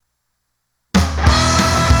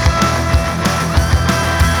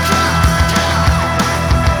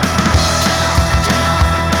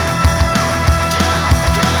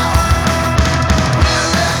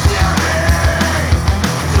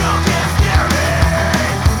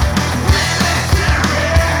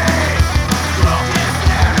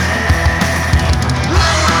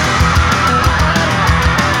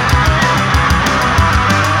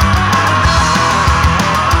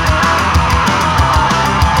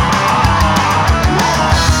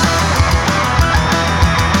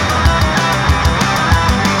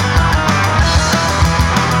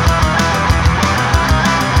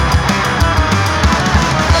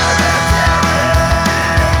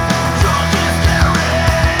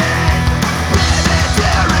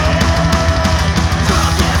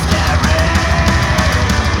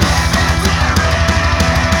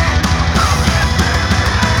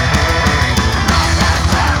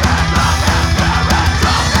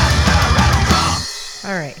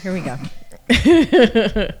here we go.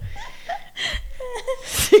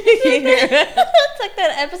 It's like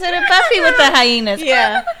that episode of Buffy with the hyenas.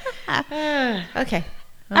 Yeah. Okay.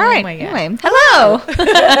 All right. my God. Anyway, hello.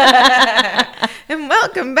 And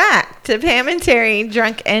welcome back to Pam and Terry,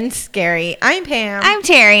 Drunk and Scary. I'm Pam. I'm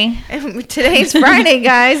Terry. And today's Friday,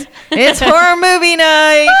 guys. It's horror movie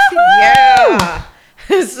night. Yeah.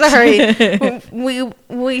 Sorry.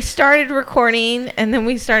 We started recording and then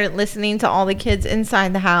we started listening to all the kids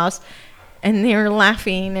inside the house. And they were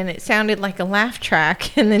laughing, and it sounded like a laugh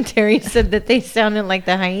track. And then Terry said that they sounded like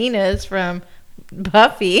the hyenas from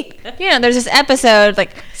Buffy. You know, there's this episode,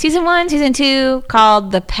 like season 1, season 2,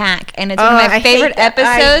 called The Pack, and it's one of my favorite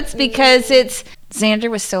episodes because it's Xander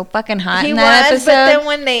was so fucking hot in that episode. But then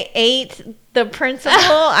when they ate the principal,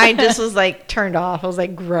 I just was like turned off. I was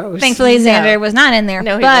like, gross. Thankfully, Xander was not in there.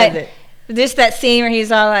 No, he but wasn't. Just that scene where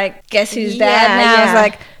he's all like, "Guess who's dad Yeah, now?" I was yeah.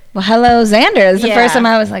 like, well, hello, Xander. It's the Yeah. first time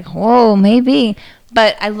I was like, whoa, maybe.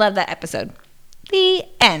 But I love that episode. The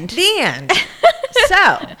end. The end.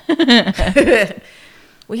 So,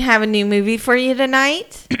 we have a new movie for you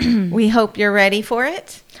tonight. We hope you're ready for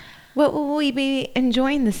it. What will we be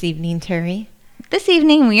enjoying this evening, Terry? This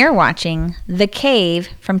evening we are watching The Cave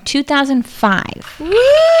from 2005.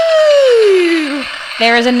 Woo!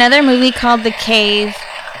 There is another movie called The Cave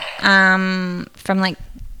from like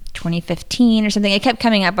 2015 or something. It kept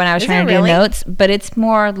coming up when I was trying to do notes, but it's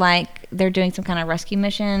more like they're doing some kind of rescue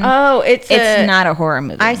mission. Oh, it's not a horror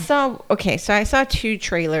movie. I saw two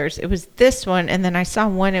trailers. It was this one, and then I saw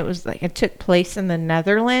one. It was like it took place in the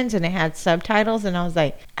Netherlands, and it had subtitles. And I was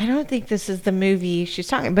like, I don't think this is the movie she's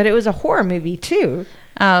talking. But it was a horror movie too.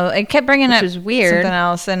 Oh, it kept bringing up was weird. something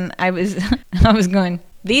else, and I was going,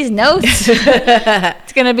 these notes.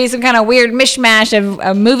 It's gonna be some kind of weird mishmash of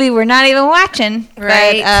a movie we're not even watching,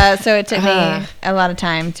 right? But, so it took me a lot of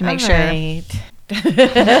time to make sure. Right.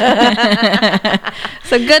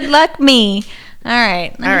 So good luck, me. All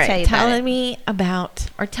right, let me tell you about it. Me about,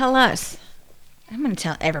 or tell us I'm gonna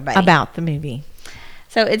tell everybody about the movie.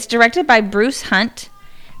 So it's directed by Bruce Hunt.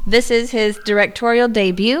 This is his directorial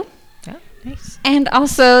debut. Oh, nice. And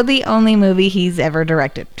also the only movie he's ever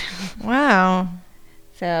directed. Wow.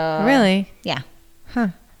 So Really? Yeah. Huh.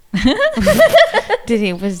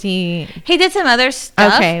 Was he? He did some other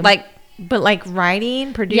stuff. Okay. But like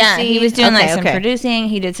writing, producing? yeah, he was doing Okay, some okay. producing.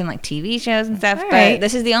 He did some like TV shows and stuff. All But right.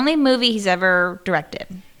 this is the only movie he's ever directed.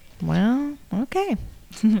 Well, okay.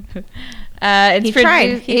 It's He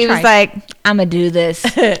tried. He was tried. like, I'm gonna do this.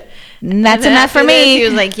 And that's And enough for after this, me. He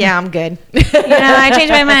was like, yeah, I'm good. I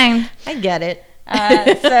changed my mind. I get it.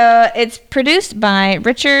 So it's produced by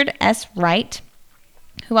Richard S. Wright,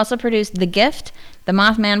 who also produced The Gift, The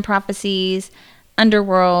Mothman Prophecies,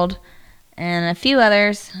 Underworld, and a few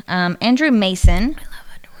others. Andrew Mason,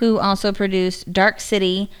 who also produced Dark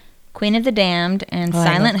City, Queen of the Damned, and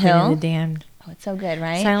Silent Hill. Queen of the Damned. Oh, it's so good,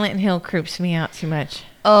 right? Silent Hill creeps me out too much.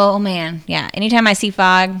 Oh, man. Yeah. Anytime I see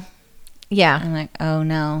fog, Yeah. I'm like, oh,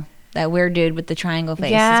 no. That weird dude with the triangle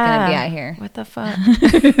face is going to be out here. What the fuck?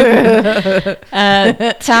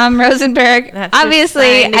 Tom Rosenberg. That's a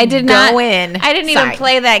Obviously, sign to I did not. go in. I didn't even Sign.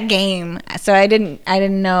 play that game, so I didn't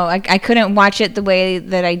know. I couldn't watch it the way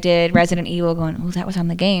that I did Resident Evil. Going, oh, that was on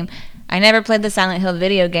the game. I never played the Silent Hill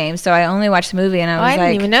video game, so I only watched the movie. And I was I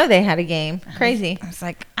didn't even know they had a game. Crazy. I was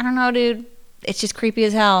like, I don't know, dude. It's just creepy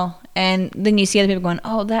as hell. And then you see other people going,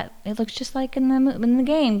 oh, it looks just like in the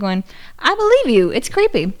game. Going, I believe you. It's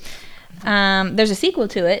creepy. There's a sequel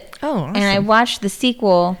to it. Oh, awesome. And I watched the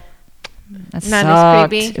sequel. That Not sucked. as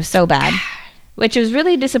creepy? It was so bad. Which was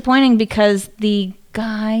really disappointing because the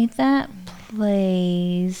guy that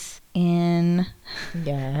plays in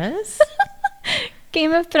Yes.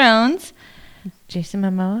 Game of Thrones, Jason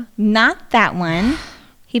Momoa? not that one.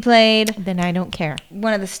 He played Then I don't care.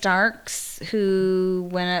 one of the Starks who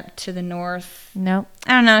went up to the north. Nope.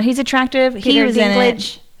 I don't know. He's attractive. He Peter was in it.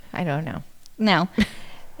 Dinklage? I don't know. No.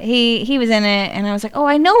 He was in it, and I was like, oh,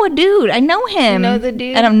 I know a dude. I know him. You know the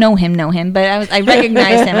dude? I don't know him, but I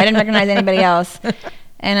recognized him. I didn't recognize anybody else.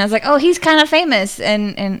 And I was like, oh, he's kind of famous.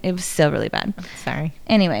 And it was still really bad. Sorry.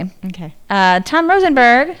 Anyway, Okay. Tom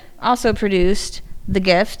Rosenberg also produced The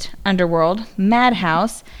Gift, Underworld,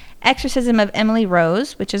 Madhouse, Exorcism of Emily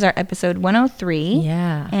Rose, which is our episode 103,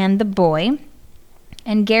 Yeah. and The Boy.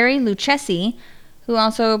 And Gary Lucchesi, who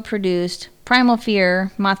also produced Primal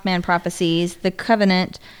Fear, Mothman Prophecies, The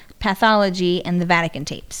Covenant, Pathology, and The Vatican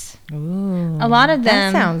Tapes. Ooh. A lot of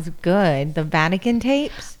them. That sounds good. The Vatican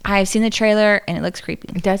tapes? I've seen the trailer, and it looks creepy.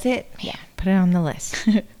 Does it? Yeah. Put it on the list.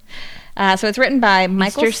 So it's written by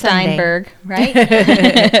Michael Easter Sunday. Steinberg,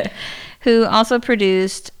 right? Who also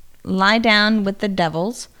produced Lie Down with the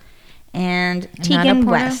Devils and Not a Tegan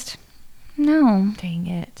porno? West. No. Dang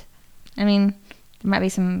it. I mean, there might be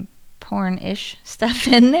some porn-ish stuff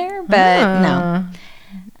in there, but no.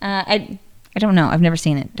 I don't know. I've never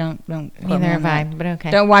seen it. Don't quote me Neither on have I, that. but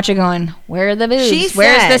okay. Don't watch it going, where are the boobs? She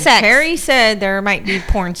Where's the sex? Carrie said there might be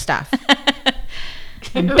porn stuff.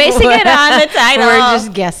 Basing it on the title. We're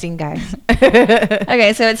just guessing, guys.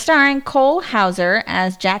 Okay, so it's starring Cole Hauser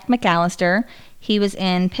as Jack McAllister. He was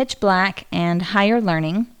in Pitch Black and Higher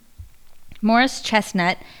Learning. Morris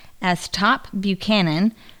Chestnut as Top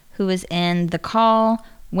Buchanan, who was in The Call,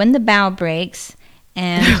 When the Bow Breaks,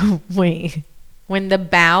 and Wait. When the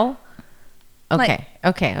bow? Okay.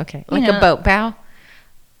 Okay. Like know- a boat bow?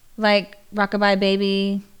 like Rockabye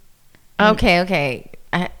Baby, Okay.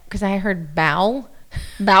 Because I heard bow.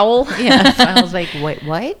 Bowel. Yeah. So I was like, wait,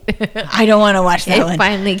 what? I don't want to watch that It one.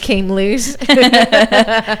 finally came loose.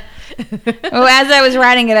 Well, as I was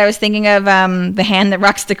writing it, I was thinking of The Hand That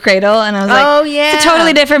Rocks the Cradle, and I was like, Oh, yeah. it's a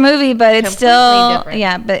totally different movie, but it's Completely still, different.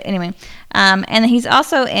 yeah, but anyway. And he's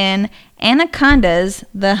also in Anacondas,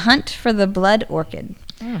 The Hunt for the Blood Orchid,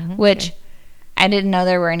 which I didn't know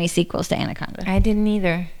there were any sequels to Anaconda. I didn't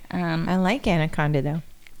either. Um, I like Anaconda, though.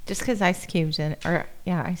 Just because Ice Cube's in it.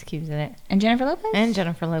 Ice Cube's in it. and Jennifer Lopez? And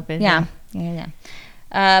Jennifer Lopez. Yeah.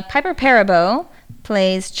 Piper Perabo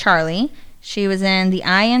plays Charlie. She was in The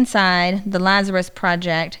Eye Inside, The Lazarus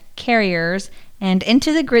Project, Carriers, and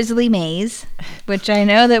Into the Grizzly Maze, which I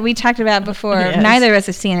know that we talked about before. Yes. Neither of us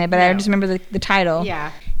have seen it, but I No. just remember the title.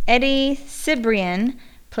 Yeah. Eddie Cibrian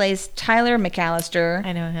plays Tyler McAllister.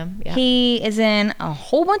 I know him. Yeah. He is in a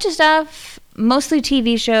whole bunch of stuff, mostly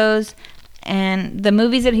TV shows, and the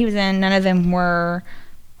movies that he was in, none of them were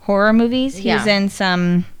horror movies. He was Yeah. in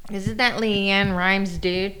some... Isn't that Leanne Rimes,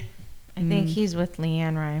 dude? I think he's with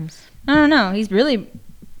Leanne Rimes. I don't know. He's really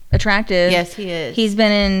attractive. Yes, he is. He's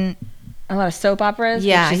been in a lot of soap operas.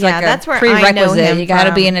 Yeah, which is yeah, like a that's where I know prerequisite. him You got to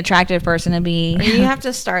from. be an attractive person to be. You have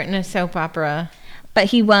to start in a soap opera. But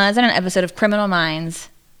he was in an episode of Criminal Minds,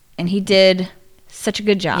 and he did such a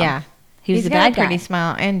good job. Yeah. he was He's the got bad a pretty guy.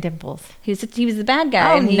 smile and dimples. He was the bad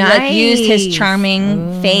guy, Oh, and he like used his nice.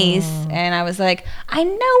 charming Ooh. face, and I was like, I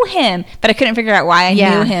know him, but I couldn't figure out why I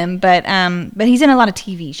Yeah. knew him. But he's in a lot of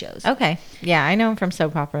TV shows. Okay. Yeah, I know him from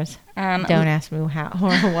soap operas. Um, Don't ask me how or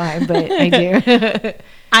why, but I do.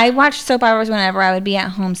 I watched soap operas whenever I would be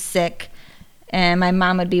at home sick, and my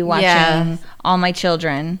mom would be watching Yes. All My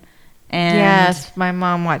Children. And Yes, my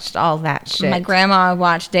mom watched all that shit. my grandma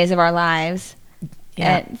watched Days of Our Lives.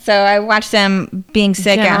 Yeah. And so I watched them being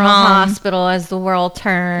sick General at home. Hospital as the world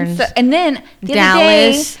turns. And then the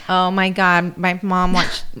Dallas. other day, Oh my God, my mom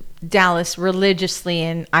watched Dallas religiously,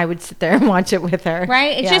 and I would sit there and watch it with her.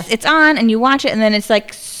 right? It's Yeah. just it's on, and you watch it, and then it's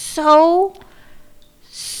like so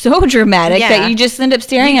dramatic Yeah. that you just end up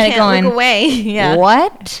staring You at it, can't going, look away. Yeah.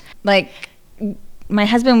 "What?" Like my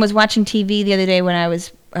husband was watching TV the other day when I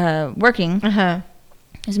was working. Uh-huh.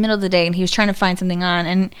 It was the middle of the day, and he was trying to find something on,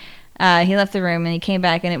 and he left the room, and he came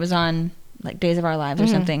back, and it was on like Days of Our Lives or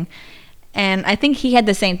something. And I think he had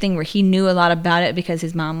the same thing where he knew a lot about it because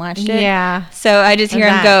his mom watched it. Yeah. So I just hear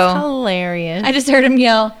him That's go. hilarious. I just heard him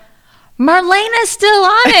yell, "Marlena's still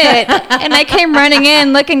on it!" And I came running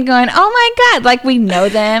in, looking, going, "Oh my God!" Like we know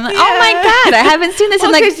them. Oh my God! I haven't seen this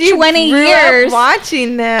in like 'cause you 20 grew up years.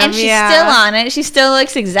 watching them, And she's still on it. She still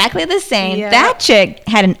looks exactly the same. Yeah. That chick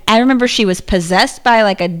had I remember she was possessed by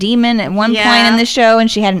like a demon at one point Yeah. in the show, and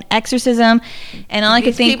she had an exorcism. And all I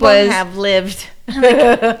could These think people was, have lived.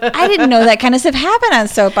 I didn't know that kind of stuff happened on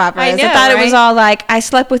soap operas. I, know, thought it was right? all like, I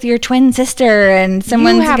slept with your twin sister, and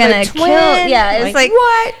someone's have a gonna kill. twin? Yeah, it's like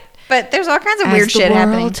what? But there's all kinds of As weird the shit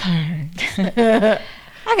happening. world turns.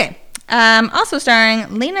 Okay. Also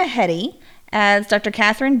starring Lena Headey as Dr.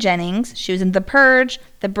 Catherine Jennings. She was in The Purge,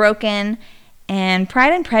 The Broken, and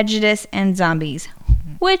Pride and Prejudice and Zombies,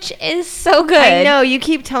 which is so good. I know, you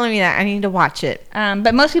keep telling me that. I need to watch it.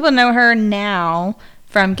 But most people know her now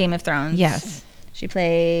from Game of Thrones. Yes. She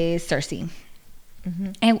plays Cersei.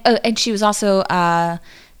 And she was also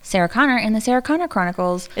Sarah Connor in the Sarah Connor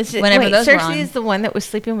Chronicles. Whenever those were Cersei on. is the one that was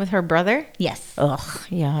sleeping with her brother? Yes. Ugh,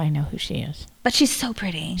 yeah, I know who she is. But she's so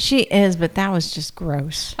pretty. She is, but that was just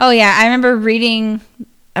gross. Oh, yeah. I remember reading...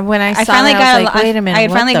 And when I saw finally that, I was like, wait a minute, I had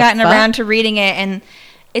what finally the gotten fuck? around to reading it, and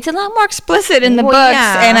it's a lot more explicit in the Well, books.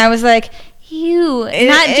 yeah. And I was like, "You,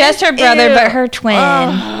 not just her brother, ew. but her twin." So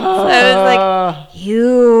I was like,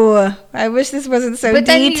 "You, I wish this wasn't so But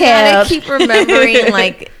then you detailed." gotta keep remembering,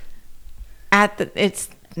 like, it's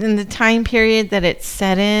in the time period that it's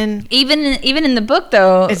set in. even in the book,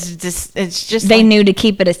 though, It's just they like, knew to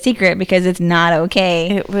keep it a secret because it's not okay.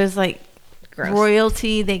 it was like gross.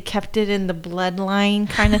 royalty. They kept it in the bloodline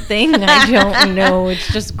kind of thing. I don't know.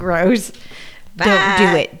 It's just gross. Don't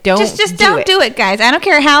do it. Don't do it, guys. I don't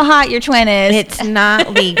care how hot your twin is. It's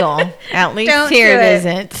not legal. At least Don't here do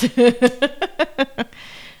it isn't.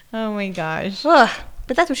 Oh my gosh. Ugh,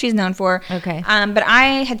 but that's what she's known for. Okay. But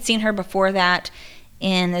I had seen her before that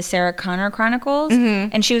in the Sarah Connor Chronicles,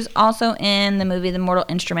 and she was also in the movie The Mortal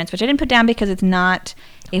Instruments, which I didn't put down because it's not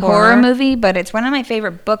a horror movie, but it's one of my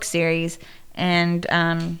favorite book series, and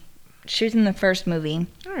she was in the first movie.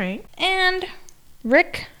 All right. And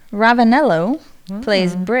Rick Ravanello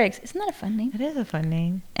plays Briggs. Isn't that a fun name? It is a fun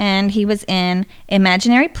name. And he was in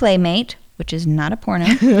Imaginary Playmate, which is not a porno,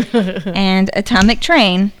 and Atomic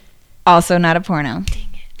Train, also not a porno. Dang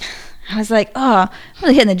it. I was like, oh, I'm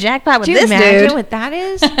really hitting the jackpot with this dude. Do you imagine what that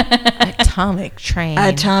is? Atomic Train.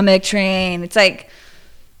 Atomic Train. It's like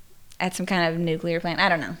at some kind of nuclear plant. I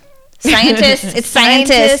don't know. Scientists. It's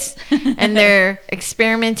scientists. And they're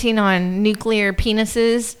experimenting on nuclear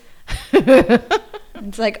penises.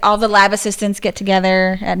 It's like all the lab assistants get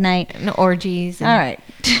together at night. And orgies. And all right.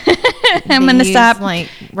 I'm going to stop. Like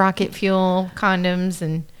rocket fuel, condoms,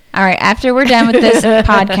 and... All right, after we're done with this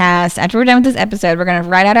podcast, after we're done with this episode, we're going to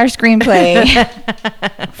write out our screenplay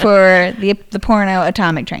for the porno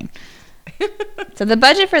Atomic Train. So the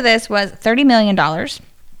budget for this was $30 million.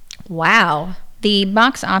 Wow. The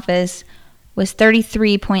box office was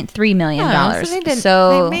 $33.3 million. Oh,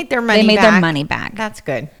 so they made their money back. That's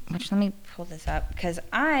good. Which, let me pull this up because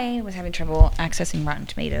I was having trouble accessing Rotten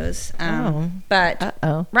Tomatoes. But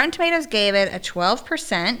Rotten Tomatoes gave it a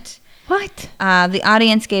 12%. What? The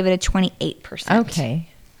audience gave it a 28%. Okay.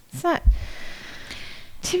 It's not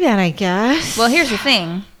too bad, I guess. Well, here's the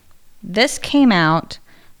thing. This came out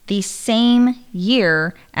the same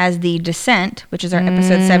year as The Descent, which is our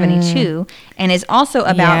episode 72, and is also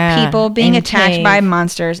about people being attacked by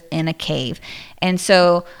monsters in a cave. And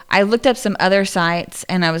so I looked up some other sites,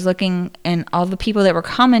 and I was looking, and all the people that were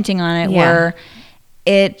commenting on it were,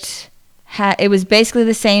 it was basically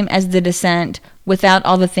the same as The Descent without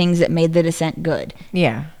all the things that made The Descent good.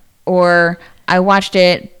 Yeah. Or I watched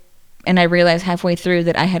it, and I realized halfway through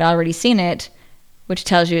that I had already seen it, which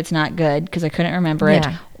tells you it's not good because I couldn't remember it.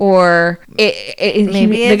 Or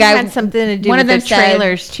maybe the guy had something to do with the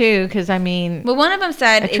trailers too. Because I mean, well, one of them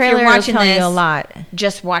said if you're watching this, you a lot.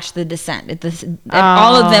 Just watch The Descent.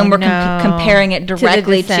 All of them were comparing it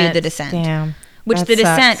directly to The Descent. Damn. Which The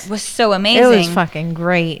Descent was so amazing. It was fucking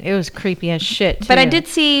great. It was creepy as shit too. But I did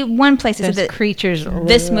see one place that said that creatures.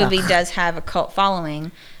 This movie does have a cult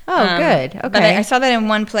following. Oh, good. Okay. But I saw that in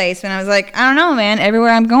one place, and I was like, I don't know, man. Everywhere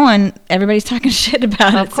I'm going, everybody's talking shit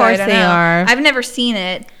about it. Of course they are. I've never seen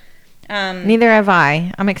it. Neither have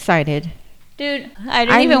I. I'm excited. Dude, I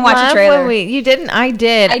didn't even watch a trailer. You didn't? I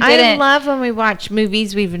did. I didn't. I love when we watch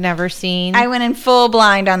movies we've never seen. I went in full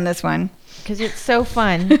blind on this one. Because it's so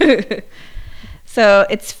fun. So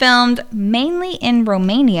it's filmed mainly in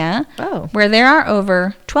Romania, where there are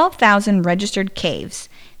over 12,000 registered caves.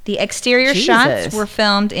 The exterior shots were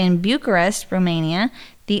filmed in Bucharest, Romania.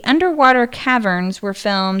 The underwater caverns were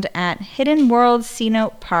filmed at Hidden World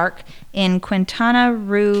Cenote Park in Quintana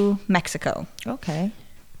Roo, Mexico. Okay.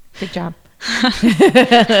 Good job.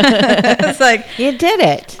 It's like, you did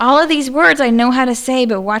it. All of these words I know how to say,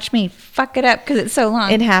 but watch me fuck it up because it's so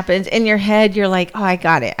long. It happens. In your head, you're like, oh, I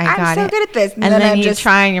got it. I'm so good at this. And then you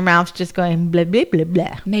try and your mouth's just going blah, blah, blah,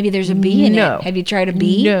 blah. Maybe there's a bee in it. Have you tried a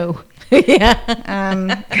bee? No. Yeah.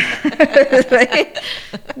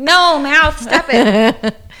 No, mouth, stop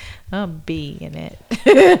it. A bee in it.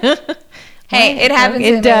 Hey, it happens.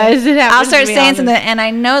 It does. It happens. I'll start saying something, and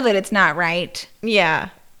I know that it's not right. Yeah.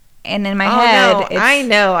 And in my head, no, I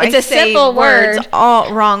know. It's a simple word. Words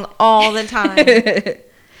all wrong all the time.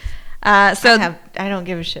 So I don't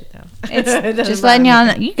give a shit though. It's just letting y'all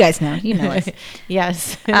know. You guys know. You know us.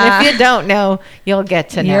 Yes. And if you don't know, you'll get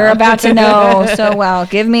to know. You're about to know so well.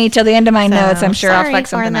 Give me till the end of my notes. I'm sure I'll fuck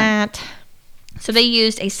something up. So they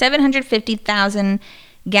used a 750,000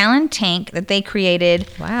 gallon tank that they created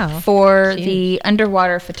for the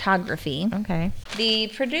underwater photography. Okay. The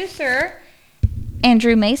producer,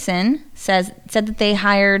 Andrew Mason, said that they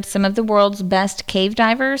hired some of the world's best cave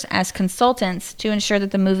divers as consultants to ensure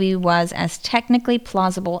that the movie was as technically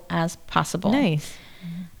plausible as possible. Nice.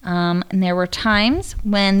 And there were times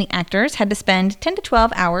when the actors had to spend 10 to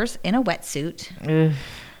 12 hours in a wetsuit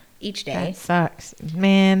each day. That sucks.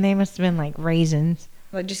 Man, they must have been like raisins.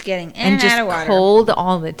 Like just getting in and out of water. And just cold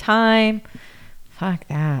all the time. Fuck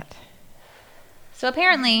that. So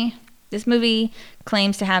apparently, this movie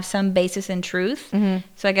claims to have some basis in truth. Mm-hmm.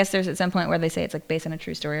 So I guess there's at some point where they say it's like based on a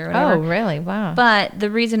true story or whatever. Oh, really? Wow. But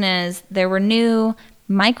the reason is there were new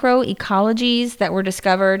microecologies that were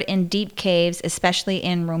discovered in deep caves, especially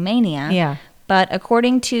in Romania. Yeah. But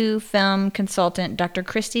according to film consultant Dr.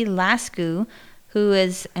 Christy Lascu, who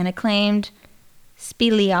is an acclaimed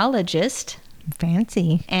speleologist,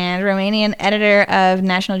 Fancy. and Romanian editor of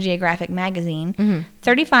National Geographic magazine,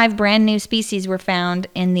 35 brand new species were found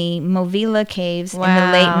in the Movila caves in the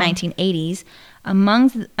late 1980s.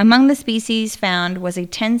 Among the species found was a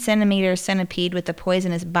 10-centimeter centipede with a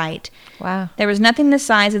poisonous bite. Wow. There was nothing the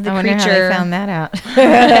size of the I wonder creature. how they found that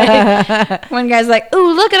out. One guy's like,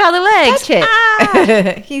 "Ooh, look at all the legs." Touch it.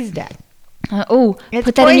 Ah! He's dead.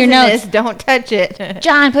 Put that in your notes. Don't touch it.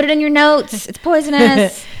 John, put it in your notes. It's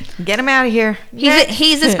poisonous. Get him out of here.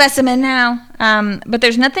 He's a specimen now. But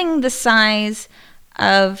there's nothing the size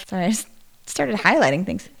of... Sorry, I just started highlighting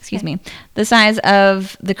things. Excuse me. The size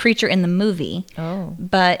of the creature in the movie. Oh.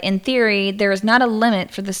 But in theory, there is not a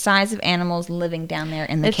limit for the size of animals living down there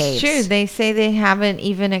in the caves. It's true. They say they haven't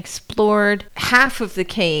even explored half of the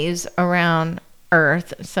caves around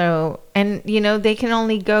Earth. So, and they can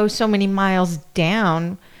only go so many miles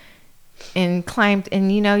down and climb.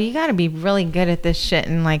 And you got to be really good at this shit.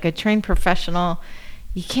 And like a trained professional,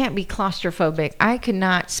 you can't be claustrophobic. I could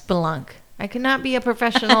not spelunk. I could not be a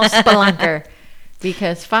professional spelunker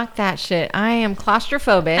because fuck that shit. I am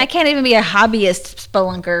claustrophobic. I can't even be a hobbyist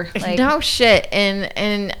spelunker. Like, no shit.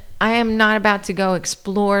 And I am not about to go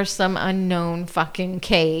explore some unknown fucking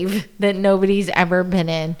cave that nobody's ever been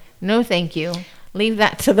in. No, thank you. Leave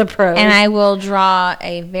that to the pros. And I will draw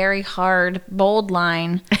a very hard, bold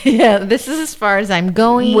line. Yeah, this is as far as I'm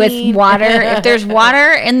going. With water. If there's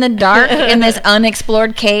water in the dark in this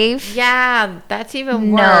unexplored cave. Yeah, that's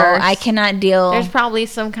even worse. No, I cannot deal. There's probably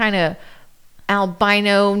some kind of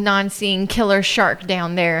albino, non-seeing killer shark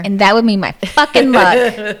down there. And that would be my fucking luck.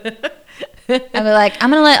 I'd be like, I'm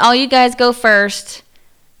going to let all you guys go first.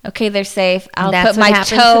 Okay, they're safe. I'll put my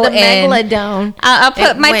toe in. Megalodon. I'll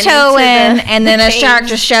put my toe in, and then a shark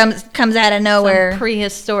just comes out of nowhere. Some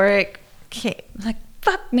prehistoric Like,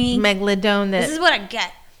 fuck me. megalodon that This is what I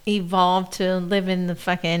get. evolved to live in the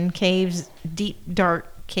fucking caves, deep,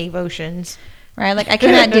 dark cave oceans. Right? Like, I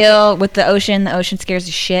cannot deal with the ocean. The ocean scares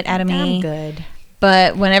the shit out of me. I'm good.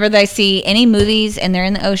 But whenever I see any movies and they're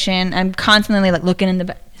in the ocean, I'm constantly like looking in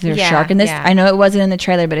the... Is there a shark in this? Yeah. I know it wasn't in the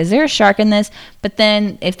trailer, but is there a shark in this? But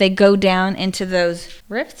then if they go down into those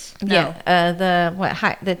rifts, no. Yeah,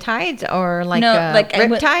 the tides or like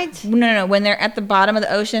rip tides? No. When they're at the bottom of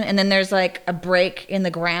the ocean and then there's like a break in the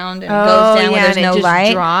ground and it goes down where there's no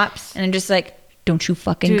light, drops, and I'm just like, don't you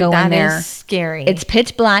fucking go in there? That is scary. It's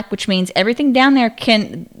pitch black, which means everything down there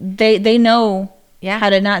they know how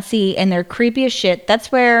to not see, and they're creepy as shit.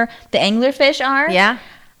 That's where the anglerfish are. Yeah.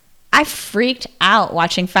 I freaked out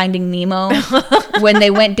watching Finding Nemo when they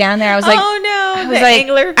went down there. I was like, oh no, I was like,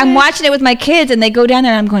 anglerfish. I'm watching it with my kids, and they go down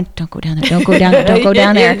there, and I'm going, don't go down there, don't go down there, don't go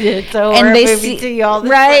down there. It's a horror movie to you all the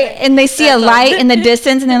time. And they see a light in the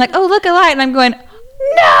distance, and they're like, oh, look, a light, and I'm going, no,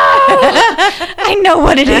 I know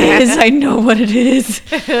what it is. I know what it is.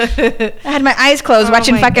 I had my eyes closed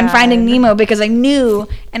watching fucking Finding Nemo because I knew,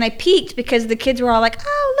 and I peeked because the kids were all like,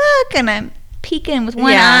 oh, look, and I'm peeking with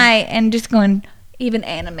one eye and just going, even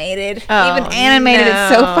animated. Oh,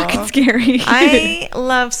 It's so fucking scary. I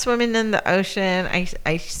love swimming in the ocean.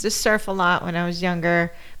 I used to surf a lot when I was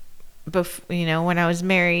younger. When I was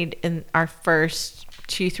married in our first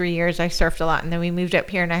 2-3 years, I surfed a lot, and then we moved up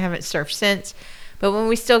here, and I haven't surfed since. But when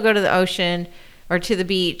we still go to the ocean or to the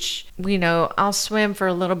beach, I'll swim for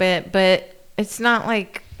a little bit, but it's not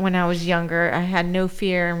like when I was younger. I had no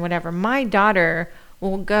fear and whatever. My daughter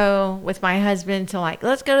will go with my husband to like,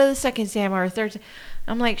 let's go to the second Sam or third.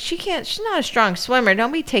 I'm like, she's not a strong swimmer.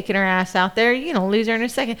 Don't be taking her ass out there. Lose her in a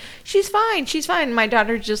second. She's fine. My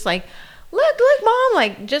daughter's just like, look, mom,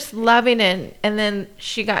 like just loving it. And then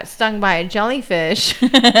she got stung by a jellyfish.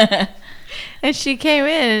 And she came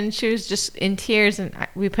in and she was just in tears, and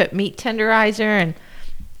we put meat tenderizer, and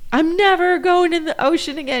I'm never going in the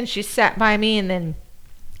ocean again. She sat by me, and then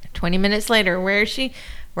 20 minutes later, where is she?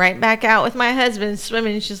 Right back out with my husband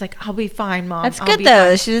swimming. She's like, I'll be fine, Mom. That's good,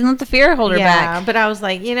 though. She doesn't let the fear hold her back. Yeah, but I was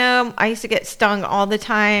like, I used to get stung all the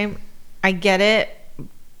time. I get it.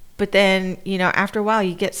 But then, after a while,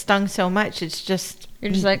 you get stung so much, it's just...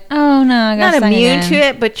 You're just like, oh, no, I got not immune again. to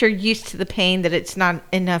it, but you're used to the pain that it's not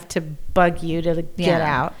enough to bug you to get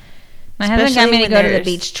out. My husband got me to go to the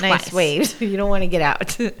beach twice. Nice waves. You don't want to get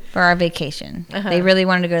out. For our vacation. They really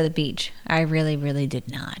wanted to go to the beach. I really, really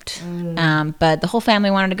did not. But the whole family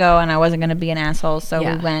wanted to go, and I wasn't going to be an asshole, so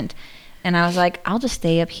we went. And I was like, I'll just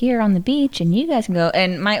stay up here on the beach, and you guys can go.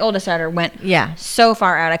 And my oldest daughter went so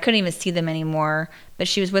far out. I couldn't even see them anymore. But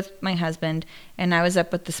she was with my husband, and I was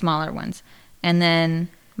up with the smaller ones. And then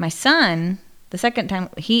my son, the second time,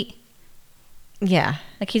 Yeah.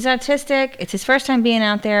 like he's autistic. It's his first time being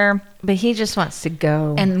out there. But he just wants to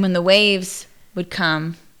go. And when the waves would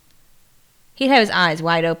come, he'd have his eyes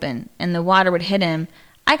wide open and the water would hit him.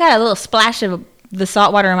 I got a little splash of the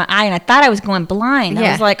salt water in my eye and I thought I was going blind.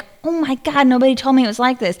 I was like, oh my God, nobody told me it was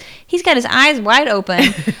like this. He's got his eyes wide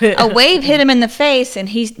open. A wave hit him in the face and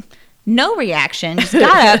he's no reaction, just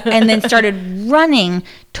got up and then started running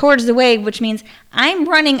towards the wave, which means I'm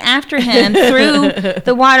running after him through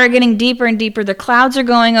the water, getting deeper and deeper. The clouds are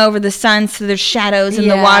going over the sun, so there's shadows in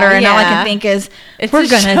the water, and all I can think is, we're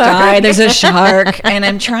going to die. There's a shark. And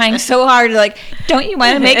I'm trying so hard to, like, don't you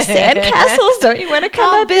want to make sand castles? Don't you want to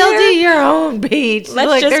come up build here? your own beach.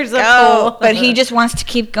 Let's just go. But he just wants to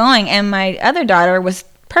keep going. And my other daughter was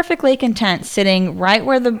perfectly content sitting right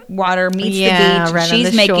where the water meets the beach. Right She's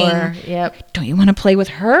on the making, shore. Yep. don't you want to play with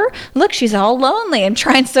her? Look, she's all lonely. I'm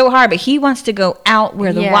trying so hard, but he wants to go out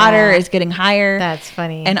where the water is getting higher. That's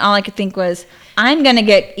funny. And all I could think was, I'm going to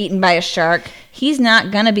get eaten by a shark. He's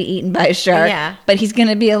not going to be eaten by a shark, but he's going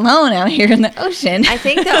to be alone out here in the ocean. I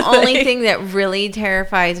think the only thing that really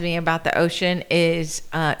terrifies me about the ocean is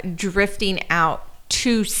drifting out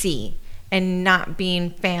to sea and not being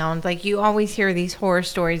found. Like, you always hear these horror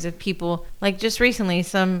stories of people, like just recently,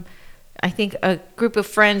 I think a group of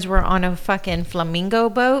friends were on a fucking flamingo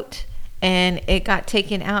boat and it got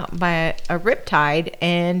taken out by a riptide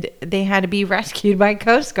and they had to be rescued by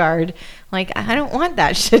Coast Guard. Like, I don't want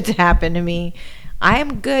that shit to happen to me.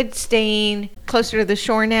 I'm good staying closer to the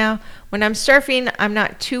shore now. When I'm surfing, I'm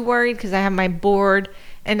not too worried because I have my board.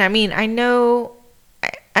 And I mean, I know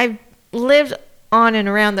I've lived on and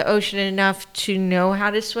around the ocean enough to know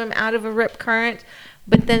how to swim out of a rip current,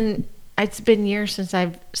 but then it's been years since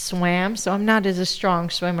I've swam, so I'm not as a strong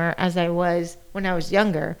swimmer as I was when I was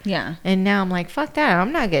younger. Yeah. And now I'm like, fuck that,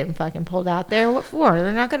 I'm not getting fucking pulled out there. What for?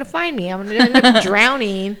 They're not gonna find me. I'm gonna end up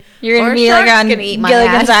drowning. You're gonna be like on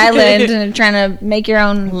Gilligan's Island and trying to make your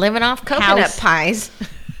own living off coconut house. pies.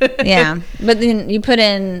 Yeah, but then you put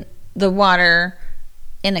in the water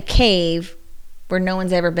in a cave where no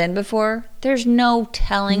one's ever been before. There's no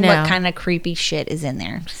telling what kind of creepy shit is in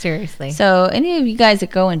there. Seriously. So any of you guys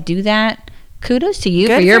that go and do that, kudos to you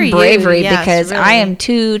for your bravery, because really. I am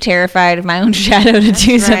too terrified of my own shadow to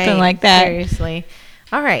do something like that. Seriously.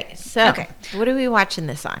 All right. So what are we watching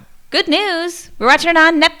this on? Good news. We're watching it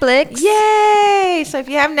on Netflix. Yay! So if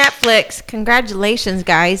you have Netflix, congratulations,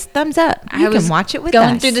 guys. Thumbs up. You can watch it with us.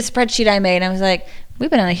 Going through the spreadsheet I made, I was like, we've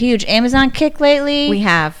been on a huge Amazon kick lately. We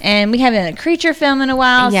have. And we haven't a creature film in a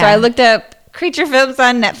while. Yeah. So I looked up creature films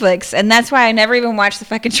on Netflix. And that's why I never even watched the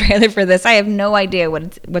fucking trailer for this. I have no idea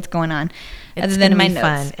what's going on. Other than my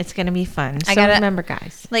notes. It's going to be fun. So remember,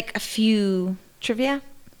 guys. Like a few. Trivia?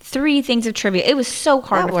 3 things of trivia. It was so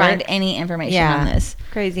hard to find any information on this.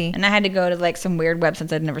 Crazy. And I had to go to like some weird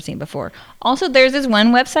websites I'd never seen before. Also, there's this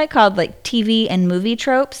one website called like TV and Movie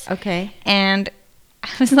Tropes. Okay. And I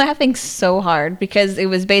was laughing so hard because it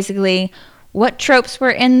was basically what tropes were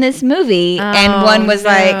in this movie. And one was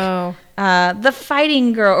like the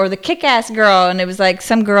fighting girl or the kick-ass girl. And it was like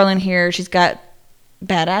some girl in here, she's got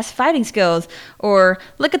badass fighting skills. Or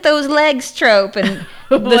look at those legs trope. And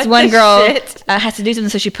this one girl has to do something,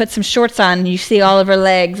 so she puts some shorts on and you see all of her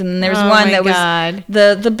legs. And there was one that was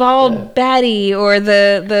the bald baddie or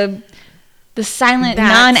the silent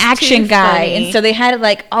non-action guy. And so they had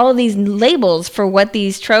like all of these labels for what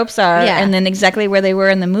these tropes are and then exactly where they were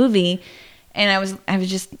in the movie. And I was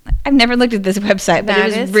just, I've never looked at this website, but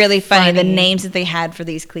it was really funny, the names that they had for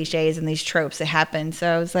these cliches and these tropes that happened. So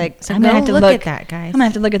I was like, I'm going to have to look at that, guys. I'm going to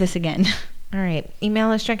have to look at this again. All right. Email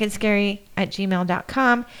us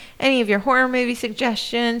drunkandscary@gmail.com. Any of your horror movie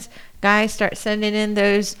suggestions, guys, start sending in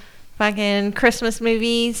those fucking Christmas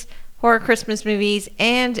movies, horror Christmas movies,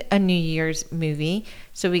 and a New Year's movie,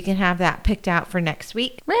 so we can have that picked out for next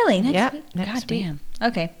week. Really? Next week? God damn.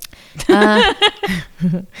 Okay.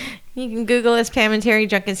 You can Google us, Pam and Terry,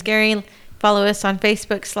 Drunk and Scary. Follow us on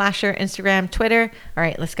Facebook, Slasher, Instagram, Twitter. All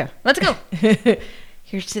right, let's go. Let's go.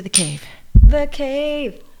 Here's to the cave. The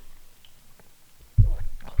cave.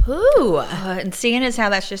 Ooh. And seeing as how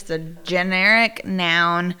that's just a generic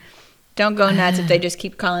noun, don't go nuts if they just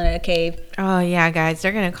keep calling it a cave. Oh, yeah, guys.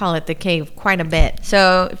 They're going to call it the cave quite a bit.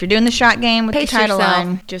 So if you're doing the shot game with the title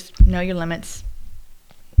line, just know your limits.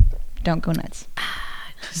 Don't go nuts.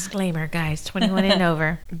 Disclaimer, guys. 21 and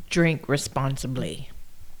over. Drink responsibly.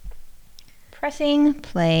 Pressing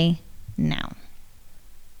play now.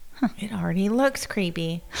 Huh. It already looks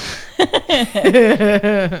creepy.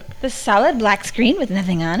 The solid black screen with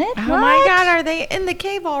nothing on it? Oh, my God. Are they in the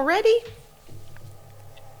cave already?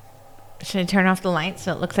 Should I turn off the lights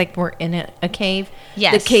so it looks like we're in a cave?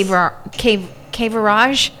 Yes. The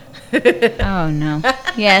caveirage. Oh no.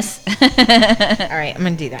 Yes. All right, I'm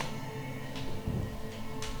gonna do that.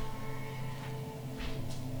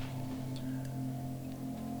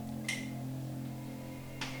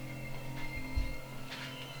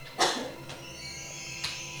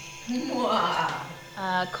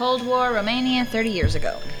 Cold War, Romania, 30 years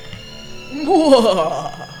ago.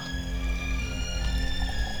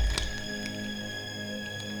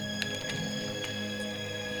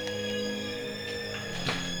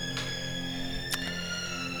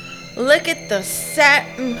 Look at the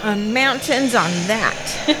mountains on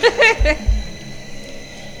that.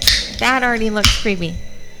 That already looks creepy.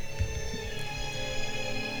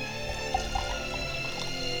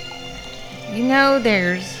 You know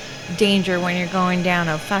there's danger when you're going down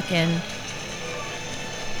a fucking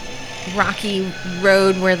rocky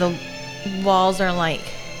road where the walls are like,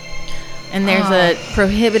 and there's a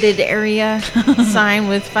prohibited area sign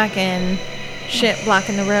with fucking shit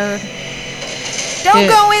blocking the road. Don't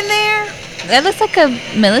go in there. That looks like a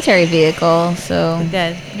military vehicle, so.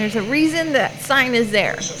 There's a reason that sign is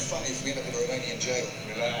there. So funny if we end up in a Romanian jail.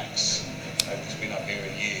 Relax. Nobody's been up here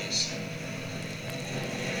in years.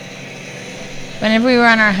 Whenever we were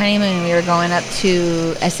on our honeymoon, we were going up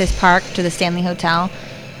to Estes Park to the Stanley Hotel.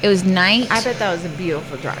 It was night. I bet that was a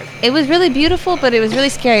beautiful drive. It was really beautiful, but it was really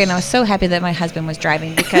scary, and I was so happy that my husband was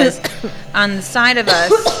driving because on the side of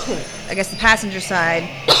us, I guess the passenger side,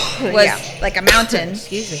 was like a mountain.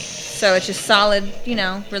 Excuse me. So it's just solid,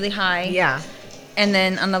 really high. Yeah. And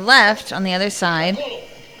then on the left, on the other side,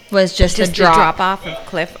 was just a Just drop. a drop off of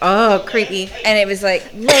cliff. Oh, creepy. And it was like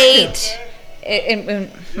late. And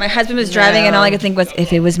my husband was driving, and all I could think was,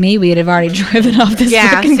 if it was me, we'd have already driven off this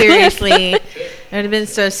fucking cliff. Seriously. I'd have been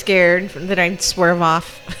so scared that I'd swerve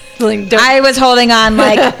off. Like, I was holding on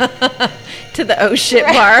like to the oh shit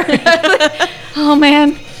bar. Oh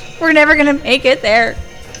man, we're never gonna make it there.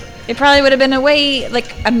 It probably would have been a way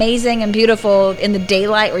like amazing and beautiful in the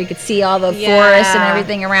daylight where you could see all the forest and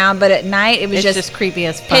everything around, but at night it was just creepy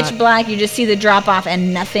as fuck. Pitch black. You just see the drop off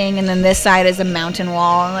and nothing, and then this side is a mountain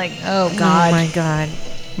wall. I'm like, oh god, Oh my god.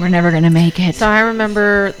 we're never gonna make it. So I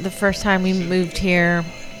remember the first time we moved here,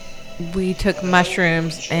 we took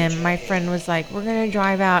mushrooms, and my friend was like, we're going to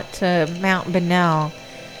drive out to Mount Bonnell.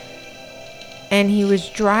 And he was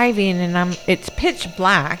driving, and it's pitch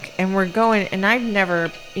black, and we're going, and I've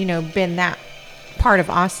never, been that part of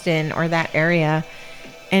Austin or that area.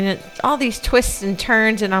 And it's all these twists and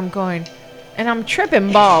turns, and I'm going, and I'm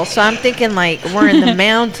tripping balls. So I'm thinking, like, we're in the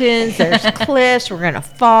mountains, there's cliffs, we're going to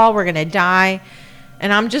fall, we're going to die.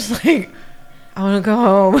 And I'm just like, I want to go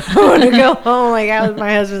home. I want to go home. Like,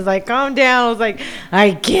 my husband's like, calm down. I was like,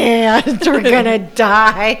 I can't. We're going to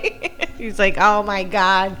die. He's like, oh my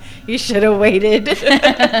God, you should have waited.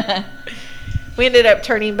 We ended up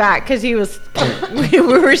turning back because we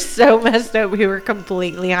were so messed up. We were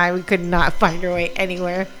completely high. We could not find our way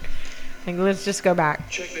anywhere. Like, let's just go back.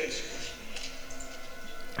 Check this.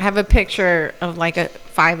 I have a picture of like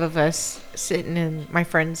 5 of us sitting in my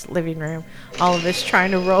friend's living room, all of us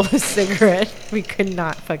trying to roll a cigarette. We could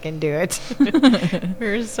not fucking do it. We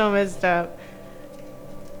were so messed up.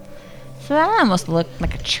 So that almost looked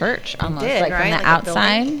like a church, almost did, like right? from the Like a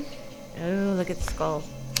outside. building. Oh, look at the skull.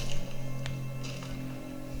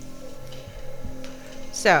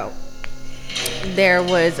 So, there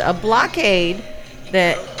was a blockade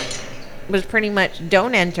that was pretty much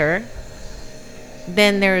don't enter.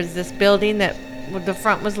 Then there was this building that the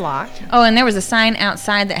front was locked. Oh, and there was a sign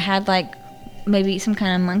outside that had like maybe some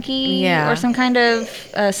kind of monkey or some kind of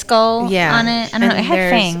skull on it. I don't know. It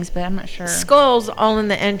had fangs, but I'm not sure. Skulls all in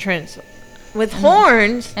the entrance with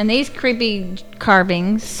horns. And these creepy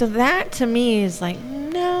carvings. So that to me is like,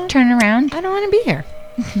 no, Turn around. I don't want to be here.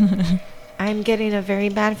 I'm getting a very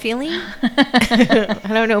bad feeling. I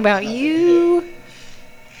don't know about you.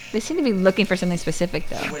 They seem to be looking for something specific,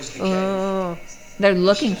 though. Where's the cave? Oh, They're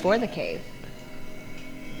looking for the cave.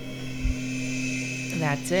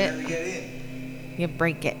 that's How it. do we get in? You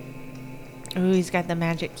break it. Ooh, he's got the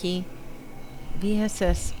magic key.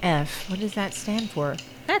 VSSF. What does that stand for?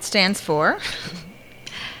 That stands for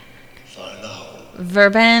Find the hole.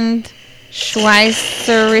 Verband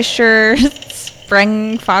Schweizerischer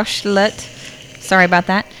Sprengfahrschule. Sorry about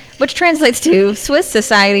that. Which translates to Swiss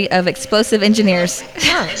Society of Explosive Engineers.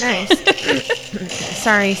 Oh, nice.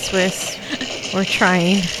 Sorry, Swiss. We're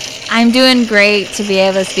trying. I'm doing great to be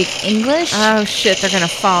able to speak English. Oh, shit. They're going to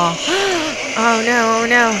fall. Oh, no. Oh,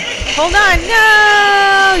 no. Hold on.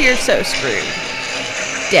 No. You're so screwed.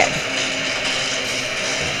 Dead.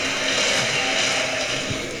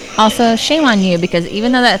 Also, shame on you, because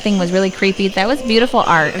even though that thing was really creepy, that was beautiful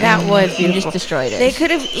art. That and was You beautiful. just destroyed it. They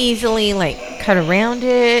could have easily like cut around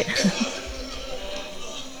it.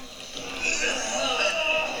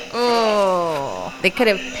 Oh, they could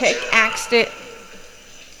have pickaxed it,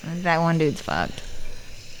 That one dude's fucked.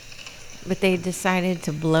 but they decided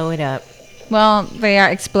to blow it up. Well, they are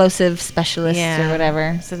explosive specialists or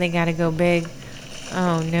whatever. So they got to go big.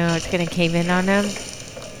 Oh no, it's gonna cave in on them.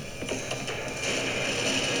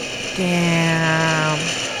 Damn.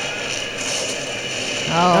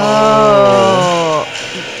 Oh.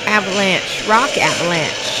 Avalanche. Rock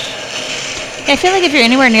avalanche. I feel like if you're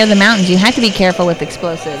anywhere near the mountains, you have to be careful with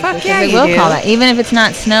explosives. Fuck because yeah, they you will do. call that. Even if it's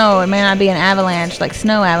not snow, it may not be an avalanche, like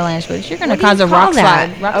snow avalanche, but you're going to What do you cause a call rock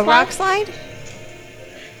that? slide. A rock slide?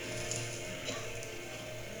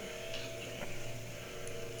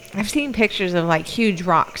 I've seen pictures of like huge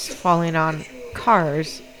rocks falling on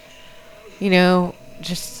cars. You know,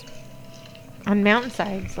 just on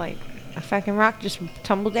mountainsides. Like a fucking rock just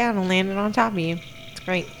tumbled down and landed on top of you. It's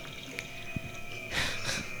great.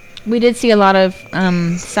 We did see a lot of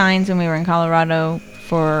signs when we were in Colorado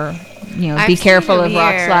for, I've be seen careful them of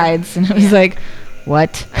rock here. slides. And it was like,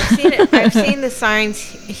 what? I've seen it. I've seen the signs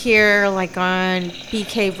here, like on Bee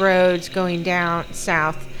Cave roads going down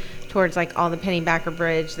south towards like all the Pennybacker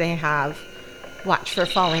Bridge. They have watch for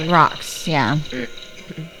falling rocks. Yeah. Do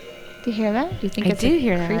you hear that? Do you think I it's do a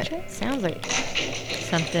hear creature? that. Sounds like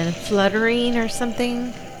something fluttering or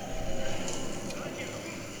something.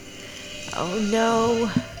 Oh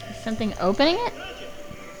no! Is something opening it?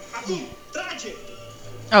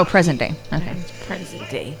 Oh, present day. Okay. It's present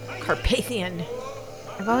day Carpathian.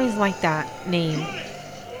 I've always liked that name. You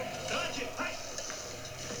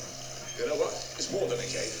know what? It's more than a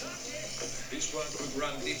cave. This one could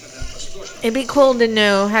run deeper than Pascosh. It'd be cool to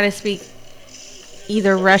know how to speak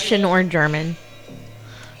either Russian or German.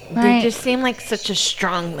 They Right. just seem like such a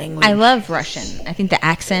strong language. I love Russian. I think the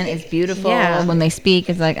accent is beautiful. Yeah. When they speak,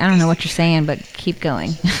 it's like, I don't know what you're saying, but keep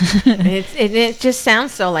going. It just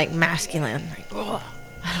sounds so like masculine. Like, oh,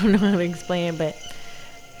 I don't know how to explain it, but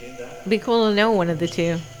it'd be cool to know one of the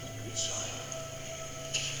two.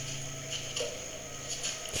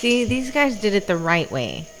 See, these guys did it the right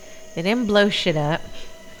way. They didn't blow shit up.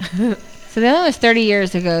 So the other one was 30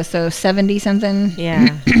 years ago, so 70 something.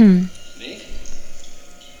 Yeah.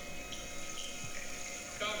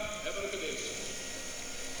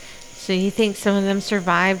 So you think some of them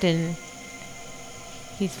survived and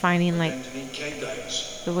he's finding like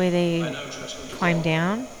the way they climb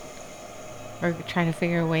down? Or trying to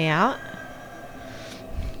figure a way out?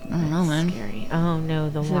 I don't know, man. Scary. Oh no,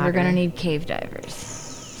 the So water. we're gonna need cave divers.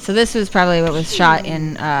 So this was probably what was shot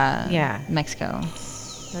in Yeah. Mexico.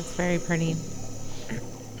 That's very pretty.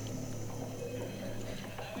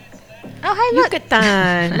 Oh, hi, look.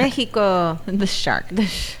 Yucatan, Mexico. The shark.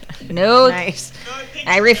 No, Nice.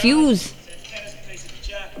 I refuse.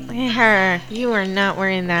 Look at her. You are not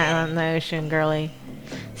wearing that on the ocean, girly.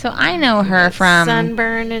 So I know her from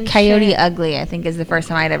Sunburn and Coyote shit. Ugly. I think is the first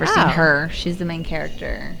time I'd ever seen Oh. her. She's the main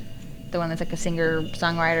character, the one that's like a singer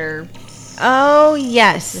songwriter. Oh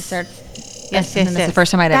yes. That starts. Yes, and yes, that's yes. the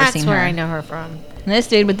first time I'd ever That's seen where her. I know her from. And this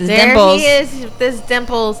dude with his There dimples. he is with his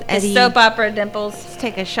dimples. His Eddie. soap opera dimples. Let's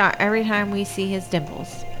take a shot every time we see his dimples.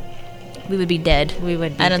 We would be dead. We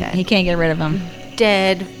would be I don't. dead. He can't get rid of them.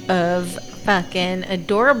 Dead of fucking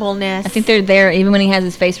adorableness. I think they're there even when he has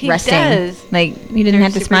his face He resting. does. Like he didn't They're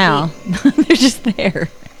have to super smile. They're just there.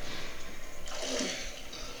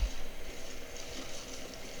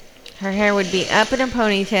 Her hair would be up in a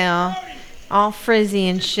ponytail, all frizzy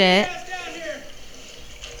and shit.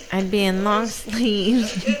 I'd be in long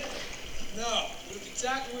sleeves, No, we're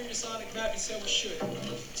exactly where your sonic mapping said we should.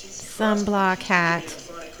 sunblock hat.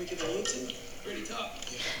 Find it quicker than Linton? Pretty tough.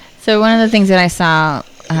 So one of the things that I saw.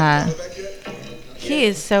 He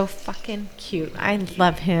is so fucking cute. I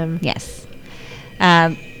love him. Yes.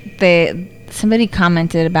 Somebody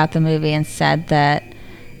commented about the movie and said that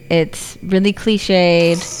it's really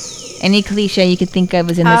cliched. Any cliche you could think of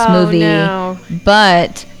is in this Oh, movie, no.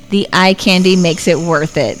 but the eye candy makes it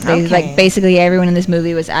worth it. They, Okay. like basically everyone in this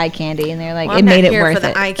movie was eye candy, and they're like, Well, it I'm made not it here worth for the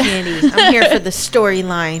it. eye candy. I'm here for the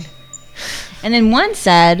storyline. And then one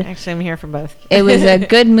said Actually, I'm here for both. it was a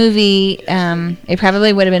good movie. It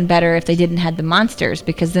probably would have been better if they didn't have the monsters,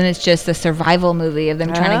 because then it's just a survival movie of them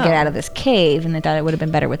trying to get Oh. out of this cave, and they thought it would have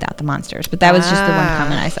been better without the monsters. But that was just the one Ah.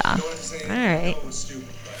 comment I saw. All right.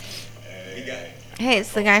 Hey,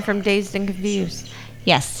 it's the guy from Dazed and Confused.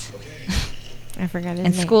 Yes. I forgot his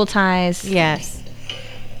And name. School Ties. Yes.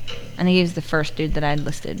 I think he was the first dude that I'd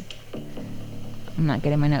listed. I'm not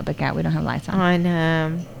getting my notebook out. We don't have lights on.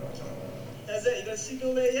 On How's that? You got a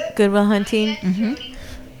signal there yet? Goodwill Hunting. Mm-hmm. And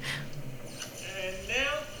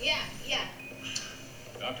now? Yeah.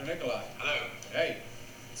 Dr. Nikolai. Hello. Hey,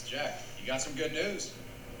 it's Jack. You got some good news?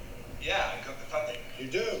 Yeah, I got the funding. You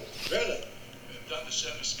do? Really? We've done the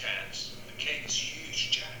surface scans. The cave is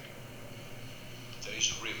huge, Jack. There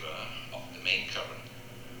is a river off the main current,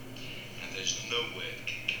 and there's nowhere it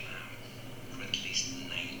can come out for at least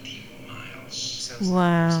 90 miles.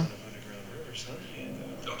 Wow.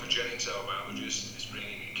 Dr. Jennings, our biologist, is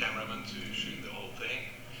bringing a cameraman to shoot the whole thing.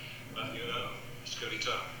 But it's gonna be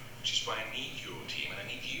tough, which is why I need your team and I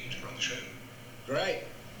need you to run the show. Great.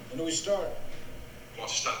 When do we start? Want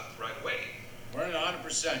to start right away? We're in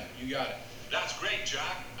 100%. You got it. That's great,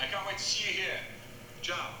 Jack. I can't wait to see you here. Good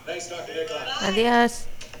job. Thanks, Dr. Nikolai. Adios.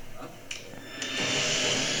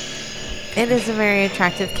 It is a very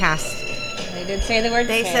attractive cast. They did say the word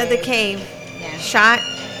They cave. said the cave. Yeah. Shot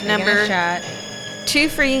Taking a number shot. 2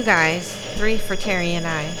 for you guys, 3 for Terry and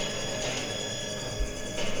I.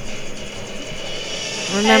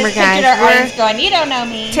 Remember, I just pictured our guys, audience going, you don't know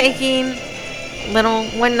me. we're taking little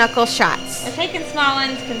one-knuckle shots. We're taking small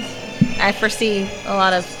ones because I foresee a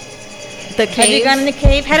lot of. The Have you cave. gone in the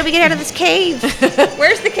cave? How do we get out of this cave?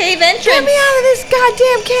 Where's the cave entrance? Get me out of this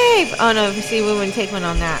goddamn cave! Oh no, see, we wouldn't take one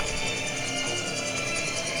on that.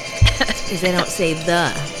 Because they don't say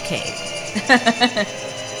the cave.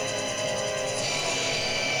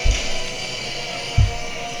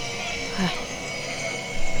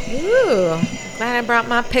 Ooh, glad I brought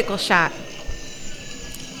my pickle shot. Good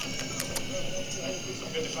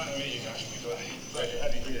to finally meet you, Dr. Nikolai. Glad to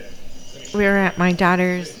have you here. We were at my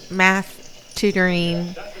daughter's math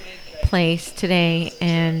tutoring place today,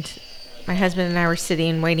 and my husband and I were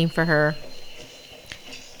sitting waiting for her.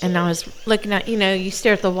 And I was looking at, you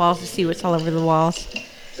stare at the walls to see what's all over the walls.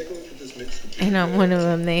 And on one of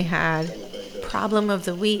them, they had problem of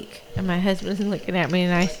the week. And my husband's looking at me,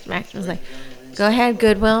 and I smacked him. I was like, go ahead,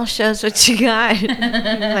 Goodwill, show us what you got. He was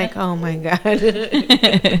like, oh my God. Hello.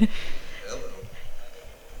 I'm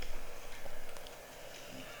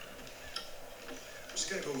just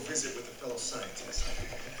gonna go visit with a fellow scientist.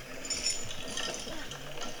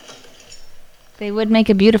 They would make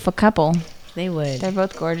a beautiful couple. They would. They're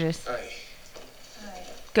both gorgeous. Hi,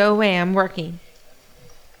 Go away, I'm working.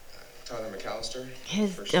 Tyler McAllister.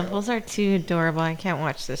 His First dimples are too adorable. I can't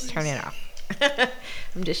watch this. Turn it off.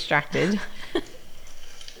 I'm distracted.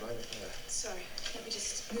 Sorry, let me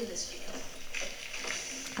just move this for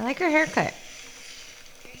you. I like her haircut.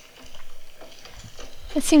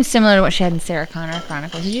 It seems similar to what she had in Sarah Connor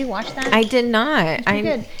Chronicles. Did you watch that? I did not. Pretty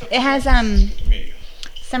good. It has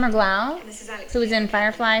Summer Glau, This is Alex. who was in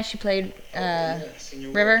Firefly. She played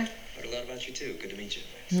River. Heard a lot about you too. Good to meet you.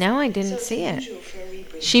 No, I didn't see it. Unusual for a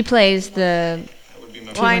rebrief. She plays the That would be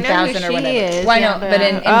my Well, I know who 1000 or she whatever. is, Well, I yeah, know, but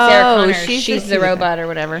in but- Sarah oh, Connor, she's she's the the robot or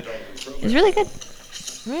whatever. It was really good.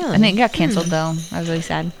 Really? And it got canceled though. I was really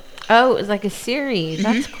sad. Oh, it was like a series.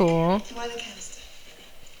 Mm-hmm. That's cool. Why the canister?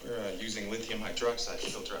 We're using lithium hydroxide to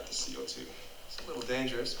filter out the CO2. It's a little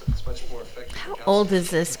dangerous, but it's much more effective. How old is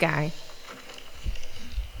this guy?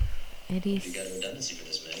 Eddie. You got a redundancy for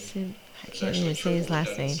this, man. I can't even say his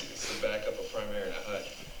last name. It's the backup of primary in a hut.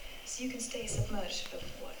 So you can stay submerged for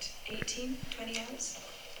what, 18, 20 hours?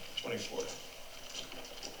 24.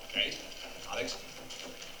 Okay, Alex.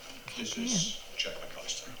 This is Jack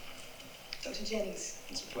McAllister. Dr. Jennings,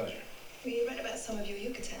 It's a pleasure. we read about some of your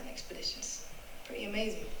Yucatan expeditions. Pretty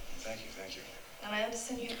amazing. Thank you. And I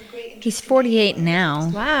understand you have a great interest He's in 48 now,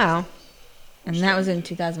 Wow. and that was in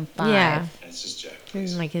 2005. Yeah. And it's just Jack, He's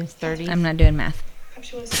please. like in his 30s. I'm not doing math.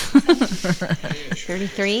 Perhaps you want to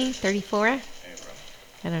 33, 34? Hey,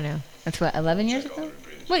 I don't know. That's what, 11 years bro. ago?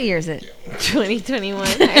 What year is it? 2021.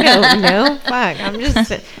 I don't know. Fuck. I'm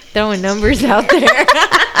just throwing numbers out there.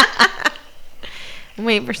 I'm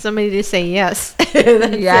waiting for somebody to say yes. That's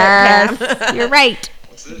it, Yes, Pam. you're right.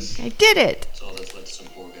 What's this? I did it. It's all that's left of some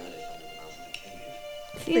poor guy they found in the mouth of the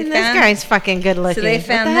cave. See, They this found- guy's fucking good looking. So they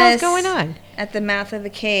found what the hell's this going on? at the mouth of the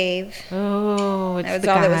cave. Oh, it's That was the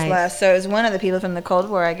all guy. that was left. So it was one of the people from the Cold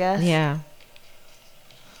War, I guess. Yeah.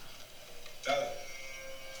 Tyler.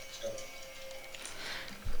 Let's go.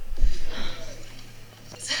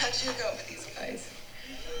 So how'd you go with these guys?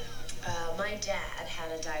 My dad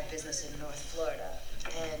had a dye business in North Florida,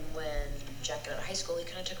 and when Jack got out of high school, he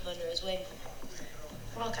kind of took him under his wing.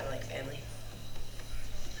 We're all kind of like family.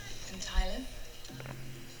 And Tyler?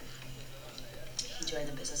 He joined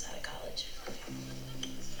the business out of college.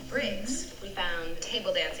 Briggs, we found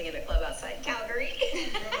table dancing in a club outside Calgary.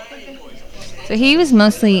 So he was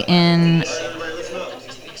mostly in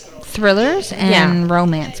thrillers and Yeah.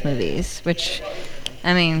 romance movies, which,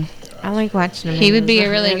 I mean, I like watching him. He in would be those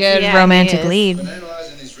a really videos. good Yeah, he romantic is. lead. Been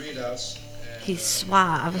analyzing these readouts. And He's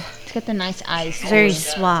suave. He's got the nice eyes. Very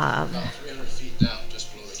suave. about 300 feet down,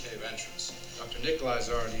 just below the cave entrance. Dr. Nikolai's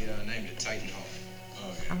already named it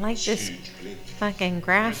Titanhome. I like this fucking There's a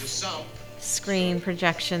graph sump screen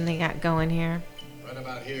projection they got going here. right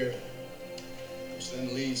about here, which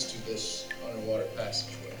then leads to this underwater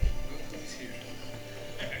passageway.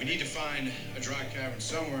 We need to find a dry cavern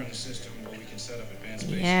somewhere in the system where we can set up advanced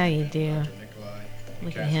bases. Yeah, you do. Dr. Nikolai and Look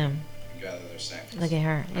at Catherine him. can gather their samples. Look at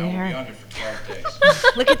her. Look Now at we'll be her. under for 12 days.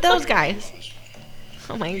 Look at those guys.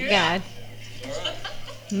 Oh my god.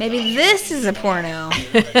 Maybe this is a porno.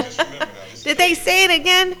 Did they say it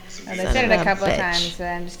again? Oh, they Son said of it a a couple of bitch. times, so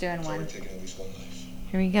I'm just doing one. Taking at least one life.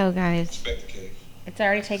 Here we go, guys. Inspect the cave. It's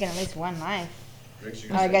already taken at least one life. Riggs,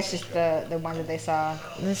 you Oh, I guess just the ones that they saw.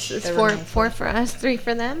 This is The four remaining for us, 3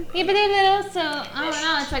 for them. Yeah, but they did also. Oh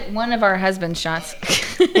no, it's like one of our husband's shots.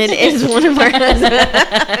 It is one of our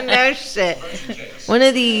husbands. No shit. One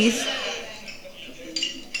of these.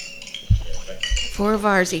 4 of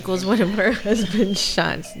ours equals one of our husband's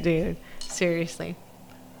shots, dude. Seriously.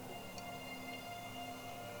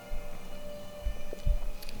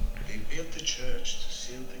 They built the church to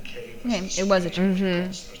seal the cave. as Okay, its it was a church.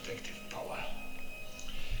 God's protective power.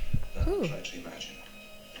 Now try to imagine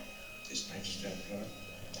this next Templar.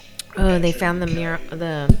 Oh, they found the mirror.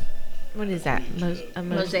 The what is that? A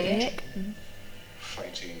Mosaic.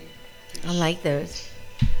 Fighting I like those.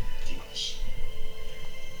 demons.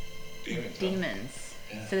 Demons. Demons.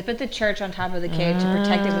 So they put the church on top of the cave to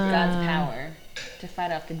protect it with God's power to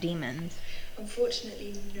fight off the demons.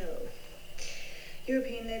 Unfortunately, no.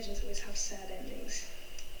 European legends always have sad endings.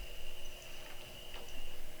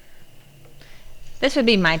 This would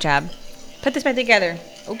be my job. Put this back together.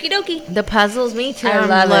 Okie dokie. The puzzles, me too. I I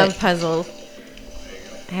love love it. puzzles.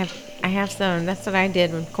 I have some. That's what I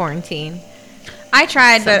did with quarantine. I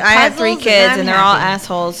tried, but I had 3 puzzles, kids, and and I'm they're all happy.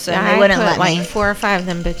 assholes, so I they wouldn't put let like me. 4 or 5 of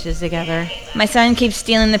them bitches together. My son keeps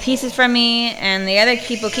stealing the pieces from me, and the other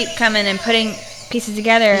people keep coming and putting pieces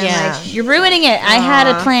together. And Yeah. like, you're ruining it. I had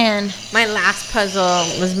a Aw. plan. My last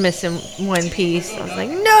puzzle was missing one piece. I was like,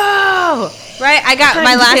 no! Right? I got God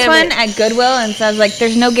my last damn one it. at Goodwill, and so I was like,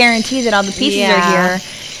 there's no guarantee that all the pieces Yeah. are here.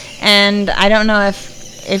 And I don't know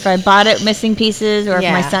if I bought it missing pieces or if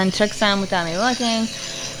my Yeah. son took some without me looking.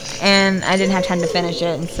 And I didn't have time to finish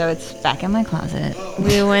it, and so it's back in my closet.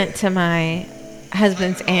 We went to my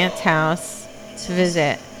husband's aunt's house to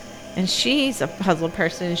visit. And she's a puzzle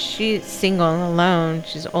person. She's single and alone.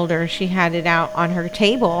 She's older. She had it out on her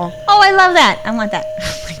table. Oh, I love that. I want that.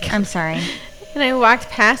 Oh my God. I'm sorry. And I walked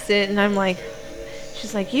past it and I'm like,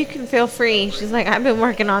 she's like, you can feel free. She's like, I've been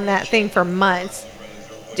working on that thing for months.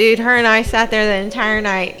 Dude, her and I sat there the entire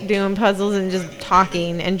night doing puzzles and just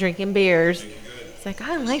talking and drinking beers. It's like,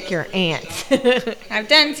 I like your aunt. I've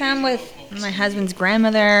done some with my husband's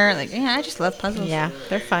grandmother. Like, yeah, I just love puzzles. Yeah,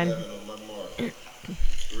 they're fun.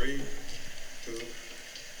 3, 2,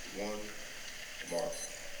 1, mark.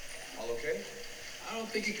 All okay? I don't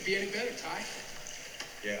think it could be any better, Ty.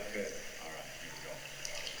 Yeah, good. All right, here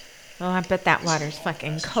we go. Oh, I bet that water's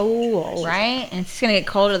fucking cold. Right? And it's just going to get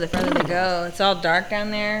colder the further we go. It's all dark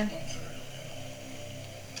down there.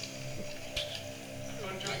 You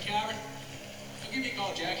want to try cavern? I'll give you a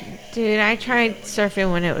call, Jackie. Dude, I tried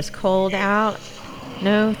surfing when it was cold out.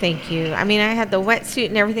 No, thank you. I mean, I had the wetsuit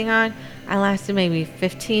and everything on. I lasted maybe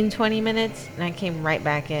 15, 20 minutes, and I came right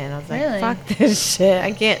back in. I was like, Really? fuck this shit.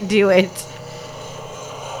 I can't do it.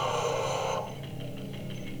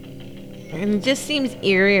 And it just seems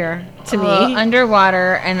eerier to me.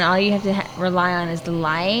 Underwater, and all you have to rely on is the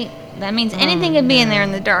light. That means anything could be in there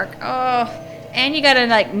in the dark. Oh, and you gotta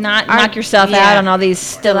like not knock yourself yeah. out on all these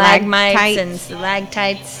stalagmites Stalactites. and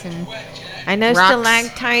stalactites and I know rocks.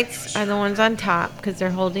 stalactites are the ones on top because they're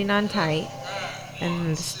holding on tight,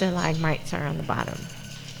 and the stalagmites are on the bottom.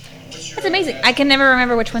 that's amazing. I can never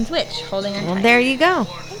remember which one's which. Holding on. Well, tight. there you go.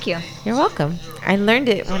 Thank you. You're welcome. I learned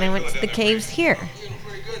it when I went to the caves here.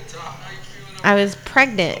 I was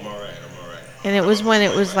pregnant. And it was when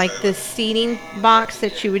it was like this seating box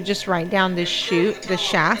that you would just write down the chute, the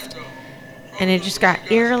shaft. And it just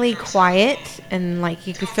got eerily quiet. And like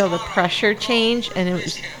you could feel the pressure change. And it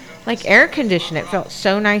was like air conditioned. It felt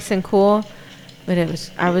so nice and cool. But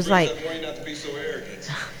I was like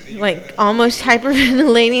almost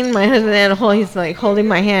hyperventilating. My husband had a whole, he's like holding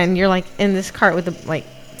my hand. You're like in this cart with like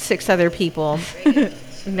 6 other people.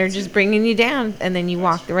 And they're just bringing you down, and then you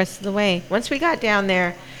walk the rest of the way. Once we got down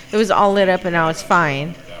there, it was all lit up, and I was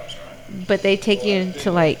fine. But they take you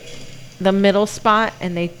into, like, the middle spot,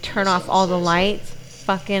 and they turn off all the lights.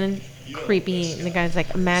 Fucking creepy. And the guy's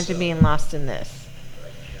like, imagine being lost in this.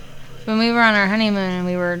 When we were on our honeymoon and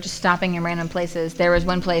we were just stopping in random places, there was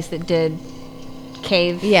one place that did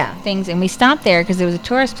cave things, and we stopped there because it was a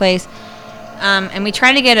tourist place. And we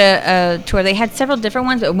tried to get a tour. They had several different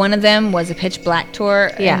ones, but one of them was a pitch black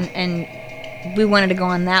tour. And we wanted to go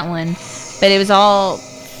on that one, but it was all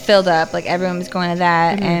filled up. Like everyone was going to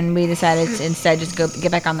that, and we decided to instead just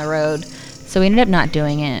get back on the road. So we ended up not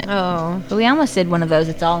doing it. Oh, but we almost did one of those.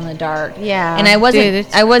 It's all in the dark. Yeah, and I wasn't. Dude,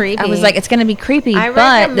 it's I was. creepy. I was like, it's going to be creepy, I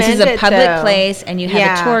but this is a recommend it, public though. place, and you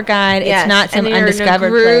have a tour guide. Yes. It's not some and you're undiscovered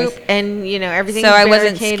in a group, place. and you know everything. So I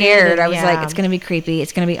wasn't scared. And, I was like, it's going to be creepy.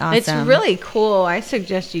 It's going to be awesome. It's really cool. I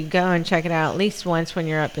suggest you go and check it out at least once when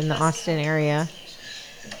you're up in the Austin area.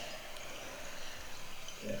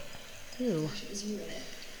 Ooh.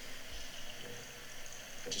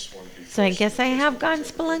 So I guess I have gone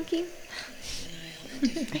spelunking. I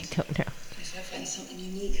don't know. If I find something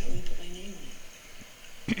unique, I want to put my name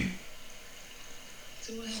on it.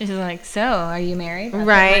 So what She's like, so are you married? I'll put my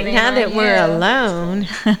Right, name now on that we're you." alone.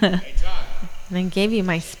 And I gave you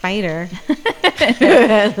my spider.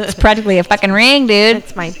 It's practically a fucking ring, dude.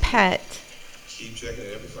 It's my pet. Keep checking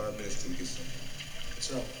it every 5 minutes till you get some.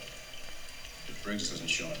 What's up? If Briggs doesn't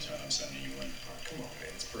show in time, I'm sending you in. Oh, come on, man.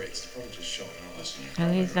 It's Briggs. They're probably just showing up. Listen, you're Oh,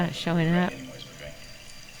 probably he's not right. showing You're right up. anyways, okay?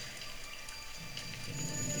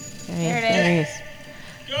 There it he is.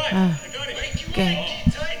 Good. Oh, I got it. good.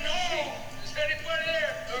 Tight, no. Is anybody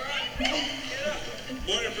there? All right. Get up.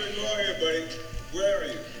 Morning, Big Law here, buddy. Where are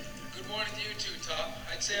you? Good morning to you too, Tom.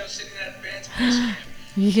 I'd say I was sitting at a band's place.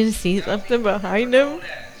 You can see something behind him. Oh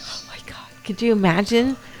my god. Could you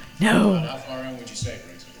imagine? No. How far in would you say,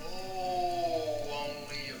 Briggs? Oh,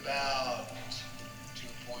 only about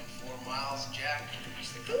 2.4 miles, Jack.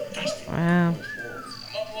 Wow. I'm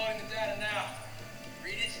uploading the data now.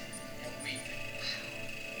 Read it and weep.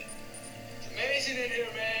 It's amazing in here,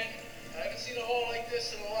 man. I haven't seen a hole like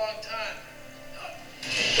this in a long time.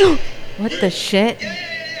 What the shit?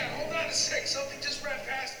 Yeah. Hold on a sec. Something just ran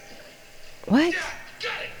past me. What? Yeah,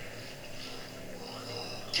 got it.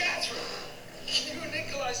 Catherine, you and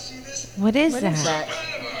Nikolai see this? What is that?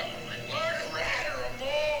 Kind of a large rat or a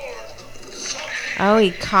mole or something. Oh,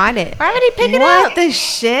 he caught it. Why would he pick it What up? the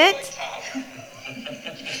shit?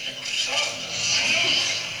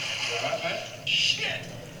 Shit.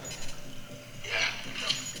 Yeah.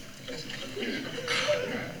 I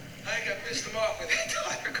think I pissed him off with that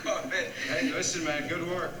tire comment. Hey, listen, man. Good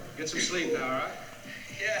work. Get some sleep now, all right?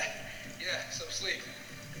 Yeah, some sleep.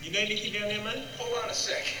 You need Nikki down there, man? Hold on a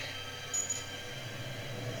sec.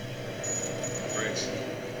 Briggs.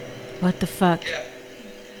 What the fuck? Yeah.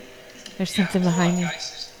 There's something behind you.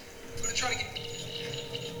 Guys, I'm gonna try to get.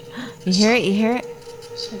 You hear it? You hear it?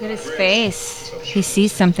 Look at his face. He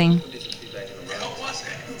sees something. What was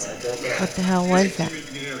that? What the hell was that?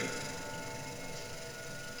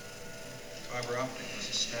 Fiber optic. It's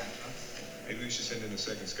a snap, huh? Maybe we should send in a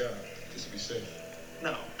second scout, just to be safe.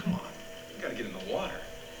 No, come on. You gotta get in the water.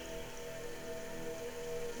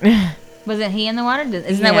 Wasn't he in the water?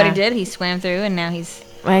 Isn't that what he Yeah. did? He swam through, and now he's.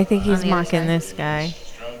 I think he's On the other mocking side. this guy.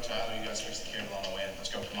 Stroke, Tyler, you guys fix the cable on the way in. Let's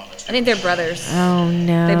go. Come on, let's I think they're brothers. Oh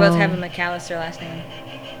no. They both have a McAllister last name.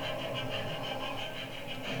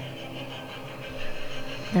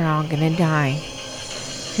 They're all gonna die.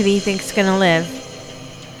 Who do you think's gonna live?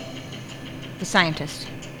 The scientist.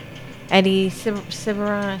 Eddie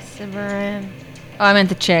Cibrian? Oh, I meant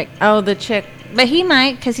the chick. Oh, the chick. But he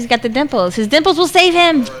might, because he's got the dimples. His dimples will save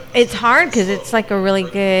him. It's hard because it's like a really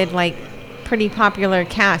good, like, pretty popular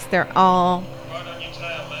cast. They're all,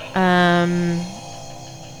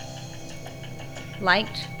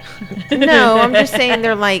 Liked. no, I'm just saying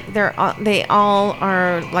they all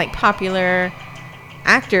are like popular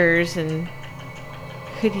actors, and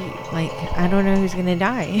who do you, like, I don't know who's gonna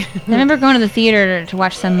die. I remember going to the theater to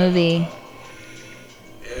watch some movie.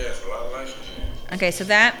 Yeah, it's a lot of license. Okay, so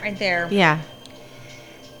that right there. Yeah.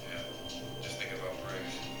 Just think about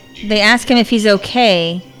Briggs. They ask him if he's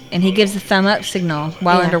okay, and he gives the thumb up signal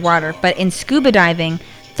while Yeah. underwater. But in scuba diving,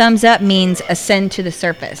 thumbs up means ascend to the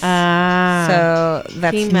surface. So He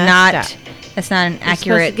that's messed not up. that's not an You're supposed to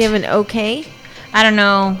accurate. give an okay. I don't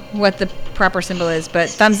know what the proper symbol is, but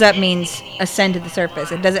thumbs up means ascend to the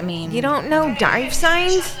surface. It doesn't mean You don't know dive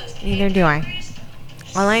signs? Neither do I.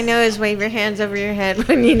 All I know is wave your hands over your head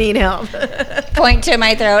when you need help. point to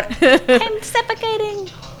my throat. I'm suffocating.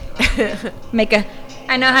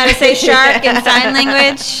 I know how to say shark in sign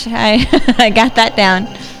language. I got that down.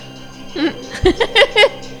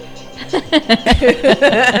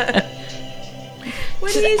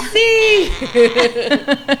 What do you see? Nikolai,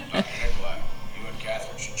 you and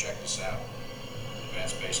Catherine should check this out.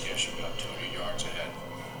 Advanced base gets you about 200 yards ahead.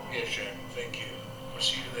 Yeah, sure. Thank you. I'll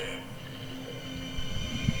see you there.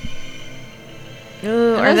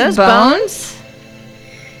 Ooh, Are are those those bones? bones?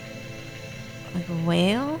 Like a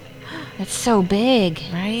whale, That's so big.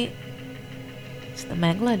 right? It's the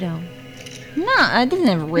megalodon. No, I didn't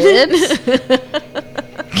have ribs.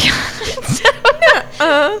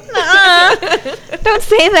 Don't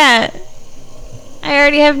say that. I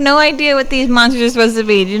already have no idea what these monsters are supposed to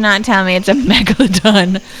be. Do not tell me it's a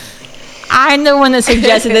megalodon. I'm the one that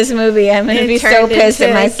suggested this movie. I'm going to be so Turned pissed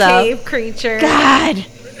into at a myself. Cave creature. God.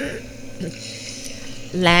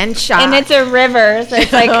 Land shark. And it's a river, so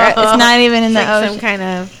it's like it's not even in It's the like ocean. some kind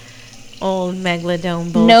of old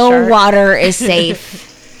megalodon bull No shark. water is safe.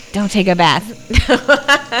 Don't take a bath.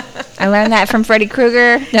 I learned that from Freddy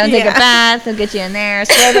Krueger. Don't take a Yeah. bath. They'll get you in there.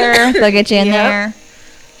 Slither. They'll get you in Yep. there.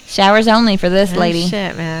 Showers only for this Oh, lady.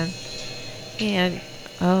 shit, man. Yeah.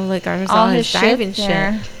 Oh, look, there's All all his his diving shit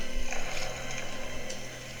there. shit.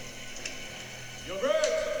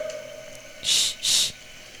 Shh, shh.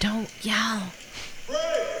 Don't yell.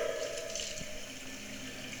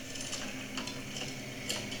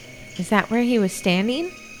 Is that where he was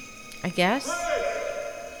standing? I guess.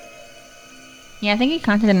 Yeah, I think he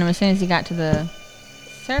contacted him as soon as he got to the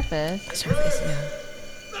surface. Surface, yeah.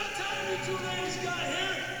 That time you two ladies got here.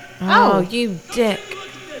 Oh, Oh. you dick. Look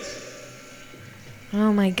at this.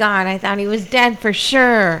 Oh my god, I thought he was dead for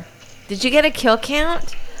sure. Did you get a kill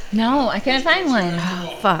count? No, I couldn't find one.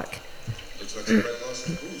 Oh, fuck. Looks like somebody lost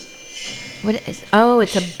the booze. What is? Oh,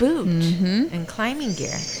 it's a boot Mm-hmm. and climbing gear.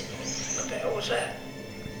 What the hell was that?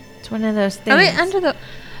 It's one of those things. Oh, wait, under the.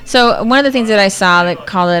 So one of the things that I saw that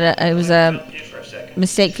called it, it was a Here for a second.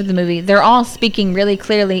 mistake for the movie. They're all speaking really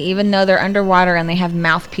clearly, even though they're underwater and they have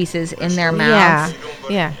mouthpieces in their mouths.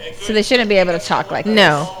 Yeah. So they shouldn't be able to talk like this.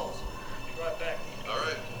 No. Be right back. All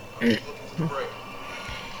right. I'm just looking for a break.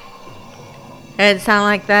 It sound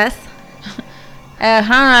like this. I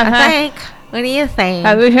I think. What do you think?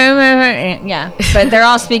 Yeah, but they're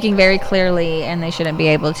all speaking very clearly, and they shouldn't be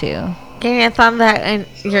able to. Give me a thumbs up, and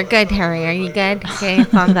you're good, Harry. Are you good? Give me a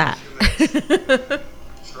thumbs up.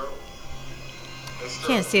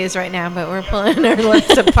 Can't see us right now, but we're pulling our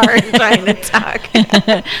lips apart and trying to talk.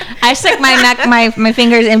 I stuck my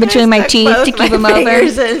fingers in between my Stuck teeth both to keep my them open.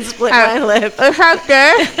 fingers and split my lip.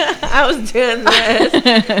 I was doing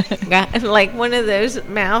this. Got like one of those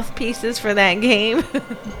mouthpieces for that game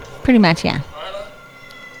Pretty much, yeah.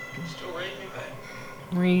 Still reading me,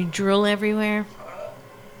 man? where you drool everywhere.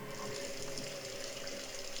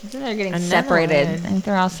 They're getting Another separated. one. I think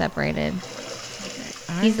they're all separated.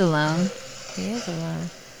 He's alone. He is alone.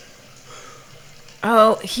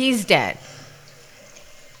 Oh, he's dead.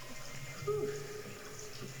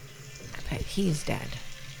 I bet he's dead.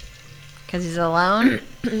 Because he's alone?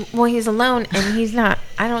 Well, he's alone, and he's not.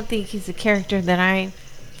 I don't think he's a character that I'm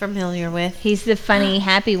familiar with. He's the funny,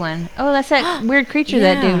 happy one. Oh, that's that weird creature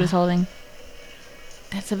that Yeah. dude was holding.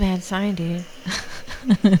 That's a bad sign, dude.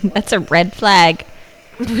 That's a red flag.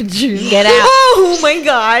 Would you Get out. Oh my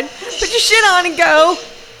god! Put your shit on and go.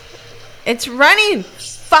 It's running.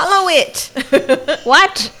 Follow it.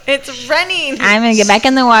 What? It's running. I'm going to get back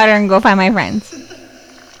in the water and go find my friends.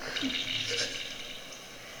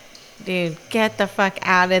 Dude, get the fuck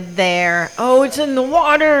out of there. Oh, it's in the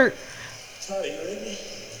water.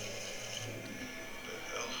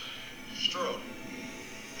 Strode.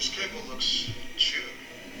 This cable looks chewed.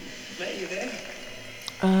 Mate, you there?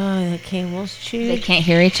 Oh, the cable's chewed. They can't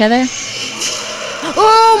hear each other?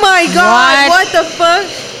 Oh my god, What? what the fuck?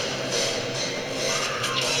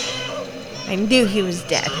 I knew he was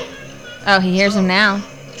dead. Oh, he hears him now.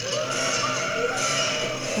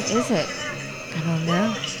 What is it? I don't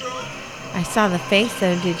know. I saw the face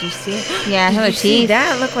though, did you see it? Yeah, I Did saw you the see teeth.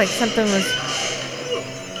 that? It looked like something was...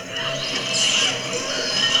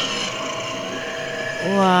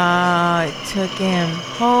 Wow, it took him.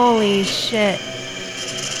 Holy shit.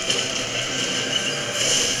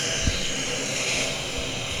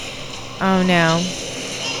 Oh no.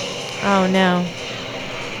 Oh no.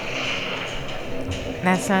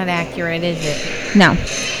 That's not accurate, is it? No.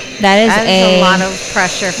 That is That is a lot of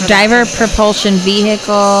pressure for diver that. propulsion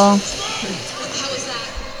vehicle.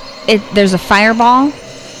 There's a fireball,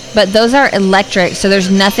 but those are electric, so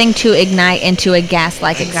there's nothing to ignite into a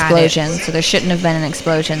gas-like Got it. explosion. So there shouldn't have been an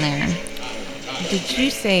explosion there. Did you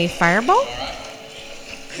say fireball?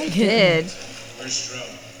 I did. Where's Strode?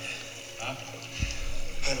 Huh?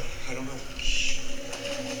 I don't know.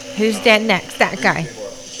 Who's dead next? That guy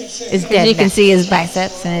is dead You can next. see his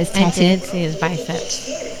biceps and his I tattoo. did see his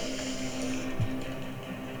biceps.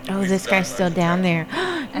 Oh, this guy's still down there.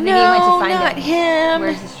 I think No, he went to find not him. him.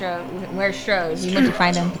 Where's the Strode? Where's Strode? He went to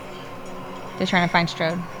find him. They're trying to find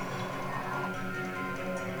Strode.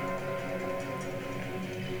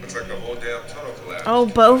 Looks like the whole damn tunnel collapsed. Oh,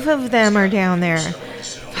 both of them are down there.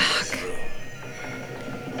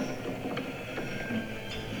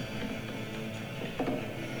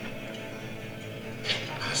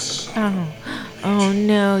 Oh. Oh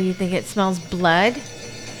no, you think it smells blood?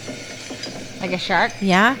 Like a shark?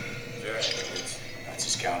 Yeah? That's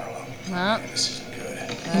his counterlock. Well, This isn't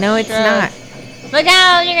good. No, it's not. look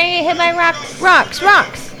out! You're gonna get hit by rocks.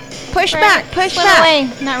 Rocks! Push back, push Swim back. away.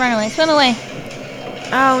 Not run away. Swim away.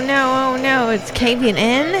 Oh no, it's caving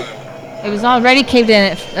in. It was already caved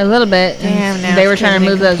in a little bit. Damn, and now they it's were trying to caving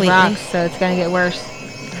in move those completely. rocks, so it's gonna get worse.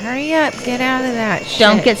 Hurry up, get out of that shit.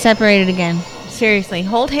 Don't get separated again. Seriously,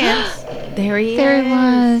 hold hands. There he There is. he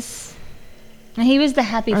was. And he was the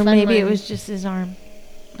happy Or fun maybe it one. was just his arm.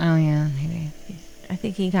 Oh yeah, maybe. I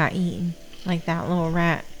think he got eaten. Like that little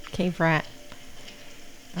rat, cave rat.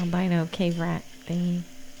 Albino cave rat thingy.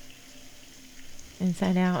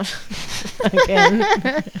 Inside out. Again.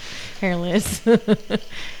 Hairless. All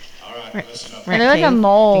right, listen up. It looked like a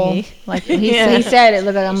mole. thingy. Like he, Yeah. he said, it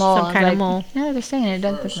looked like a mole. Some I was kind of like, mole. No, they're saying it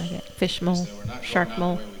does look like it. Fish mole. We're not Shark going out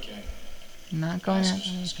mole. the way we came. Not going out.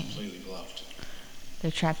 Passage is completely bluffed.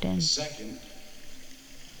 They're trapped in. The second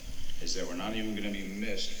is that we're not even going to be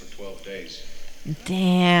missed for 12 days.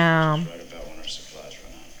 Damn. Right about when our supplies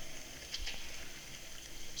run out.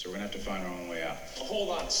 So we're going to have to find our own way out. Hold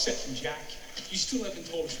on a second, Jack. You still haven't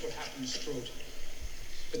told us what happened to Strode.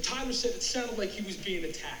 But Tyler said it sounded like he was being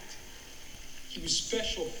attacked. He was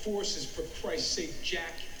special forces, for Christ's sake,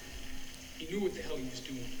 Jack. He knew what the hell he was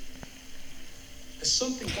doing.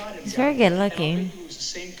 Something got him. He's very good and I'll looking. bet you it was the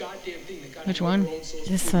same goddamn thing that got Which him one? over those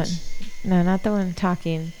This one. boots. No, not the one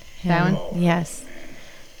talking. That Him. one? Yes.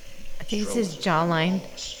 I think it's his jawline.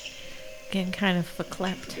 Getting kind of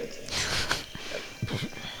verklempt.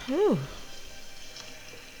 Ooh.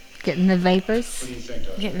 Getting the vapors. What do you think,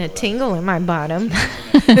 Dr. Getting a Nikolai? tingle in my bottom.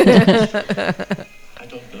 I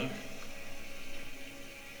don't know.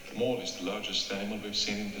 The mole is the largest animal we've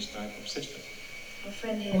seen in this type of system.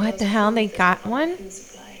 What the hell? They got one? Food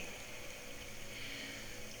supply.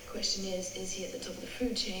 Question is he at the top of the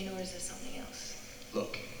food chain or is there something else?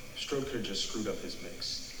 Look, Strode could have just screwed up his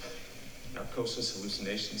mix. Narcosis,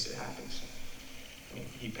 hallucinations, it happens. I mean,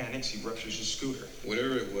 he panics, he ruptures his scooter.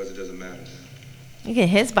 Whatever it was, it doesn't matter. Look at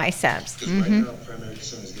his biceps. Because right now, primary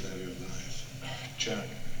concern is getting out of your lives. Jack,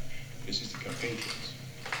 this is the Carpathians.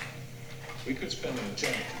 We could spend an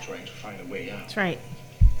eternity trying to find a way out. That's right.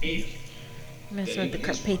 If, Mess with the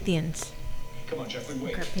Carpathians. come on, Jack, we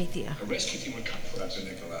wait. Carpathia. A rescue team will come for us. Dr.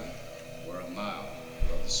 Nikolai, we're a mile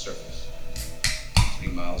above the surface. 3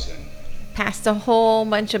 miles in. Past a whole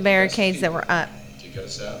bunch of barricades that were up. To get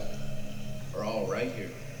us out. We're all right here.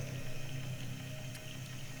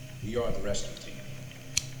 We are the rescue team.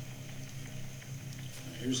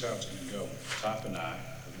 Now, here's how it's going to go. Top and I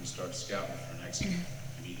are going to start scouting for an exit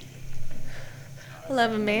immediately. I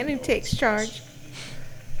love a man who takes charge.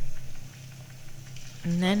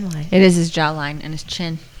 And then what? It is his jawline and his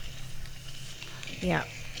chin. Yeah.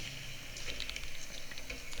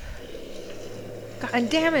 God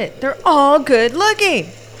damn it. They're all good looking.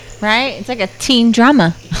 Right? It's like a teen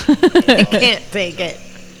drama. I can't take it.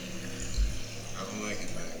 I don't like it,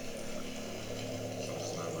 man.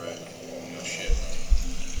 Something's not right. No shit.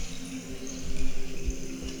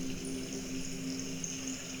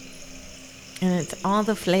 And it's all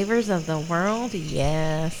the flavors of the world?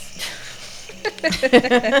 Yes.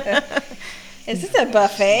 Is this a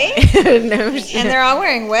buffet? No And shit. they're all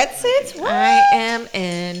wearing wetsuits? What? I am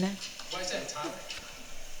in. Why is that, Tyler?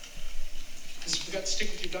 Because you forgot to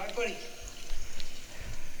stick with your guy, buddy.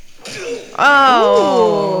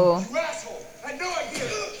 Oh. You asshole! I had no idea.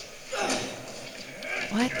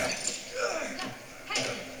 What?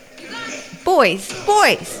 Boys.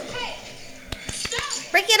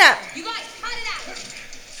 Break it up. You guys, cut it out!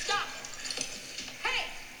 Stop! Hey!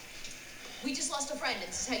 We just lost a friend, and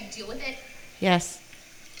this is how you deal with it? Yes.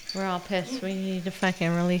 We're all pissed. We need to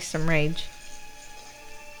fucking release some rage.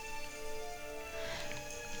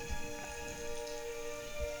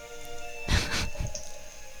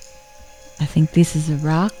 I think this is a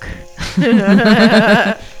rock.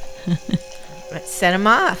 Let's set him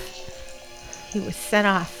off. He was set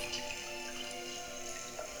off.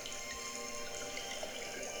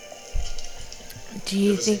 Do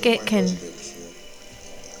you think it can...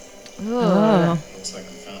 Oh. Looks like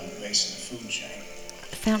we found the base of the food chain.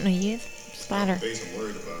 Fountain of Youth? Splatter. Base I'm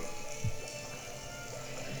worried about.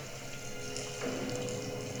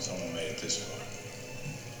 Someone made it this far.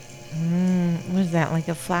 What is that, like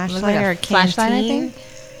a Looks flashlight like or a a flashlight, I canteen? think.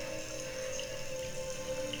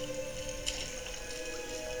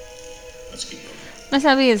 Let's keep moving. Must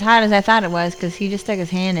not be as hot as I thought it was because he just stuck his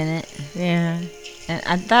hand in it. Yeah. And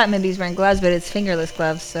I thought maybe he's wearing gloves, but it's fingerless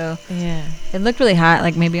gloves, so Yeah. it looked really hot,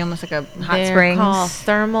 like maybe almost like a hot They're springs. called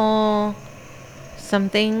thermal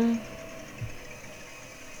something.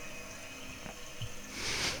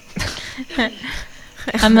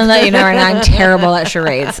 I'm gonna let you know right now I'm terrible at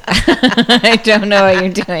charades. I don't know what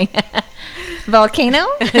you're doing. Volcano?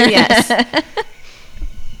 Yes.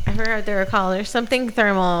 I forgot what they were called. There's something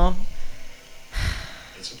thermal,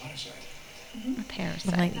 It's a parasite. A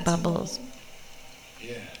parasite. like bubbles.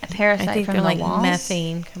 Yeah. A parasite I think from they're the like walls?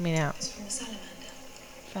 methane coming out. It's from the salamander.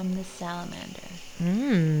 From the salamander.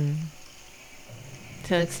 Mmm.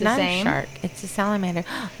 So it's the not same? a shark. It's a salamander.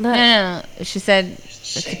 No, Look. no, no. She said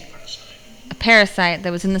It's the same parasite. a parasite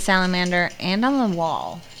that was in the salamander and on the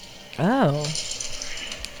wall. Oh.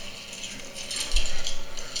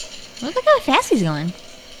 Look how fast he's going.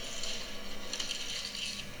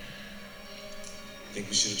 Think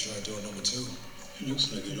we should have tried door number 2? It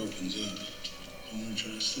looks like it opens up. I want to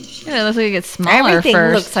try to slip Yeah, it looks like it gets smaller Everything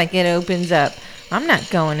first. looks like it opens up. I'm not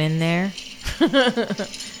going in there.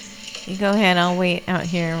 You go ahead. I'll wait out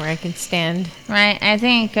here where I can stand. Right, I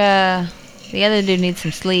think the other dude needs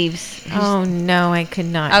some sleeves. Oh no, I could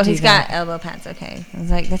not. Oh, do he's that. got elbow pads. Okay, I was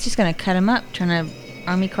like, that's just gonna cut him up trying to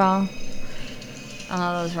army crawl on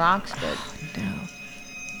all those rocks. But No.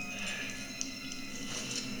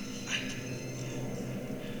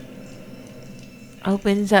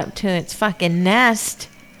 Opens up to its fucking nest.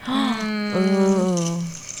 Ooh.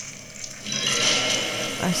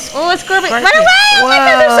 oh, it's Corbin! Run Scorpion. away! Oh my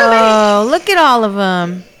God, there's so many! Whoa! Look at all of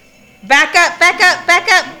them. Back up, back up, back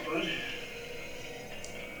up.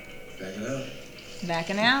 Backing up.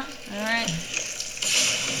 Backing out. All right.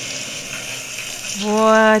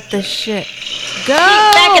 What the shit? Go!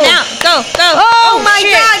 Keep backing out. Go, go. Oh, my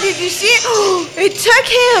shit. God! Did you see it? It took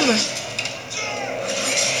him.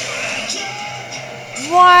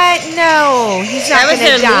 What? No, he's not That was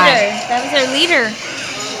gonna their die. leader. That was their leader.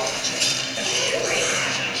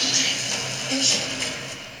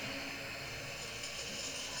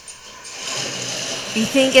 You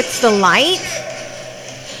think it's the light?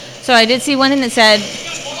 So I did see one thing that said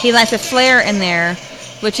he lights a flare in there,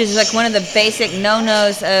 which is like one of the basic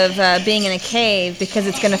no-nos of being in a cave because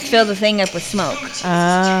it's going to fill the thing up with smoke.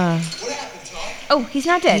 Ah, Oh, he's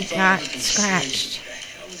not dead. he got scratched.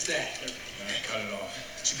 How was that? Cut it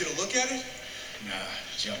off. Did you get a look at it? Nah,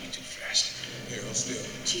 jumping too fast. Here, hold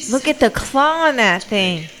still. Look at the claw on that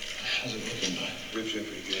thing. How's it looking, bud? Ribs are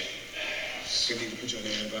pretty good. We need to put you on the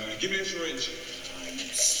antibiotic. Give me a syringe. You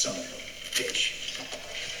son of a bitch.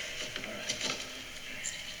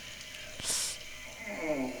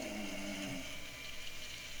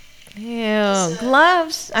 Ew,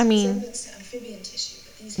 gloves. I mean, Resemblance to amphibian tissue,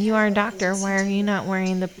 but these you are a hair doctor. follicles Why are you not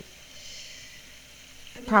wearing the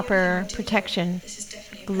I mean, proper you know, protection? This is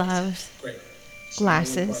definitely a Gloves, Great.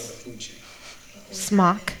 glasses, Food chain. predator.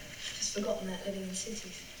 smock. He's forgotten that living in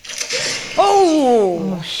cities.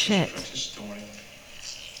 Oh shit! Just storing.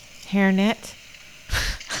 Hairnet,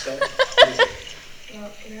 Well,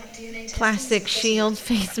 without DNA testing, plastic it's shield,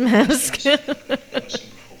 face mask, impossible.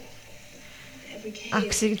 Every cave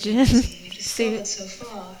oxygen we've suit. discovered so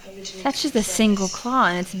far originated That's just a from single frogs. claw,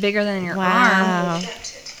 and it's bigger than your arm. Wow.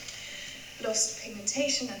 Adapted. Lost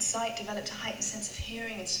pigmentation and sight, developed a heightened sense of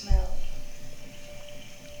hearing and smell.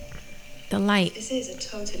 The light. This is a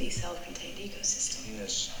totally self-contained ecosystem.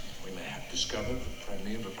 Yes, we may have discovered the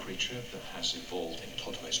premiere of a creature that has evolved in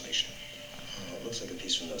totemization. It looks like a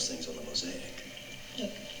piece from those things on the mosaic.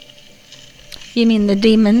 Look, You mean the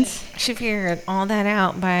demons? She figured all that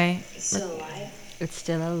out by it's still alive. It's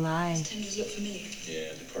still alive. Tendrils look familiar.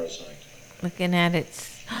 Yeah, the parasite. looking at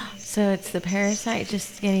its. So it's the parasite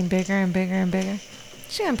just getting bigger and bigger and bigger.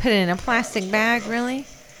 She's gonna put it in a plastic bag, really?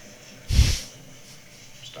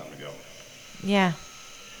 It's time to go. Yeah.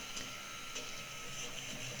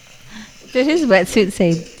 Did his wetsuit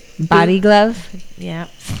say body glove? Yeah.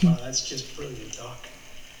 Oh, that's just brilliant, Doc.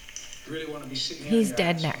 You really want to be sitting here He's on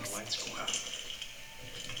your dead ass when next. the lights go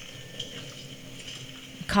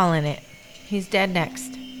out. Calling it. He's dead next.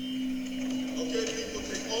 Okay, people,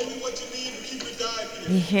 take only what you need to keep your dive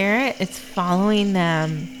here. You hear it? It's following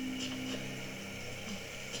them.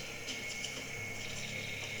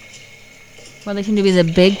 Well, they seem to be the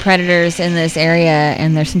big predators in this area,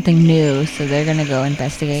 and there's something new, so they're gonna go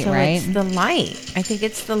investigate, So right? it's the light. I think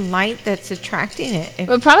it's the light that's attracting it. If-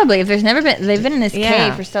 Well, probably if they've been in this Yeah.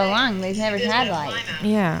 cave for so long, they've never had light.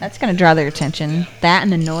 yeah. That's gonna draw their attention. That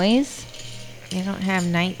and the noise, They don't have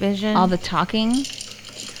night vision. all the talking.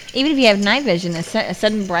 Even if you have night vision, a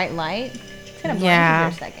sudden bright light, it's gonna blind Yeah.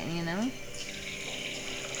 you for a second, you know.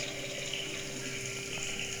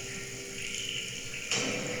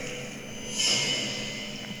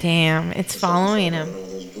 Damn, it's following him. One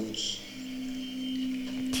of those boots.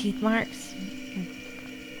 Teeth marks.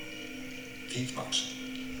 Teeth marks.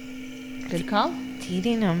 Good call.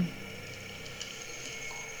 Teething him.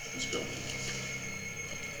 Let's go.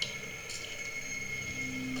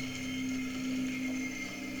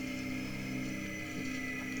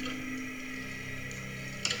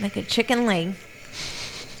 Like a chicken leg.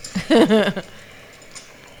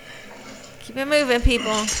 Keep it moving,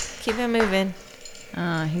 people. Keep it moving.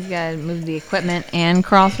 He's got to move the equipment and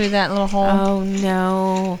crawl through that little hole. Oh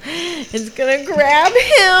no. It's gonna grab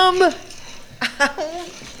him. Oh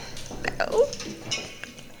no.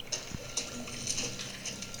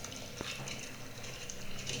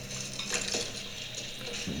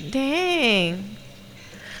 Dang.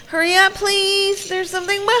 Hurry up, please. There's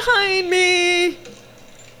something behind me.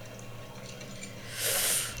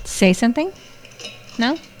 Say something?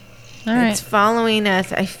 No? All right. It's following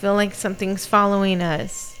us. I feel like something's following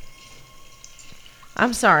us.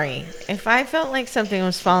 I'm sorry. If I felt like something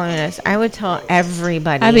was following us, I would tell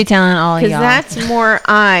everybody. I'd be telling all of y'all. Because that's more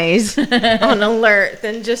eyes on alert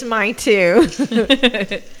than just my two.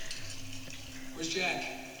 Where's Jack?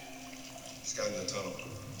 He's got in the tunnel.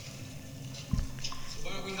 So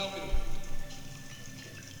why aren't we helping him?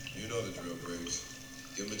 You know the drill, Briggs.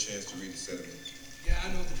 Give him a chance to read the sediment. Yeah, I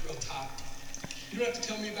know the drill, Top. You don't have to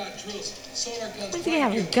tell me about drills. Sonar guns. Does he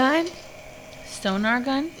have a gun? Sonar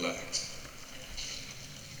gun? Relax.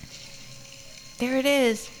 There it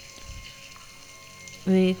is.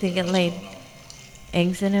 What do you think it laid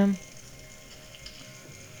eggs in him?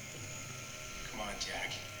 Come on,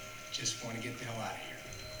 Jack. Just want to get the hell out of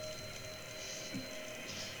here.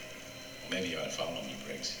 Maybe you ought to follow me,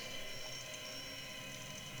 Briggs.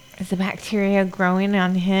 Is the bacteria growing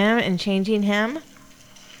on him and changing him?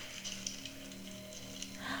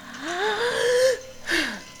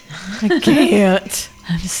 I can't.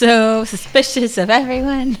 I'm so suspicious of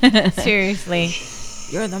everyone. Seriously.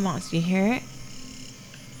 You're the monster. You hear it?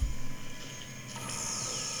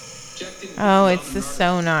 Jack didn't Oh, it's the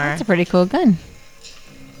sonar. That's a pretty cool gun.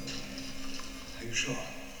 Are you sure?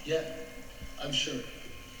 Yeah, I'm sure.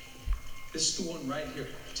 This is the one right here.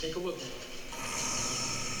 Take a look.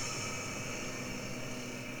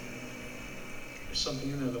 There's something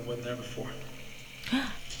in there that wasn't there before.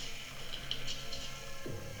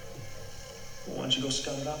 Well, why don't you go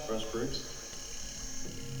scout it out for us, Briggs?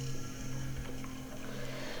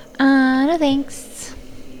 No thanks.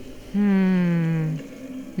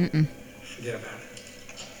 Forget about it.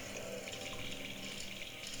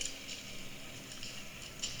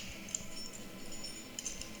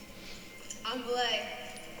 On belay.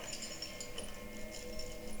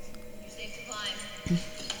 You're safe to climb.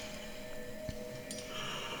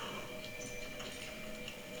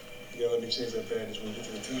 You gotta let me change that bandage when we get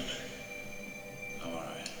to the top. All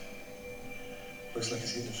right. Looks like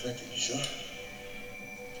it's getting infected. You sure?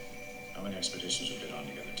 How many expeditions have been on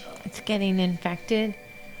together, Top? It's getting infected.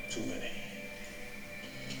 Too many.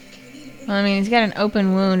 Well, I mean, he's got an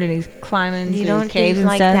open wound and he's climbing You through don't caves think and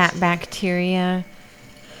like stuff. that bacteria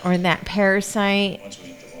or that parasite Once we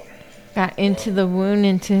hit the water. got into the wound,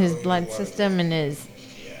 into his blood system, and is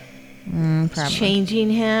Probably.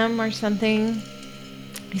 changing him or something?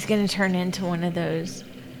 He's gonna turn into one of those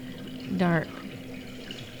dark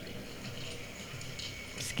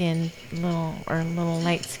skinned little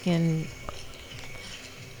light skinned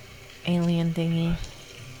alien thingy.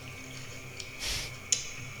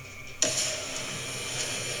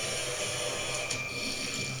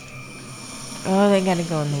 Oh, they gotta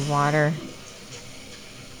go in the water.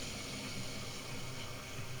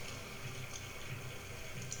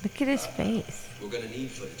 Look at his face. We're gonna need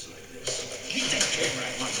footage like this.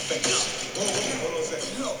 Hold on a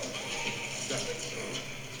second. No.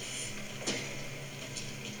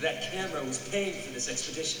 That camera was paid for this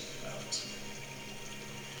expedition. Alex.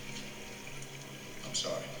 I'm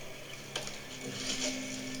sorry.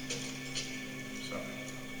 Sorry.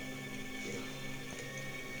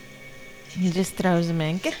 He just throws him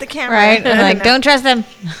in. Get the camera. Right? I'm like, don't trust him.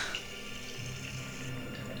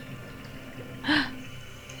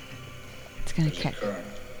 It's going to catch. Current.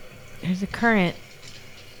 There's a current.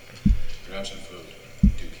 Grab some food. Do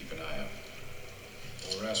keep an eye out.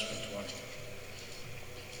 We'll rest for 20.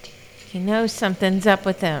 He knows something's up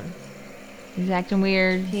with him. He's acting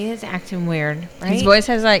weird. He is acting weird, right? His voice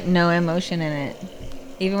has like no emotion in it.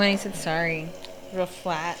 Even when he said sorry. Real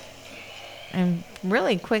flat. And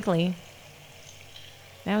really quickly.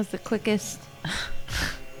 That was the quickest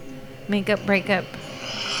makeup breakup.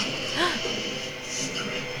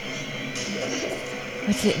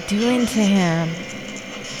 What's it doing to him?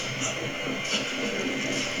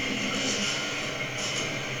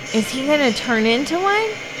 Is he gonna turn into one?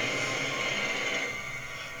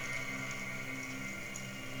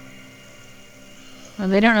 Well,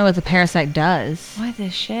 they don't know what the parasite does. What the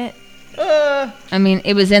shit? I mean,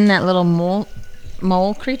 it was in that little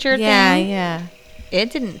mole creature Yeah, thing. yeah.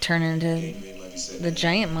 It didn't turn into the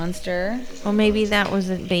giant monster. Well, maybe that was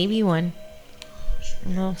a baby one. A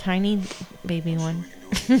little tiny baby one.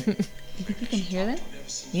 You think you can hear that?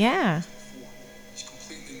 Yeah. He's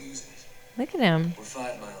completely losing it. Look at him. We're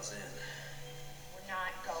 5 miles in. We're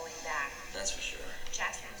not going back. That's for sure.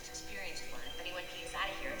 Jack's most experienced one, but when he gets out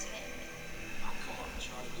of here, it's him. Oh, come on,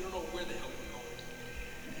 Charlie. You don't know where the hell we're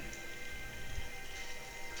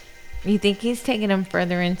going. You think he's taking him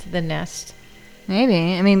further into the nest?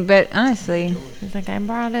 Maybe. I mean, but honestly, He's like, I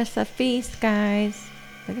brought us a feast, guys.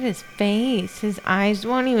 Look at his face. His eyes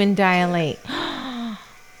won't even dilate.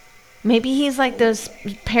 Maybe he's like those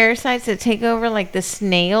parasites that take over like the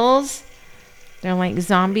snails. They're like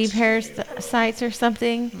zombie parasites or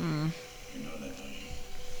something.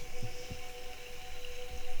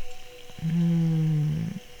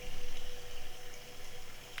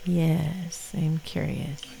 Yes, I'm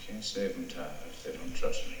curious. I can't save them, Tyler, if they don't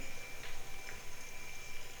trust me.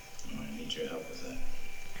 I need your help with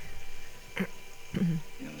that.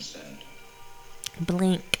 You understand?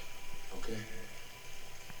 Blink. Okay.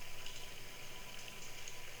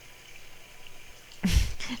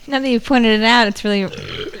 now that you pointed it out, it's really.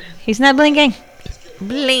 He's not blinking.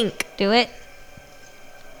 Blink. Do it.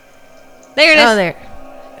 There it is. Oh, there.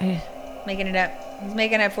 Making it up. He's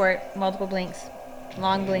making up for it. Multiple blinks.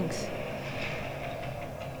 Long blinks.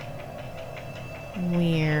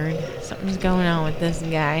 Weird. Something's going on with this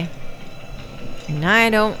guy. And I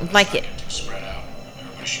don't like it. Spread out.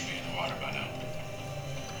 Everybody should be in the water by now.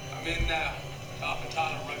 I'm in now. Top and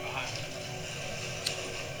Tyler right behind me.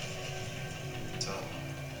 Tom,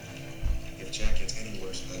 if Jack gets any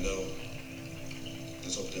worse, I know.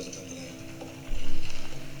 Let's hope it doesn't come to that.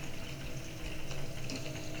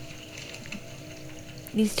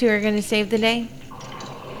 These two are going to save the day?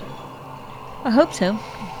 I hope so.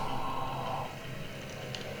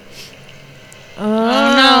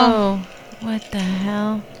 Oh, no. What the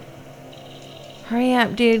hell? Hurry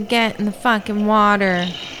up, dude. Get in the fucking water.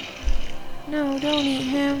 No, don't eat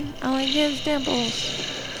him. I like his dimples.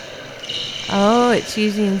 Oh, it's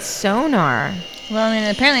using sonar. Well, I mean,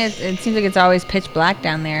 apparently it seems like it's always pitch black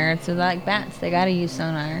down there. So like bats, they gotta use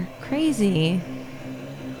sonar. Crazy.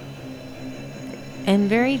 And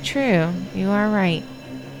very true. You are right.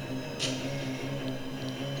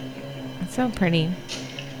 It's so pretty.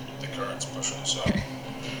 The current's pushing us up.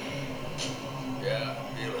 Yeah,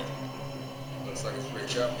 feel it. Looks like it's pretty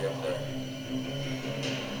choppy up there.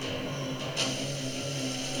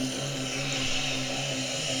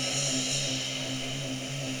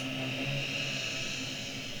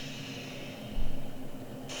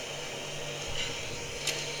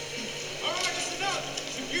 All right, that's enough.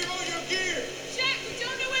 Secure all your gear. Jack, we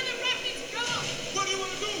don't know where the rapids go. What do you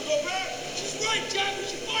want to do? Go back? She's right, Jack. We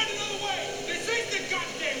should find another way. This ain't the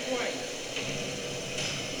goddamn way.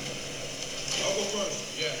 I'll go first.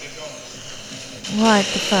 Yeah, get going. What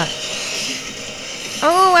the fuck?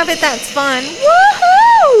 Oh, I bet that's fun.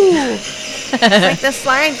 Woohoo! It's like the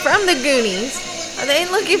slide from the Goonies. Are they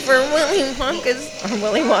looking for Willy Wonka's or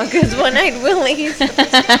Willy Wonka's One-Eyed Willie's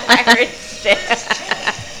pirate ship?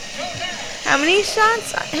 How many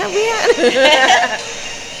shots have we had?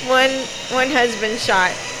 one husband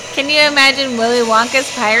shot. Can you imagine Willy Wonka's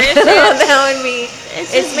pirate ship? That would be.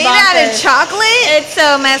 It's just made out of bonkers. chocolate, It's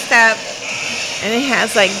so messed up. and it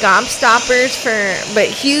has like gobstoppers but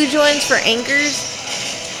huge ones for anchors.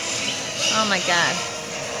 Oh my god.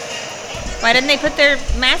 Why didn't they put their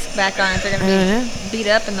mask back on if they're I gonna don't be beat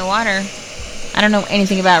up in the water? I don't know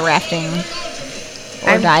anything about rafting or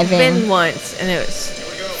I've diving. been once, and it was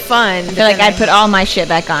fun. I feel like I'd put all my shit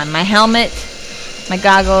back on. My helmet, my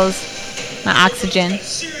goggles, my oxygen.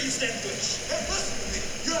 Serious that bitch. Hey, listen to me.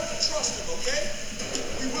 You have to trust him, okay?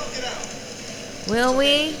 We will get out. Will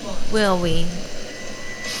we? Will we?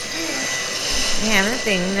 Man, that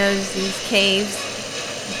thing knows these caves.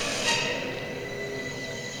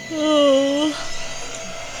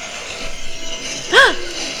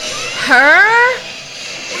 Her?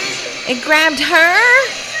 It grabbed her?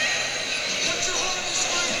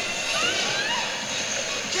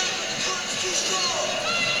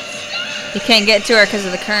 You can't get to her because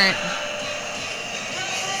of the current.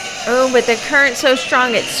 Oh, but the current's so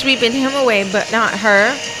strong it's sweeping him away, but not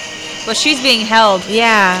her. Well, she's being held.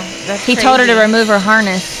 Yeah, that's He told her to crazy. remove her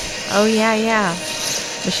harness, Oh, yeah, yeah.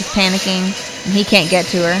 but she's panicking, and he can't get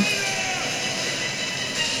to her.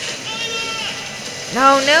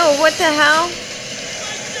 No, no, what the hell?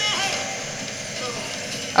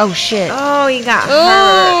 Oh shit. Oh, he got hurt.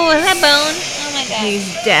 Oh, is that bone? Oh my god. He's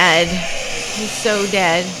dead. He's so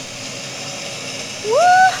dead.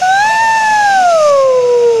 Woohoo!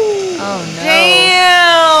 Oh no.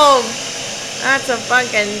 Damn! That's a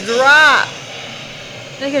fucking drop.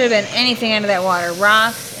 There could have been anything under that water.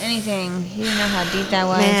 Rocks, anything. You didn't know how deep that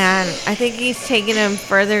was. Man, I think he's taking him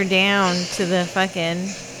further down to the fucking...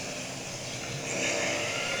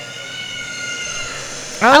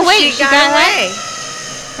 Oh, wait, she she got got away.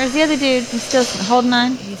 Where's the other dude? He's still holding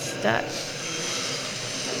on? He's stuck.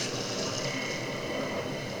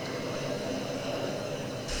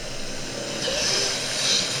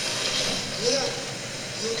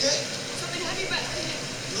 Something heavy back here.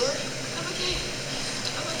 I'm okay.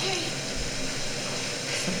 I'm okay.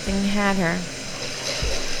 Something had her.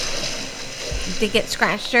 Did they get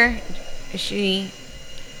scratched her? Is she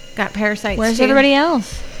got parasites Where's too? everybody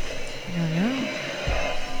else? I don't know.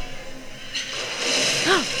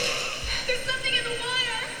 There's something in the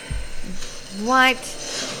water. What?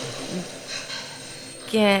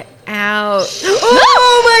 Get out.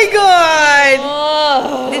 Oh my god!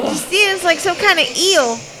 Oh. Did you see it? It's like some kind of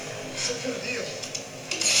eel.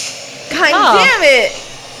 God Oh. damn it!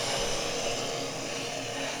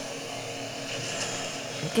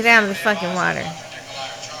 Get out of the fucking water. Yeah,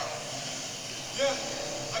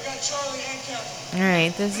 I got Charlie and Catherine.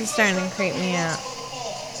 Alright, this is starting to creep me out.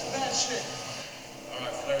 It's bad shit. All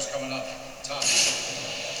right, flare's coming up. Top.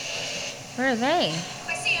 Where are they?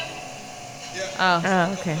 I see him. Oh.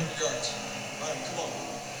 Oh, okay. Yards. All right, come on.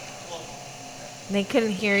 Come on. They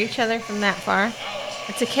couldn't hear each other from that far?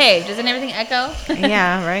 It's a cave. Doesn't everything echo?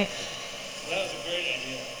 Yeah, right? That was a great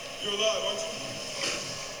idea. You're alive, aren't you?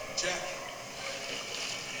 Jack.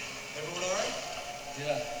 Everyone all right?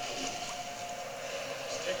 Yeah.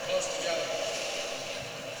 Stick close together.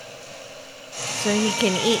 So he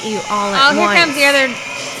can eat you all at Oh, here once. comes the other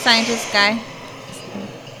scientist guy.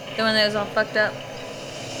 The one that was all fucked up.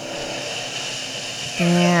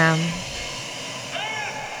 Damn.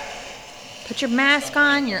 Put your mask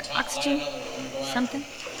on, your oxygen, something.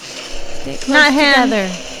 Stay close Not him. together.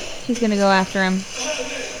 He's gonna go after him.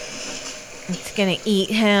 It's gonna eat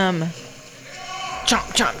him.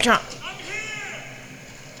 Chomp, chomp, chomp.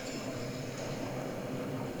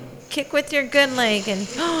 Kick with your good leg and...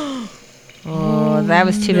 Oh, that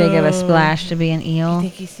was too big of a splash to be an You eel.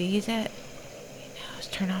 think he sees it? He knows.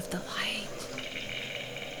 Turn off the light.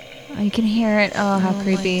 Oh, you can hear it. Oh, how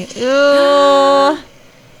creepy. Ooh.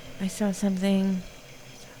 I saw something.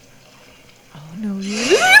 Oh no! Under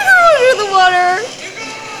the water!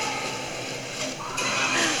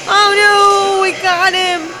 Oh no! We got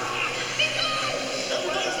him!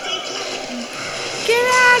 Get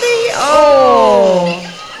out of here! Oh!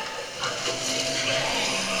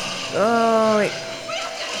 Oh!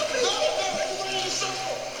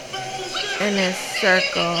 In a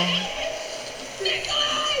circle.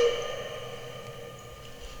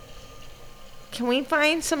 Can we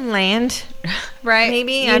find some land? Right?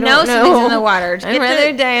 Maybe You I don't know know. something's in the water. Just I'd get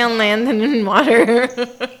rather the- die on land than in water.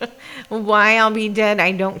 Why I'll be dead,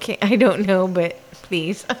 I don't know, but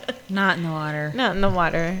please, Not in the water. not in the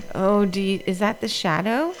water. Oh, is that the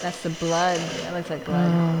shadow? That's the blood. That looks like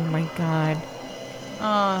blood. Oh my god!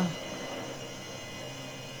 Oh.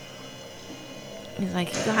 He's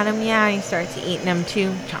like, you got him, yeah. And he starts eating them too.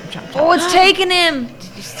 Chomp, chomp, chomp. Oh, it's taking him.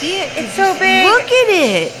 Did you see it? It's so big. Look at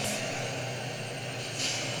it.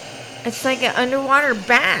 It's like an underwater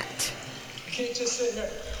bat. You can't just sit here.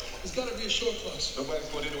 There's gotta be a short place. Nobody's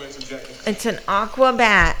going anywhere except Jack. It's an aqua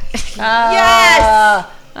bat. Yes.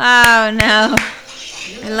 Oh no.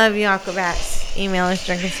 I love you, Aquabats. Email us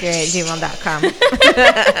drunkenfury@gmail.com.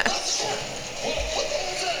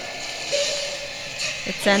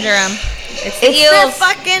 It's under him. It's the It's eels. the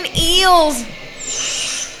fucking eels.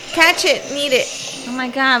 Catch it, eat it. Oh my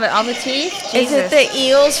god, but all the teeth? Is Jesus. it the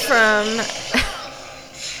eels from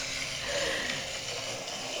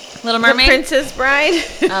Little The Mermaid? Princess Bride?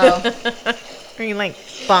 Oh. Where he like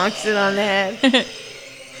bonks it on the head.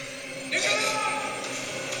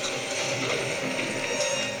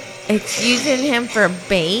 It's using him for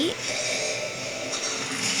bait.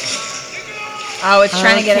 Oh, it's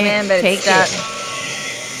trying to get him Okay, in, but take it's stuck.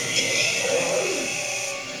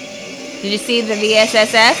 Did you see the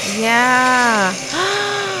VSSF? Yeah.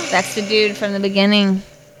 That's the dude from the beginning.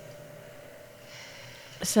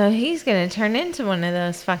 So he's gonna turn into one of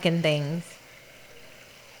those fucking things.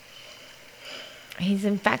 He's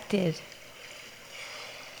infected.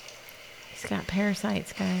 He's got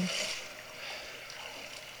parasites, guys.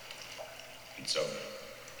 It's over.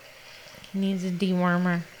 He needs a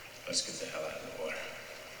dewormer. Let's get the hell out of the water.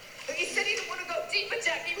 But you said you didn't want to go deeper,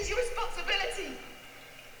 Jack. It was your responsibility.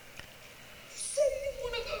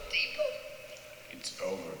 It's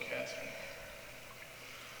over, Catherine.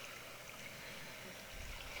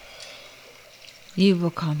 You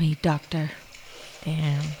will call me doctor.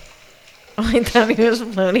 Damn. I thought he was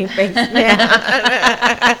floating face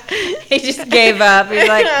down. He just gave up. He's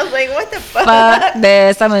like, I was like, what the fuck? fuck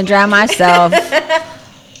this. I'm going to drown myself.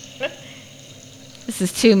 This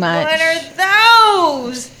is too much. What are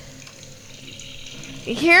those?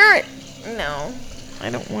 Here? No,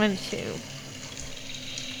 I don't want to.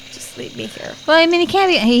 Just leave me here. Well, I mean, he can't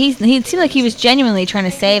be. He seemed like he was genuinely trying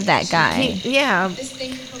to save that guy. Yeah.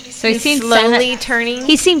 So he He's seemed slowly turning.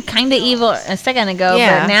 He seemed kind of evil a second ago,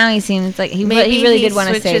 Yeah. but now he seems like he Maybe really did want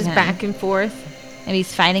to save switches him. back and forth Maybe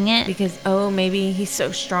he's fighting it. because maybe he's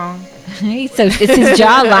so strong. It's his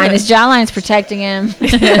jawline. His jawline's protecting him.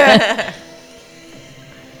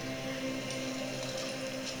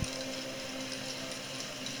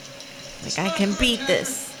 Like I can beat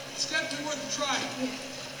this. It's definitely worth a try.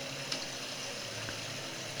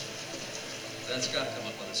 That's got to come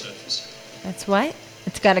up on the surface. That's what?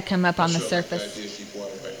 It's got to come up on the Sure, surface. the idea is keep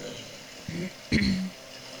water back there.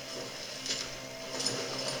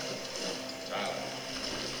 Tyler,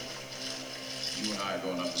 you and I are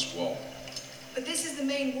going up this wall. But this is the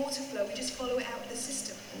main water flow. We just follow it out of the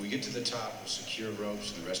system. When we get to the top, we'll secure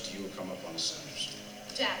ropes, and the rest of you will come up on the centers.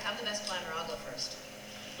 Jack, I'm the best climber. I'll go first.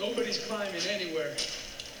 Nobody's climbing anywhere.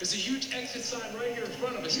 There's a huge exit sign right here in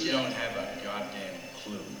front of us. You Jack. don't have a goddamn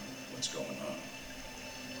clue what's going on.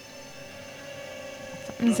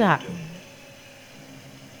 Something's up.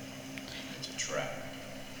 It's a trap.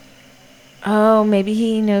 Oh, maybe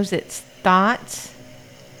he knows its thoughts.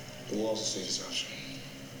 The wall's the safest option.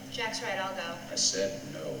 Jack's right. I'll go. I said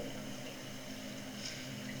no.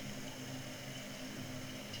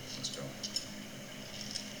 Let's go.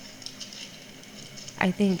 I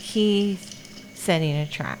think he's setting a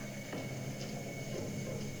trap.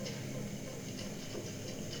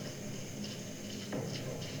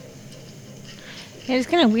 Yeah, it's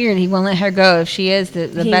kind of weird. He won't let her go if she is the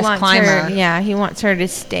He best wants climber. her, yeah, he wants her to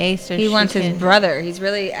stay. So He she wants can, his brother. He's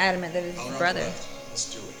really adamant that it's his brother.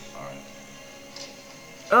 Let's do it. All right.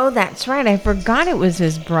 Oh, that's right. I forgot it was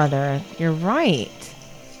his brother. You're right.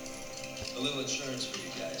 A little insurance for you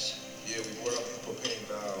guys. Yeah, we brought up the propane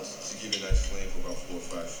valves to give you a nice flame for about 4 or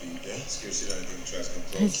 5 feet. Yeah, scared shit out of anything tries to come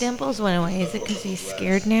close. His dimples went away. Is it because he's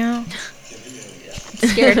scared now?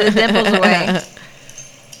 Scared the dimples away.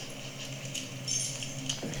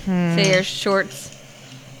 So your shorts.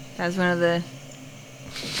 That was one of the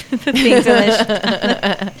the things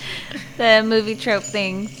on the movie trope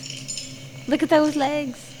things. Look at those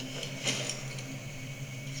legs.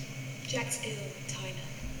 Jack's ill, Tyler.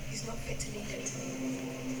 He's not fit to leave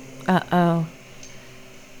it. Uh-oh.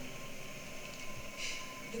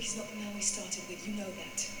 Look, he's not the man we started with. You know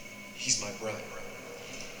that. He's my brother.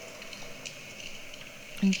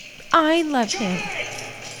 I love him.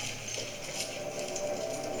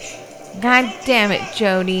 God damn it,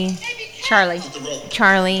 Jody. Charlie.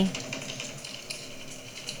 Charlie.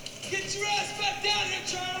 Get your ass back down here,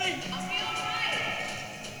 Charlie!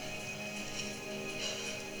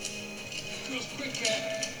 Girls, quick,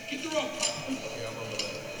 man. Get the rope. Okay, I'm on the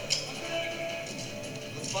way.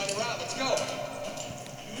 Let's find a route. Let's go.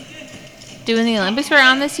 Doing the Olympics were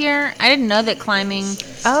on this year. I didn't know that climbing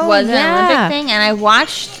Oh, was an yeah. Olympic thing, and I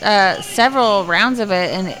watched several rounds of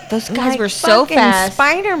it, and those guys Like were so fucking fast.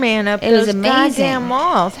 Spider-Man up It was those amazing. goddamn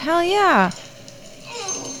walls. Hell yeah.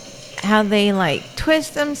 How they like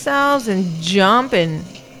twist themselves and jump and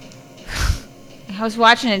I was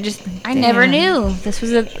watching it. I never Damn. knew this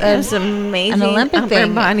was it was amazing. an Olympic upper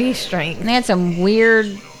thing. body strength. And they had some weird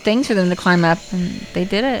things for them to climb up, and they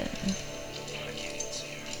did it.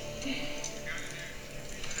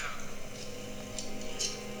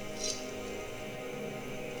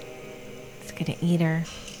 It's gonna eat her.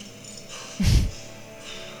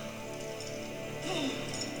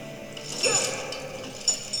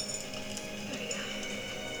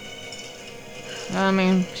 Well, I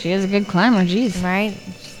mean, she is a good climber. Jeez. Right?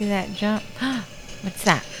 See that jump? What's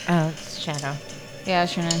that? Oh, it's Shadow. Yeah,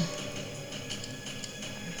 sure.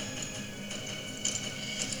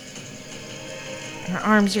 Her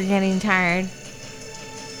arms are getting tired.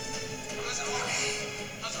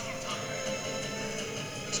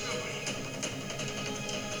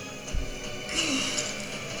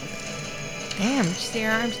 Damn, did you see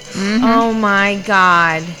her arms? Oh my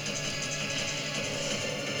god.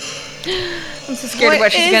 I'm so scared of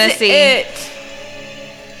what she's gonna is see. It?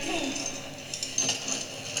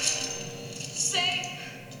 Say,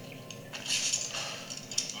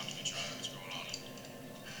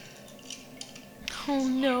 Oh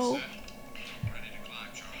no. Ready to climb,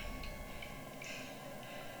 Charlie.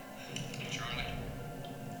 Charlie,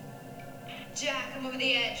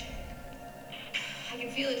 the edge. I can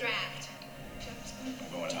feel a draft.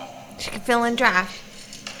 She can feel in draft.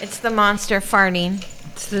 It's the monster farting.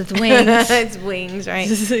 It's the wings. It's wings, right?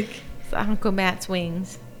 It's Uncle Matt's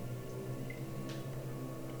wings.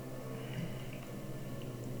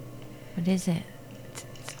 What is it?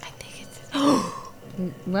 I think it's.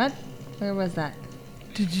 What? Where was that?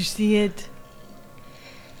 Did you see it?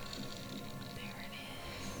 There it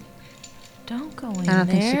is. Don't go in there. I don't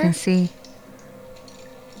think she can see.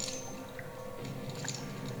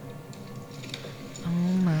 Oh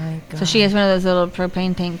my god. So she has one of those little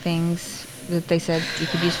propane tank things that they said you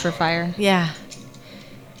could use for fire. Yeah.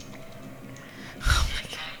 Oh my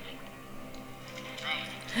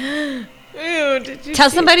god. Ew, did you Tell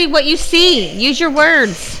see somebody what you see. Use your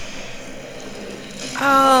words.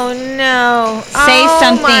 Oh no. Say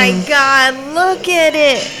something. Oh my god, look at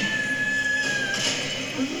it.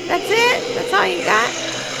 That's it? That's all you got?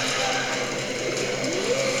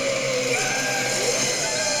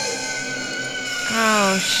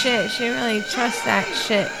 Oh shit, she really trusts that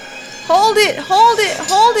shit. Hold it, hold it,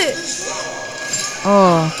 hold it.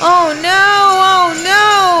 Oh. Oh no, oh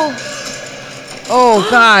no. Oh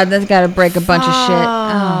God, that's gotta break a bunch of shit.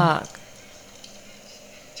 Oh. Fuck.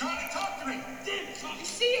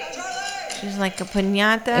 She's like a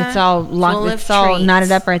piñata. It's all full locked. of It's all treats.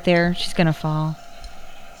 knotted up right there. She's gonna fall.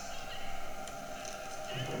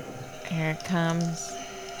 Here it comes.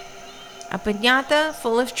 A piñata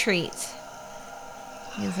full of treats.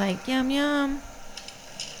 He's like, yum, yum.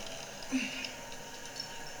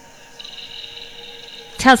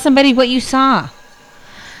 Tell somebody what you saw.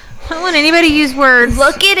 I don't want anybody to use words.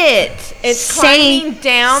 Look at it. It's Say climbing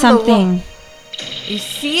down something. You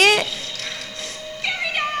see it?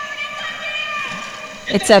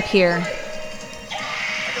 It's up here.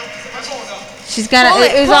 She's got Pull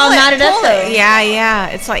it. It was pull all knotted up pull though. Yeah, yeah.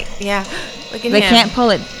 It's like, yeah. Look at They him. can't pull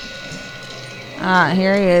it. Ah,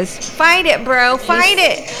 here he is. Fight it, bro. Fight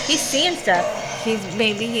it. He's seeing stuff.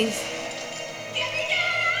 Maybe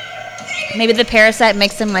Maybe the parasite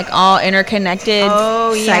makes them like all interconnected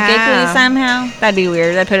psychically yeah. somehow. That'd be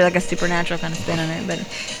weird. I'd put it like a supernatural kind of spin on it. But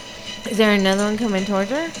Is there another one coming towards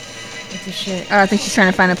her? What's the shit? oh, I think she's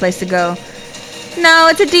trying to find a place to go. No,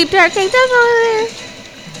 it's a deep dark cave. That's over there.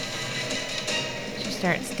 She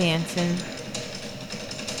starts dancing.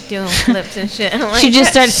 Doing flips and shit. I'm like, She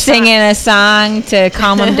just starts singing a song to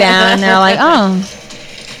calm them down. And they're like, oh.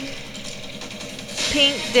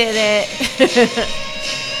 Pink did it.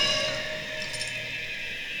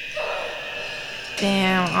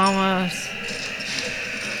 Damn, almost.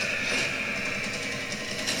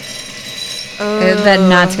 That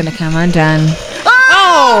knot's going to come undone.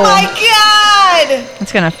 Oh my god!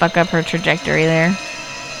 It's going to fuck up her trajectory there.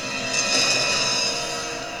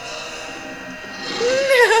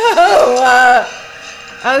 No!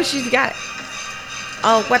 Oh, she's got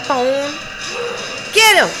a weapon.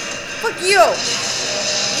 Get him! Fuck you!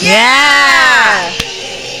 Yeah!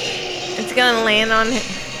 It's gonna land on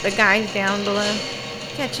the guys down below.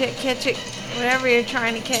 Catch it, whatever you're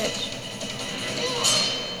trying to catch.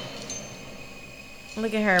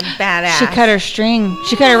 Look at her, badass. She cut her string.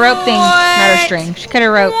 She cut her rope thing. Not her string. She cut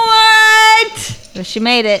her rope. What? But she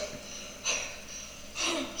made it.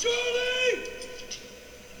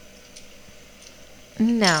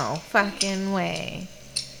 No fucking way.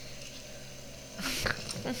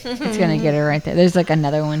 It's gonna get her right there. There's like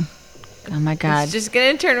another one. Oh my god. It's just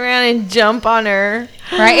gonna turn around and jump on her.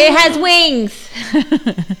 Right? It has wings.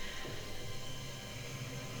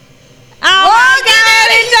 Oh my god,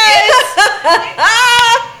 it does!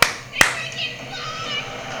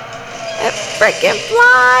 It freaking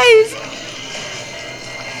flies.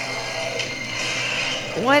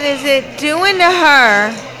 What is it doing to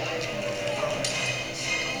her?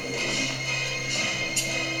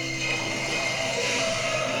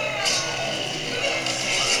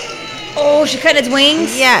 Oh, she cut its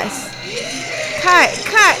wings? Yes. Cut.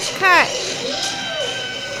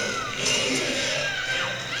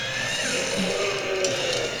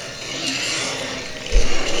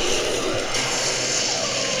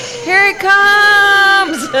 Here it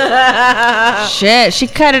comes. Shit, she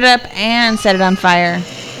cut it up and set it on fire.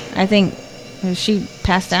 I think she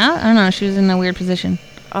passed out? I don't know. She was in a weird position.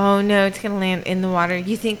 Oh no, it's going to land in the water.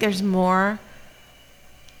 You think there's more?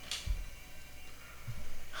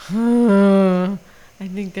 I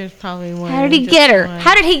think there's probably more. How did he get her?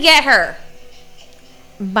 How did he get her?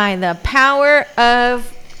 By the power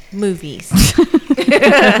of movies.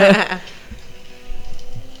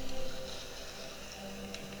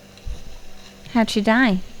 How'd she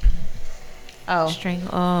die? Oh. Strangle.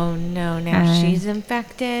 Oh no, now she's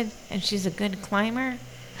infected and she's a good climber.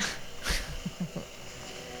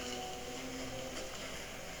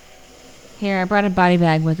 Here, I brought a body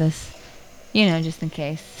bag with us. You know, just in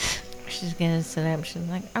case. She's gonna sit up. She's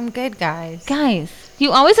like, I'm good, guys. Guys,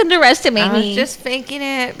 you always underestimate I was me. just faking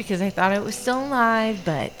it because I thought it was still alive,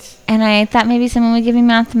 but And I thought maybe someone would give me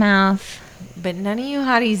mouth to mouth. none of you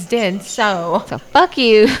hotties did, so So fuck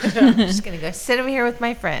you. I'm just gonna go sit over here with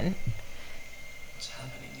my friend. What's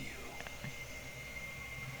happening to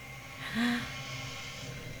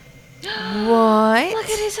you? What? Look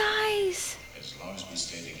at his eyes. As long as we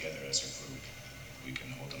stay together as a group, we can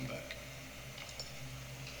hold them back.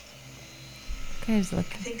 Guys, look.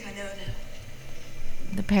 I think I know now.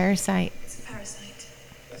 The parasite. It's a parasite.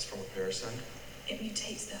 That's from a parasite? It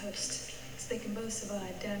mutates the host, so they can both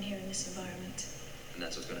survive down here in this environment. And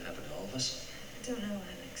that's what's going to happen to all of us? I don't know,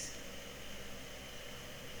 Alex.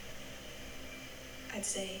 I'd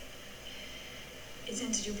say it's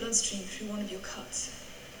entered your bloodstream through one of your cuts.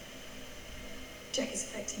 Jack is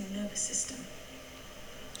affecting your nervous system.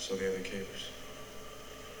 So the other cavers.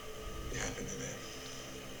 It happened to them.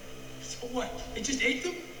 So what? It just ate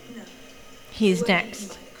them? No. He's They weren't eaten next.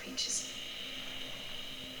 by the creatures.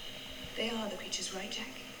 They are the creatures, right, Jack?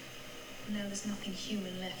 Now there's nothing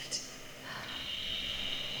human left.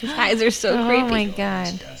 His eyes are so Oh creepy. my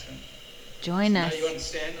god. Catherine. Join Now us. you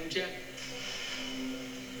understand them, Jack?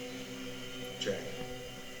 Jack.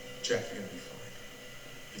 Jack, you're gonna be fine.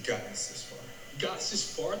 You've gotten us this far. You got us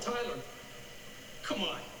this far, Tyler? Come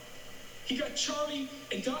on. He got Charlie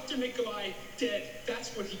and Dr. Nikolai dead.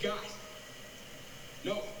 That's what he got.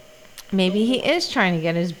 No. Maybe he is trying to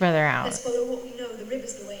get his brother out. Let's follow what we know. The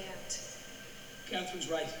river's the way out. Catherine's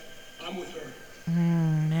right. I'm with her.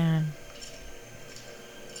 Man.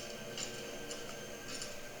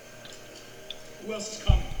 Who else is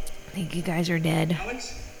coming? I think you guys are dead.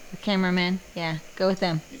 Alex? The cameraman. Yeah, go with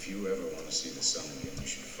them. If you ever want to see the sun again, you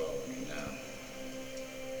should follow me now.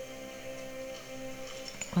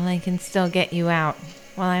 Well, I can still get you out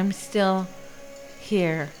while I'm still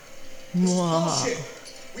here. Whoa. Bullshit.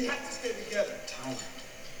 We have to stay together. Tyler,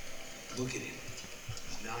 look at him.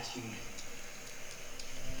 He's not human.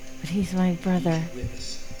 But he's my brother. With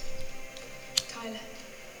us. Tyler.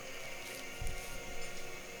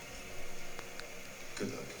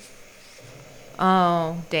 Good luck.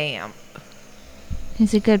 Oh, damn.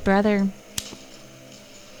 He's a good brother.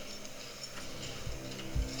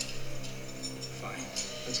 Fine.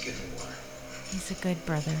 Let's get in the water. He's a good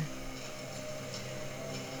brother.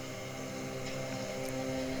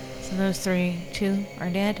 So those two are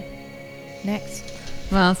dead. Next.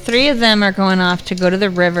 Well, 3 of them are going off to go to the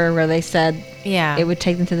river where they said Yeah. it would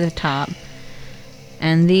take them to the top.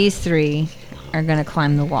 And these 3 are going to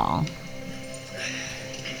climb the wall.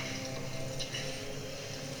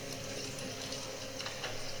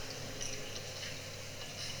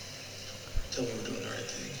 Tell me we're doing the right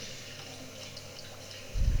thing.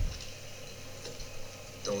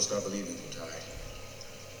 Don't stop believing in Ty.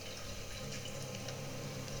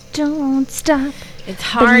 Don't stop It's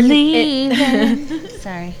hard. believing.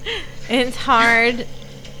 Sorry. It's hard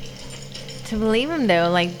to believe him though.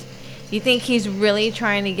 Like, you think he's really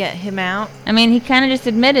trying to get him out? I mean, he kind of just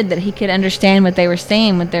admitted that he could understand what they were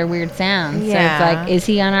saying with their weird sounds. Yeah. So it's like, is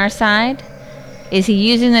he on our side? Is he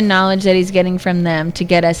using the knowledge that he's getting from them to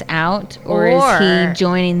get us out? Or is he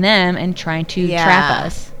joining them and trying to trap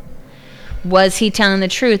us? Was he telling the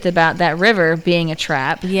truth about that river being a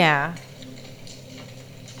trap? Yeah.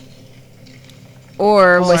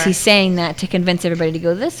 Or was Or- he saying that to convince everybody to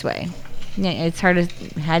go this way? Yeah, it's hard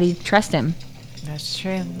to... How do you trust him? That's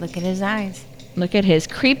true. Look at his eyes. Look at his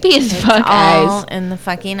creepy as It's fuck all eyes. in the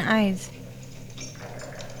fucking eyes.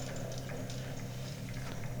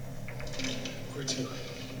 Where to?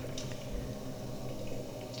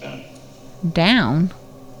 Down. Down?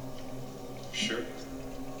 Sure.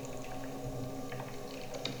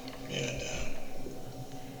 Yeah, down.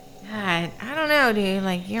 God, I don't know, dude.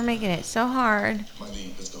 Like, you're making it so hard My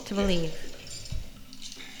lead. Let's go. to believe.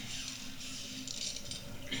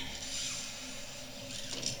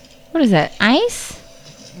 What is that? Ice?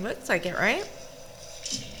 Looks like it, right?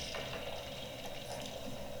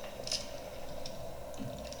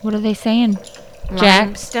 What are they saying? Jack?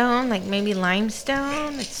 Limestone, like maybe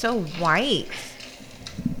limestone. It's so white.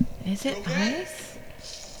 Is it ice?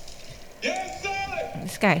 Yes, sir!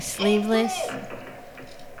 This guy's sleeveless.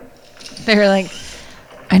 They were like,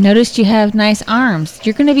 I noticed you have nice arms.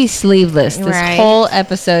 You're going to be sleeveless this Right. whole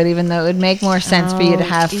episode, even though it would make more sense for you to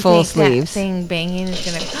have do you full think that sleeves. thing banging is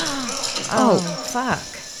gonna. Oh, fuck!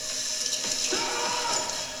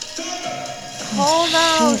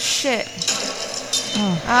 Hold on, shit!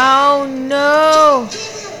 Oh no!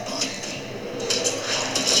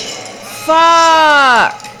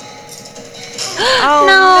 Fuck! Oh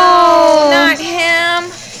No. no, not him.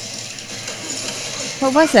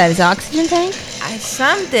 What was that? His oxygen tank?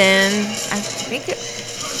 Something. I think it.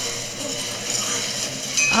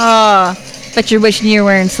 Oh, but you're wishing you were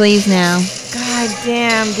wearing sleeves now. God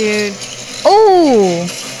damn, dude. Oh.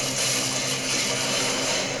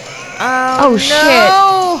 Oh, shit.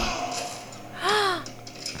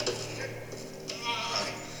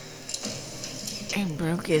 And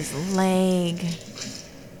broke his leg.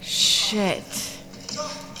 Shit.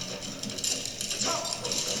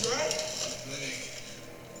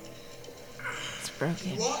 It's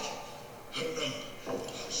broken.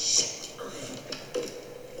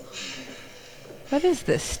 What is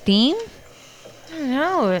this? Steam? I don't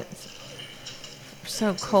know. It's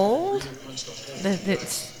so cold that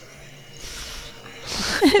it's.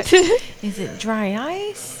 Is it dry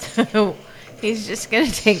ice? He's just going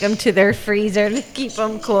to take them to their freezer to keep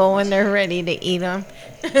them cool when they're ready to eat them.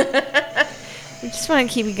 We just want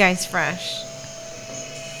to keep you guys fresh.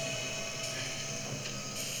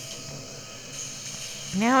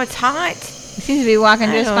 Now it's hot. He seems to be walking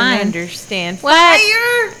I just don't fine. understand. What?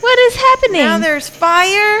 Fire? What is happening? Now there's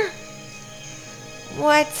fire?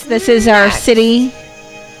 What's This is our next? city.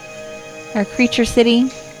 Our creature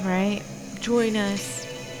city. Right? Join us.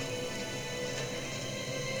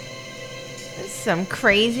 This is some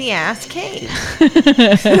crazy ass cave.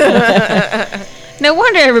 No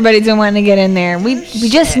wonder everybody's been wanting to get in there. We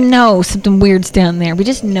just know something weird's down there. We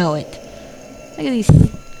just know it. Look at these.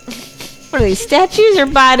 What are these, statues or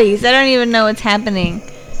bodies? I don't even know what's happening.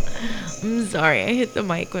 I'm sorry, I hit the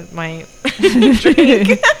mic with my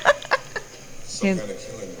drink. Some kind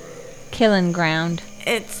of Killing ground.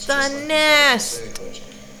 It's the nest.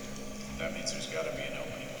 That means there's got to be an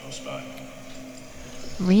opening close by.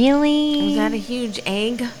 Really? Was that a huge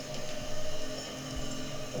egg?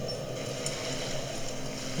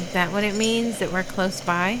 Is that what it means? That we're close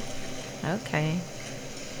by? Okay.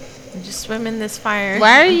 Just swim in this fire.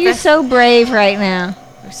 Why are you so brave right now?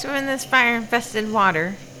 We swim in this fire-infested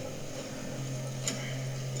water.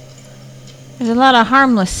 There's a lot of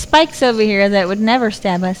harmless spikes over here that would never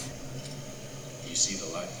stab us. You see the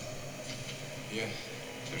light? Yeah.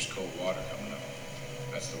 There's cold water coming up.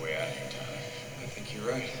 That's the way out of here, Tyler. I think you're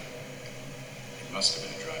right. It must have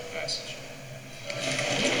been a dry passage.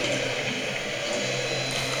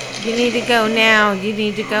 You need to go now. You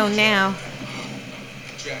need to go now.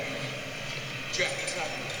 Jack. Jack, what's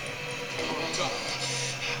happening? Talk.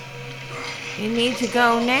 You need to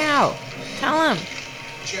go now. Tell him.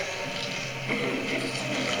 Jack.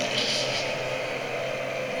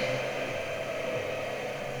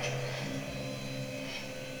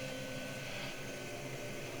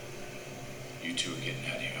 You two are getting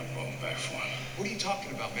out of here. I'm going back for him. What are you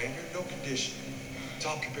talking about, man? You're in no condition.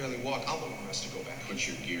 Tom can barely walk. I'm the one who has to go back. Put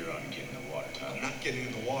your gear on and get in the water, Tyler. I'm not getting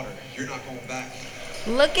in the water. You're not going back.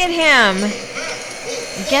 Look at him.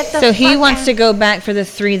 Get the So he fuck wants out. to go back for the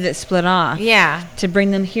 3 that split off. Yeah. To bring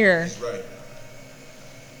them here. Right.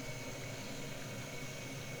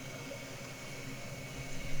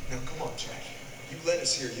 Now, come on, Jack. You led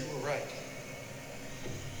us here. You were right.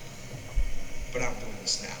 But I'm doing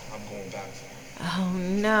this now. I'm going back for him. Oh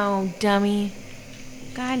no, dummy.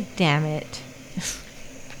 God damn it.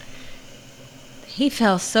 He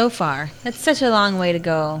fell so far. That's such a long way to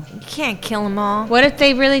go. You can't kill them all. What if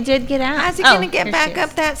they really did get out? How's he gonna get here back she is.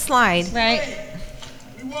 up that slide? Right.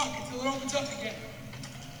 We walk until it opens up again.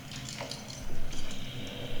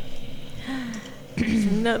 There's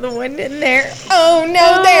another one in there. Oh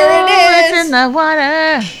no, there Oh, it it's is. in the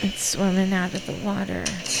water. It's swimming out of the water.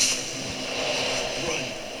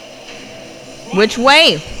 Which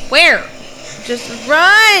way? Where? Just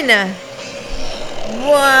run!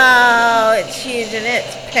 Whoa, it's huge and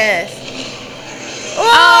it's pissed.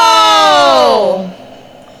 Oh!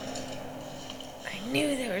 I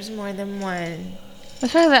knew there was more than one.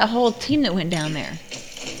 Let's talk about that whole team that went down there.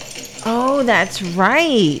 Oh, that's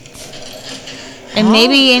right. And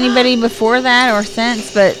maybe anybody before that or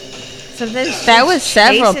since, but So this that was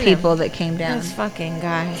several chasing him. people that came down. This fucking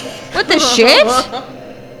guy. What the shit?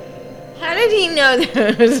 How did he know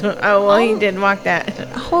there was? Oh, well, he did walk that.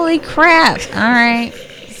 Holy crap. All right.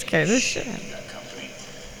 Scared the shit out of me. That company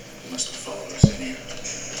must have followed us in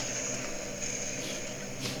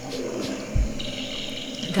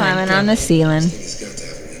here. Climbing on the ceiling. It's got to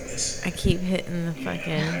have a weakness. I keep hitting the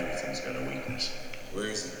fucking. Everything's got a weakness. Where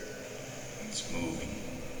is it? It's moving.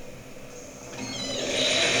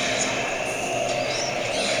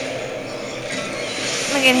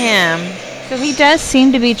 Look at him. So he does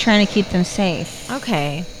seem to be trying to keep them safe.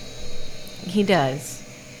 Okay. He does.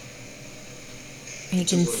 He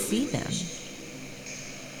can see them.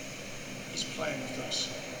 He's playing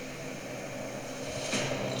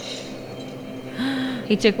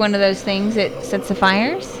He took one of those things that sets the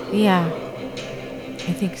fires? Yeah.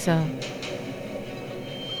 I think so.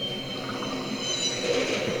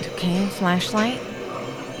 Okay, flashlight.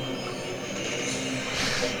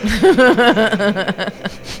 It's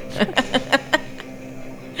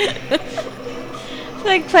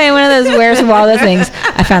like playing one of those Where's Waldo things.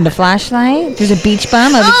 I found a flashlight. There's a beach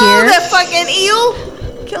bum over Oh, here. the fucking eel!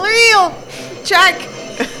 Killer eel! Chuck!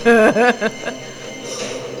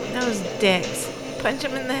 Those dicks. Punch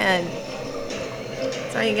him in the head.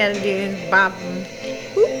 That's all you gotta do is bop him.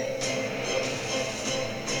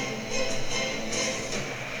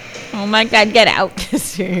 Oh my God, get out.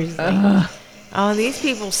 Seriously. Ugh. Oh, these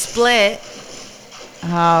people split.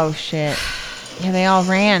 Oh, shit. Yeah, they all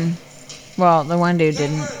ran. Well, the one dude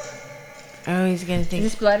didn't. Oh, he's gonna think.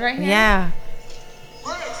 Is this blood right here? Yeah.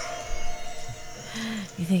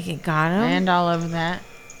 You think it got him? And all over that.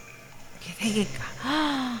 You think it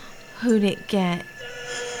got... Who'd it get?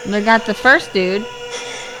 They got the first dude.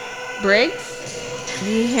 Briggs. Do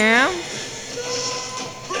you hear him?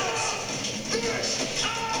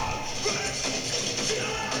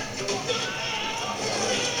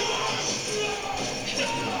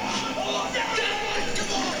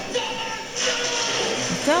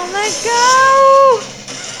 Don't let go!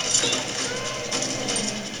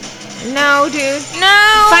 No, dude.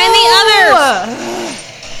 No! Find the others!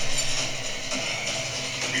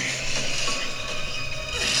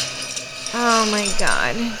 Oh my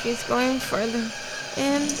God. He's going further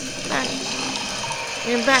in. Back.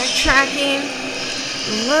 You're backtracking.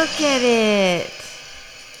 Look at it.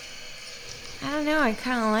 I don't know. I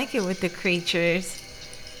kind of like it with the creatures.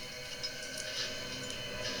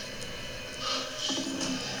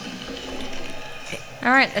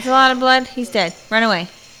 All right, that's a lot of blood. He's dead. Run away.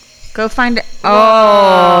 Go find it.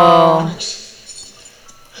 Oh.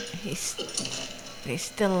 They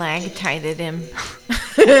stalactited him.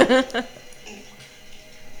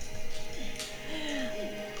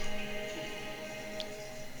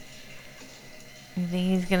 I think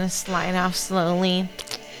he's gonna slide off slowly.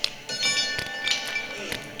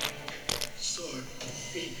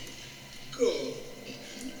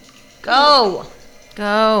 Go.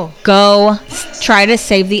 Go. Go. Try to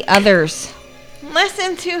save the others.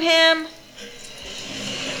 Listen to him.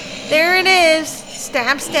 There it is.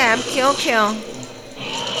 Stab, stab, kill, kill.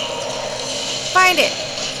 Find it.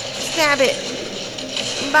 Stab it.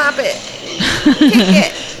 Bop it. Kick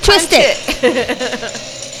it. Twist punch it.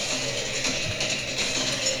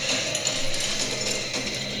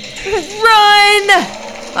 Run!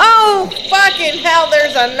 Oh, fucking hell,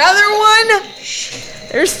 there's another one?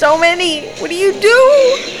 There's so many. What do you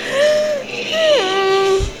do?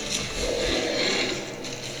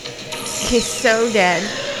 He's so dead.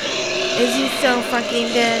 Is he so fucking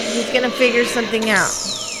dead? He's gonna figure something out.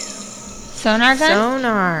 Sonar gun?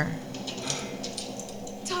 Sonar.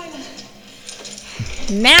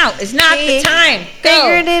 Now is not the time. Go.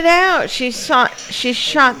 Figured it out. She shot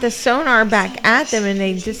the sonar back at them and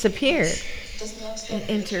they disappeared. It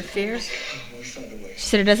interferes. She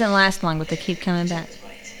said it doesn't last long, but they keep coming back.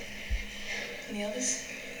 And the others?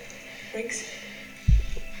 Briggs?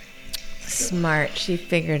 Smart. She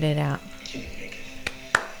figured it out.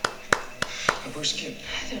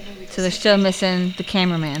 So they're still missing the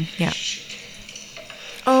cameraman. Yeah.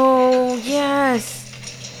 Oh, yes.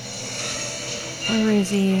 Where is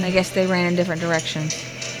he? I guess they ran in different directions.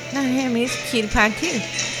 Not him. He's a cutie pie too.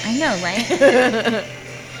 I know, right?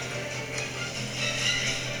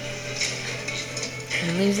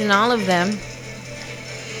 We're losing all of them.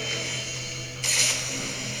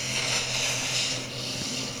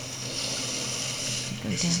 Go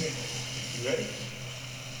down. You ready?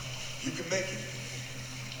 You can make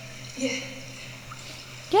it.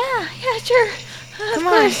 Yeah, sure. Come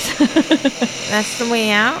on. That's the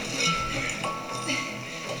way out.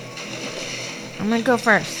 I'm gonna go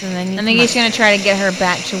first, and then you. I think he's gonna try to get her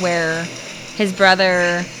back to where his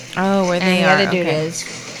brother Oh, where and they the are. other dude okay. is.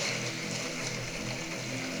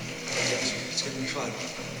 It's gonna be fun.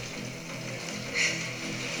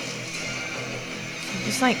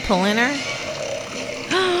 Just like pulling her.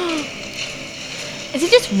 Is it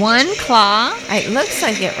just one claw? It looks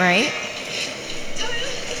like it, right?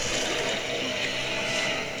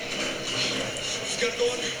 Got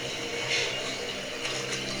going.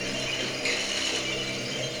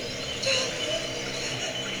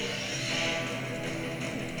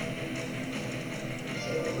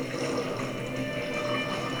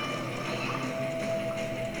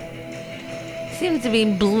 Seems to be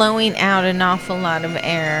blowing out an awful lot of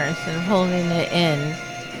air instead of holding it in.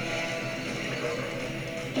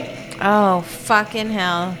 Oh, fucking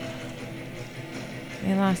hell.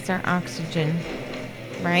 We lost our oxygen.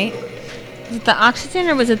 right? Was it the oxygen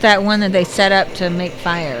or was it that one that they set up to make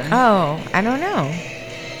fire? Oh, I don't know.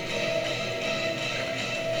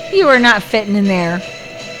 You were not fitting in there.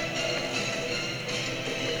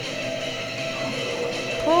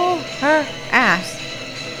 Pull her ass.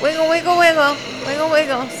 Wiggle, wiggle, wiggle. Wiggle,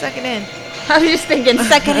 wiggle. Suck it in. I was just thinking,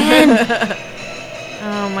 suck it in.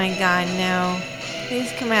 Oh my God, no.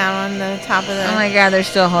 Please come out on the top of the Oh my God, they're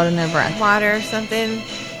still holding their breath. water or something.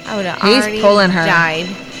 I would have He's already pulling her. died.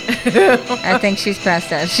 I think she's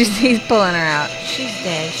passed out. He's pulling her out. She's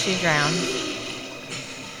dead. She drowned.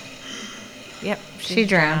 Yep. She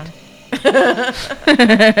drowned.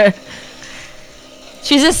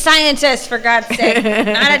 She's a scientist, for God's sake,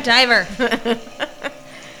 not a diver.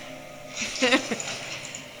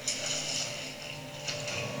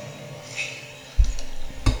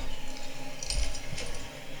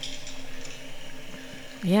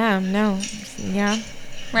 Yeah, no. Yeah.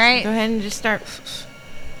 Right? Go ahead and just start.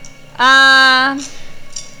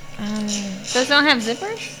 Those don't have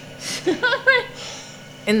zippers?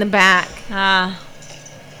 In the back.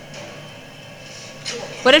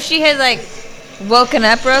 What if she had, like, woken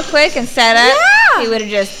up real quick and sat up? Yeah! He would have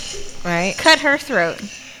just cut her throat.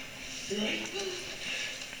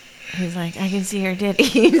 He's like, I can see her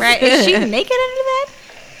titties. Right? Is she naked under that?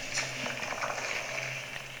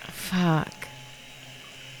 Fuck.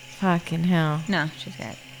 Fucking hell. No, she's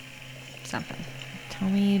got something. Tell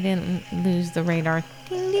me you didn't lose the radar.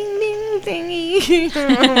 Ding, ding, ding, dingy.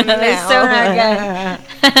 That's so not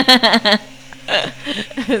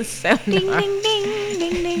good. So Ding, not. ding, ding,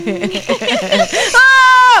 ding, ding.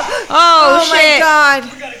 Oh shit. my God. We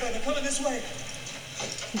gotta go. They're coming this way.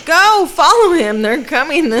 Go. Follow him. They're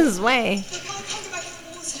coming this way.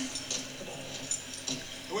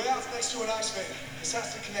 The way out's next to an ice vein. This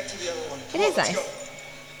has to connect to the other one. It is ice.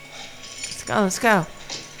 Let's go. Let's go.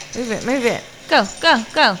 Move it. Move it. Go, go,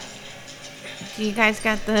 go. You guys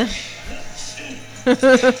got the...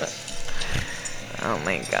 Oh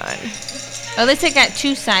my God. Oh, at least they got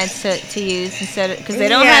two sides to use instead of, because they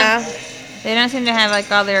don't they don't seem to have like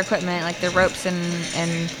all their equipment, like the ropes and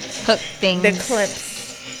hook things. The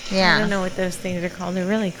clips. I Yeah. don't know what those things are called. They're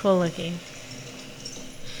really cool looking.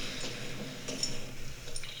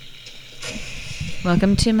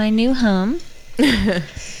 Welcome to my new home.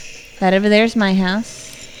 That over there's my house.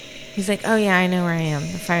 He's like, oh yeah, I know where I am.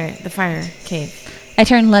 The fire cave. I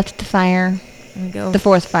turned left at the fire, And go the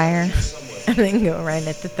fourth fire. and then go right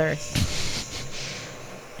at the third.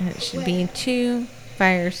 And it should be 2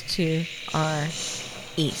 fires to our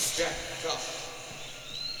east. Jack, go.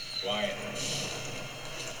 Wyatt.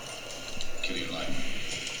 Kill your life.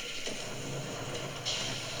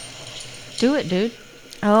 Do it, dude.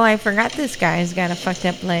 Oh, I forgot this guy's got a fucked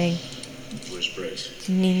up leg. Where's Brace?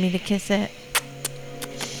 Do you need me to kiss it?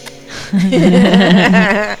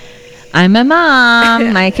 I'm a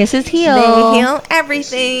mom. My kisses heal. They heal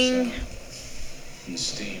everything. And the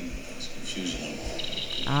steam is confusing them.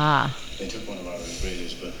 Ah. They took one of our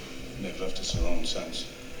rebreathers, but they've left us alone since.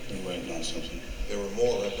 They're waiting on something. There were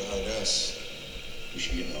more right behind us. We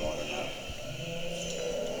should get in the water now.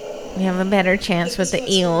 We have a better chance with the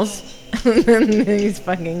eels than these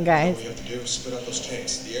fucking All guys. we have to do is spit out those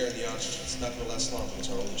tanks. The air and the oxygen. It's not going to last long, but it's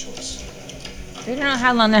our only choice. They don't know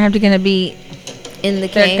how long they're going to be. In the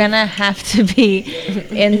They're cave. going to have to be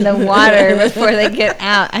in the water before they get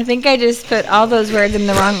out. I think I just put all those words in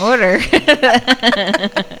the wrong order.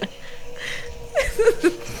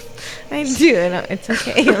 I do it. It's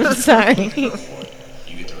okay. I'm sorry. You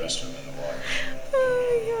get the rest of them in the water. Oh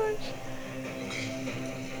my gosh.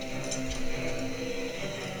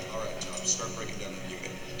 All right, John, start breaking down the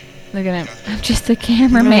unit. Look at him. I'm just a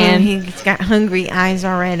cameraman. He's got hungry eyes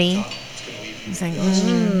already. He's like,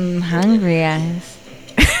 Hungry eyes.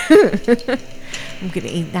 I'm gonna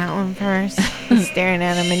eat that one first. He's staring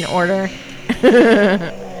at him in order.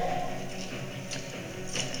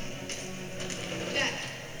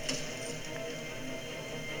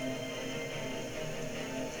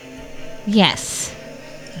 Yes.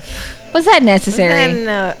 Was that necessary?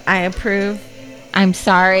 Then I approve. I'm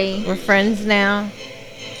sorry. We're friends now.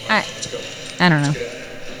 I don't know.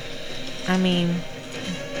 I mean,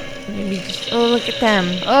 maybe just, oh, look at them.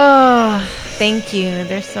 Oh, thank you.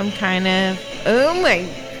 There's some kind of, oh my,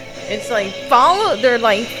 it's like they're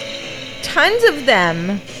like tons of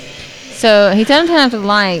them. So he doesn't have the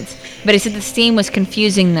lights, but he said the steam was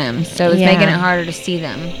confusing them, so it was making it harder to see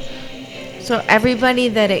them. So everybody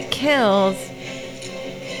that it kills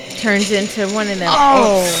turns into one of them.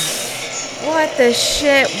 Oh. What the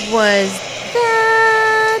shit was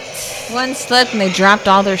that? One slipped and they dropped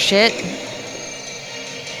all their shit.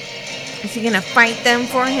 Is he gonna fight them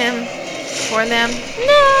for him? for them? No.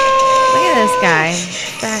 Look at this guy.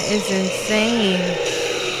 That is insane.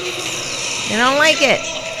 They don't like it.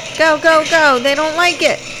 Go, go, go. They don't like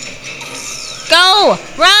it. Go.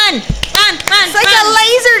 Run. Run. Run. It's like run. a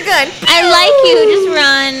laser gun. I like you. Just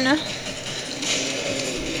run.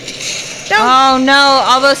 Don't. Oh no!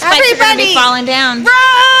 All those spikes are gonna be Everybody. falling down. Run,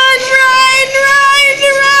 run, run,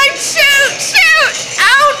 run. Shoot, shoot.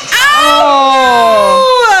 Out, out.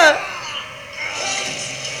 Oh.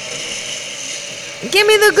 Give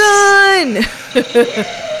me the gun.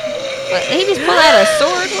 What, he just pulled out a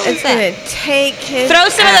sword. What was It's that? gonna take his Throw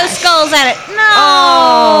some of those ass. skulls at it. No.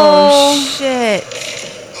 Oh shit.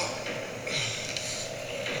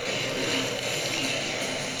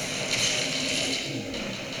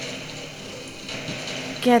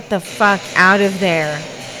 Get the fuck out of there.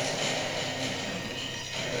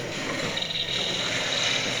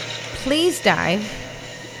 Please dive.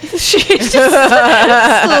 She just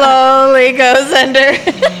slowly goes under.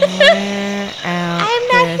 I'm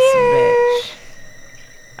not here. Bitch.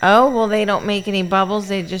 Oh, well, they don't make any bubbles.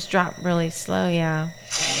 They just drop really slow, yeah.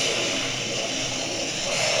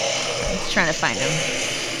 He's trying to find him.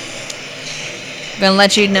 I'm gonna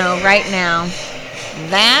let you know right now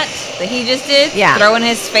that he just did, Yeah. throwing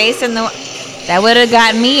his face in the that would have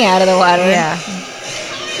gotten me out of the water. Yeah.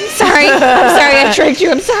 Sorry. I'm sorry I tricked you.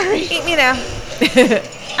 I'm sorry. Eat me now.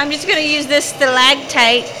 I'm just gonna use this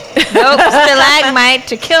stalactite, stalagmite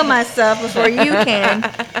to kill myself before you can.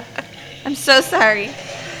 I'm so sorry.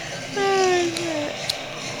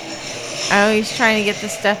 Oh, he's trying to get the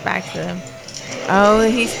stuff back to them. Oh,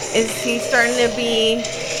 he's starting to be...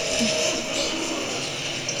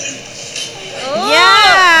 Oh,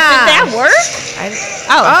 Yeah! Did that work?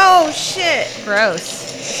 Oh, shit. Gross.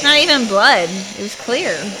 It's not even blood. It was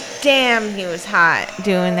clear. Damn, he was hot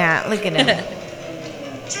doing that. Look at him.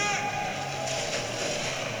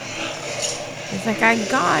 He's like, I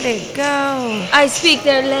got it. Go. I speak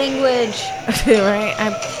their language. Right?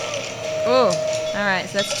 Oh, all right.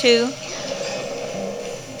 So that's 2.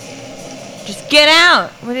 Just get out.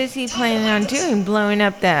 What is he planning on doing? Blowing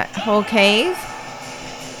up that whole cave?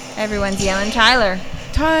 Everyone's yelling, Tyler.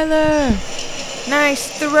 Tyler,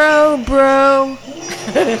 nice throw, bro.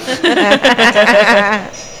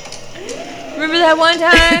 Remember that one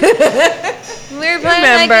time we were playing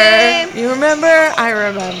that game? You remember? I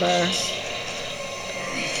remember.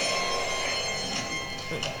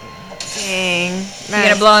 Dang. He's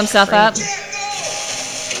gonna blow himself up.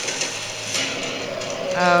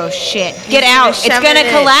 Oh shit! Get gonna out! It's shove gonna it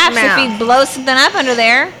in his collapse if mouth. he blows something up under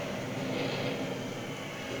there.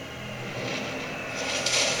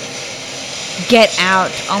 Get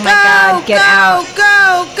out! Oh my god! Get out!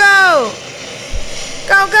 Go, go,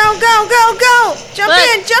 go, go, go, go, go! Jump Look.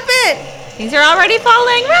 in, jump in! These are already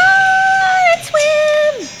falling. Run and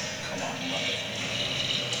swim!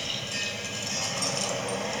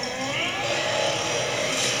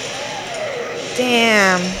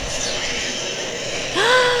 Damn.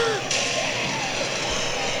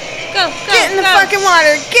 Go! Get in the fucking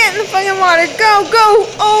water! Get in the fucking water! Go, go!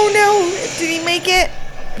 Oh no! Did he make it?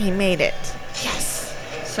 He made it. Yes.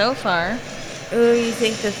 So far, Oh, you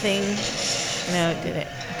think the thing? No, it didn't.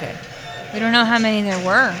 Okay. we don't know how many there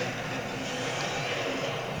were.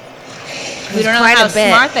 We There's don't know quite how a bit.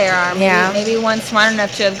 smart they are. Maybe, Yeah. maybe one's smart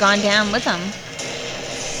enough to have gone down with them.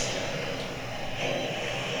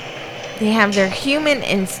 They have their human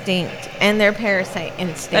instinct and their parasite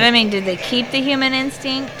instinct. But I mean, did they keep the human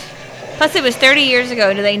instinct? Plus, it was 30 years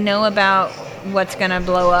ago. Do they know about what's gonna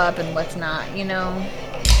blow up and what's not? You know,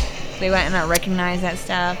 they might not recognize that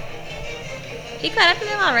stuff. He caught up to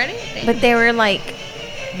them already. But they were like,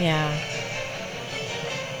 yeah.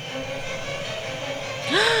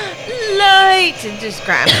 Light! And just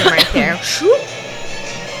grabs him right there.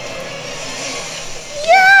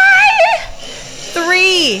 Yay!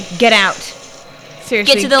 3. Get out.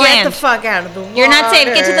 Seriously, Get to the land. Get the fuck out of the water. You're not safe.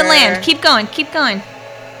 Get to the land. Keep going. Keep going.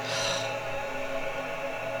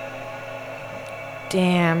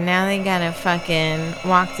 Damn, now they gotta fucking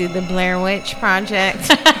walk through the Blair Witch Project.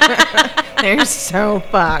 They're so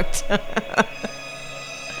fucked.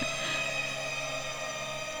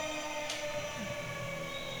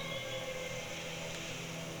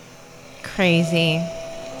 Crazy.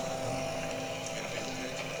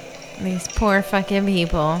 These poor fucking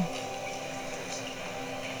people.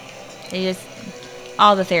 They just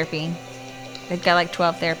all the therapy. They've got like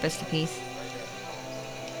 12 therapists apiece.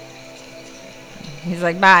 He's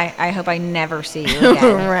like, bye. I hope I never see you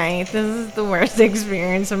again. Right. This is the worst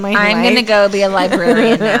experience of my life. I'm gonna go be a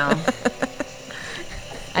librarian now.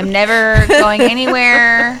 I'm never going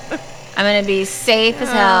anywhere. I'm gonna be safe as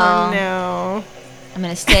hell. Oh no. I'm I'm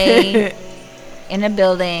going to stay in a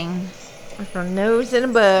building. With my nose in a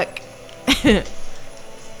book.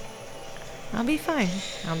 I'll be fine.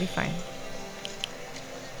 I'll be fine.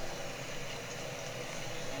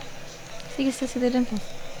 So you can still see the dimples.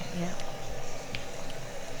 Yeah.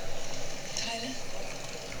 Tyler,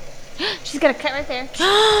 She's got a cut right there. you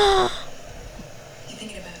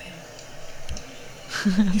thinking about him?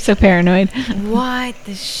 I'm so paranoid. What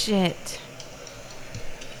the shit?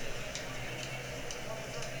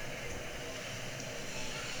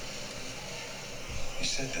 You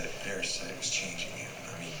said that parasite was changing you.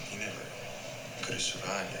 I mean, he never could have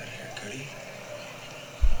survived out here, could he?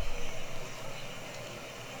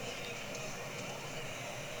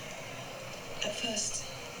 At first,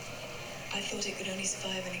 I thought it could only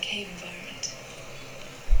survive in a cave environment.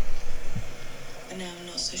 But now I'm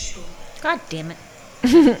not so sure. God damn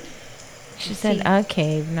it. She said a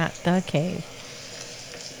cave, not the cave.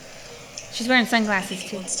 She's wearing I sunglasses think he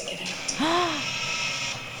too. wants to get out.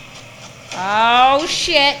 Oh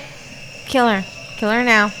shit. Kill her. Kill her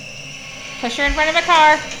now. Push her in front of a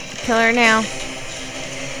car. Kill her now.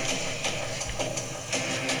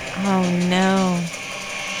 Oh no.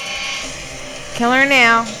 Kill her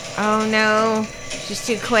now. Oh no. She's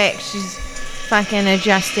too quick. She's fucking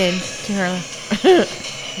adjusted to her.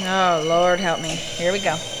 Oh, Lord help me. Here we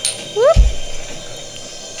go. Whoop.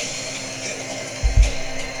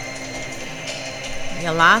 You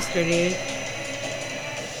lost her, dude.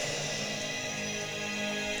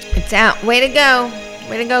 It's out. Way to go.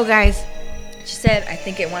 Way to go, guys. She said, I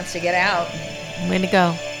think it wants to get out. Way to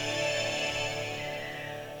go.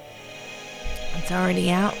 It's already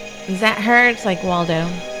out. Is that her? It's like Waldo.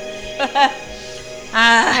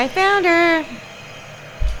 I found her.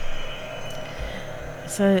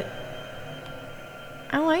 So,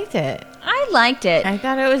 I liked it. I liked it. I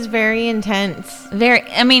thought it was very intense.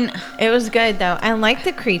 I mean, It was good, though. I liked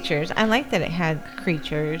the creatures. I liked that it had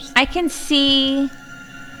creatures. I can see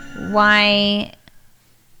why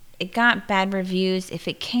it got bad reviews if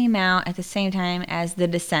it came out at the same time as The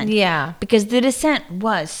Descent. Yeah. Because The Descent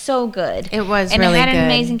was so good. It was and really it had good. an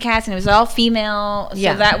amazing cast, and it was all female. So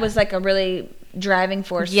Yeah. that was like a really driving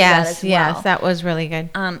force for that Yes, as well. yes. That was really good.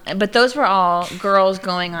 But those were all girls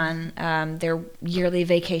going on their yearly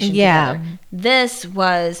vacation Yeah. together. This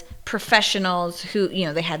was professionals who,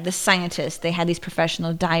 they had the scientists, they had these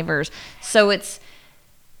professional divers. So it's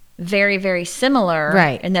very, very similar.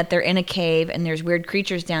 Right. In that they're in a cave and there's weird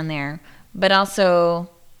creatures down there, but also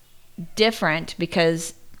different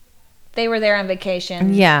because they were there on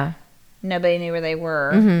vacation. Yeah. Nobody knew where they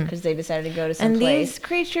were because they decided to go to some And place. these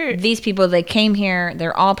creatures, These people, they came here.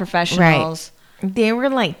 They're all professionals. they were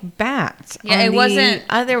like bats. Yeah, On it the wasn't-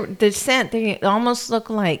 other Descent. They almost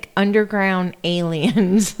look like underground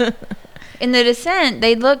aliens. In The Descent,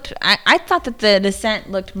 they looked. I thought that The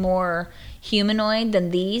Descent looked more humanoid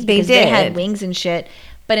than these They because they had did. wings and shit.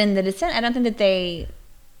 But in The Descent, I don't think that they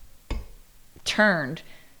turned.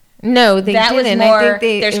 No, they That was didn't. more, I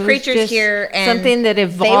think there's it was creatures just here and something that they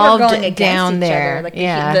were evolved going against down each there. Other. Like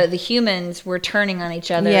yeah, the humans were turning on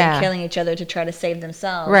each other Yeah. and killing each other to try to save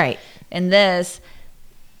themselves. right. In this,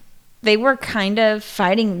 they were kind of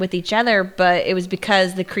fighting with each other, but it was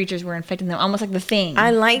because the creatures were infecting them, almost like the Thing.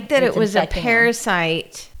 I like that It's it was a infecting them.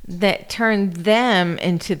 parasite that turned them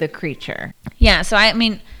into the creature. Yeah, so I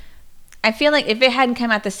mean, I feel like if it hadn't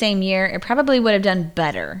come out the same year, it probably would have done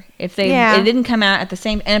better. If it didn't come out at the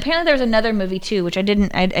same, and apparently there was another movie too, which I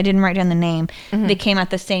didn't write down the name. That came out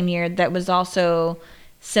the same year that was also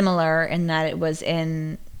similar in that it was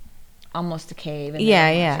in almost a cave. And there Yeah,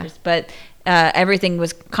 were yeah. monsters. But everything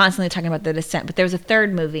was constantly talking about The Descent. But there was a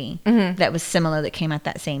third movie that was similar that came out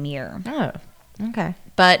that same year. Oh, okay.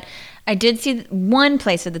 But I did see one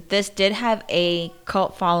place that this did have a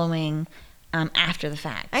cult following after the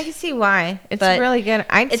fact. I can see why. It's But really good.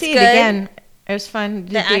 I'd it's see good. it again. It was fun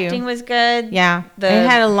to The do. acting was good. Yeah, The- it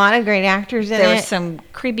had a lot of great actors in There it. was some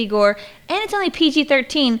creepy gore, and it's only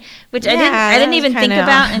PG-13, which I Yeah, didn't that even was think kinda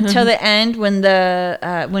about odd. until the end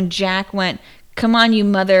when Jack went, "Come on, you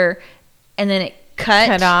mother," and then it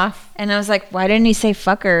cut off. and I was like, "Why didn't he say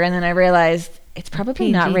fucker?" And then I realized it's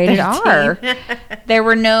probably not rated R. PG-13. There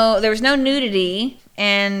was no nudity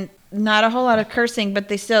and not a whole lot of cursing, but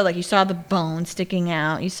they still, like, you saw the bone sticking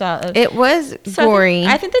out. You saw It was so gory.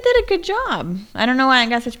 I think they did a good job. I don't know why I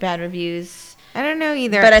got such bad reviews. I don't know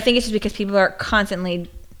either. But I think it's just because people are constantly,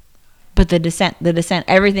 but The Descent,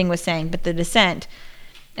 everything was saying, but The Descent.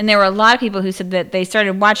 And there were a lot of people who said that they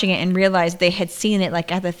started watching it and realized they had seen it, like,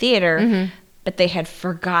 at the theater, but they had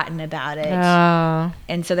forgotten about it. Oh.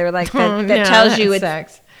 And so they were like, Oh, that no, tells that you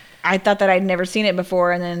sucks. I thought that I'd never seen it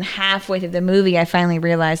before, and then halfway through the movie, I finally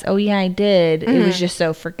realized, oh yeah, I did. It was just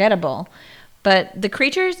so forgettable. But the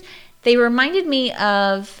creatures, they reminded me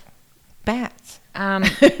of bats.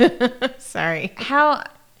 Sorry. Have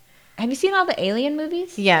you seen all the Alien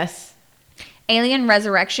movies? Yes. Alien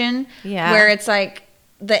Resurrection, where it's like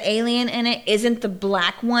the alien in it isn't the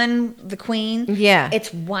black one, the queen. Yeah.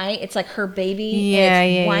 It's white. It's like her baby. Yeah,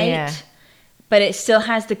 and it's white, but it still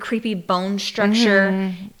has the creepy bone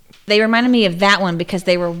structure. They reminded me of that one because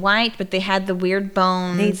they were white, but they had the weird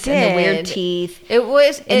bones and the weird teeth. It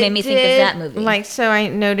made me think of that movie. Like, so I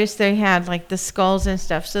noticed they had like the skulls and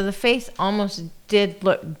stuff. So the face almost did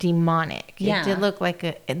look demonic. Yeah. It did look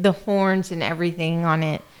like the horns and everything on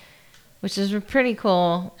it, which is a pretty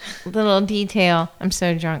cool little detail. I'm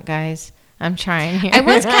so drunk, guys. I'm trying here. I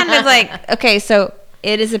was kind of like, okay, so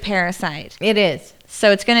it is a parasite. It is.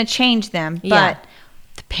 So it's going to change them, but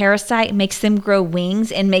the parasite makes them grow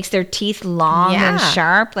wings and makes their teeth long and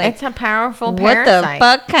sharp. Like, it's a powerful parasite.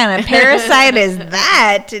 What the fuck kind of parasite is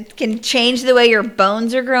that? It can change the way your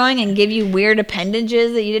bones are growing and give you weird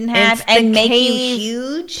appendages that you didn't have and make you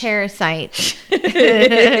huge. Parasite.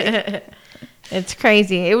 It's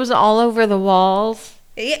crazy. It was all over the walls.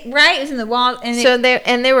 Yeah, right, it was in the wall. And so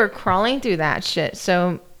they were crawling through that shit.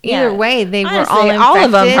 So either way, they were all infected. All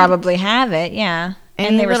of them probably have it, yeah.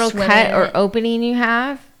 Any little cut or opening you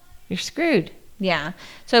have, you're screwed. Yeah.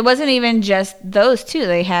 So it wasn't even just those two.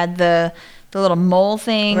 They had the little mole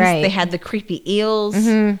things. Right. They had the creepy eels.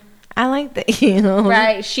 Mm-hmm. I like the eels.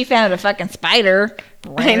 Right. She found a fucking spider.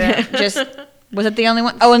 Right. Was it the only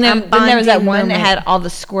one? Oh, and then there was that one that had all the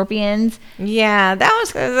scorpions. Yeah, that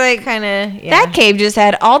was like kind of... Yeah. That cave just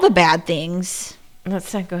had all the bad things.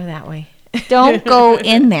 Let's not go that way. Don't go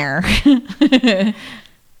in there.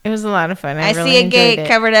 It was a lot of fun. I really see a gate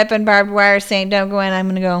covered up in barbed wire saying, don't go in. I'm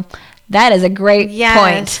going to go, that is a great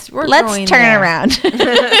point. Let's turn around.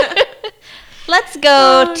 Let's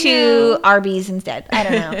go to Arby's instead. I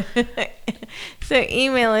don't know. So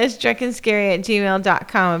email us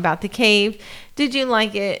drunkenscary@gmail.com about the cave. Did you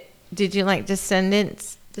like it? Did you like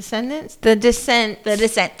Descendants? The Descent.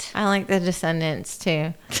 I like the Descendants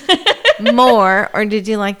too. More, or did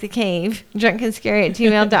you like the cave?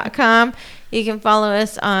 drunkenscary@gmail.com. You can follow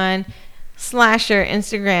us on Slasher,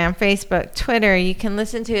 Instagram, Facebook, Twitter. You can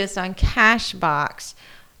listen to us on Cashbox,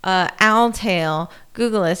 Owltail.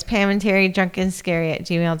 Google us, Pam and Terry,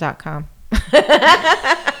 drunkenscary@gmail.com.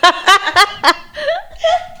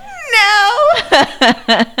 No.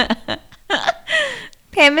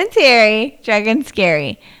 Pam and Terry, Drunk and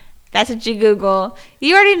Scary. That's what you Google.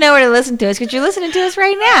 You already know where to listen to us because you're listening to us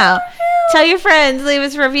right now. Tell your friends, leave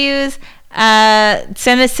us reviews,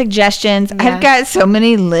 send us suggestions. Yeah. I've got so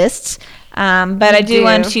many lists, but I do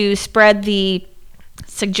want to spread the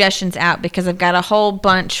suggestions out because I've got a whole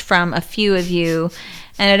bunch from a few of you,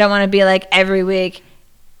 and I don't want to be like every week,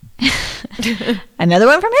 another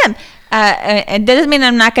one from him. It doesn't mean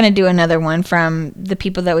I'm not going to do another one from the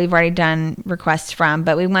people that we've already done requests from,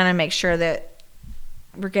 but we want to make sure that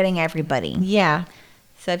we're getting everybody. Yeah.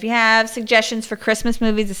 So if you have suggestions for Christmas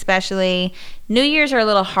movies especially, New Year's are a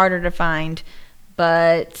little harder to find,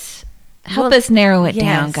 but help us narrow it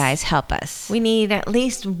down, guys. Help us. We need at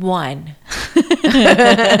least one.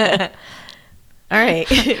 All right.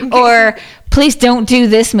 Or please don't do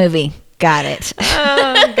this movie. Got it.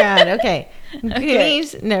 Oh, God. Okay.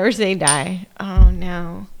 Goonies never say die. Oh,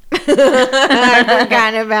 no. I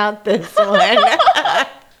forgot about this one.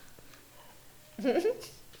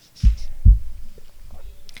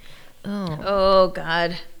 Oh,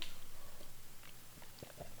 God.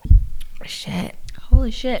 Shit.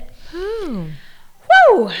 Holy shit. Woo.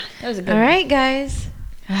 That was a good one. All right, guys.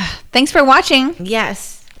 Thanks for watching.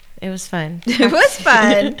 Yes. It was fun. It was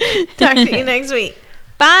fun. Talk to you next week.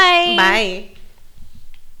 Bye. Bye.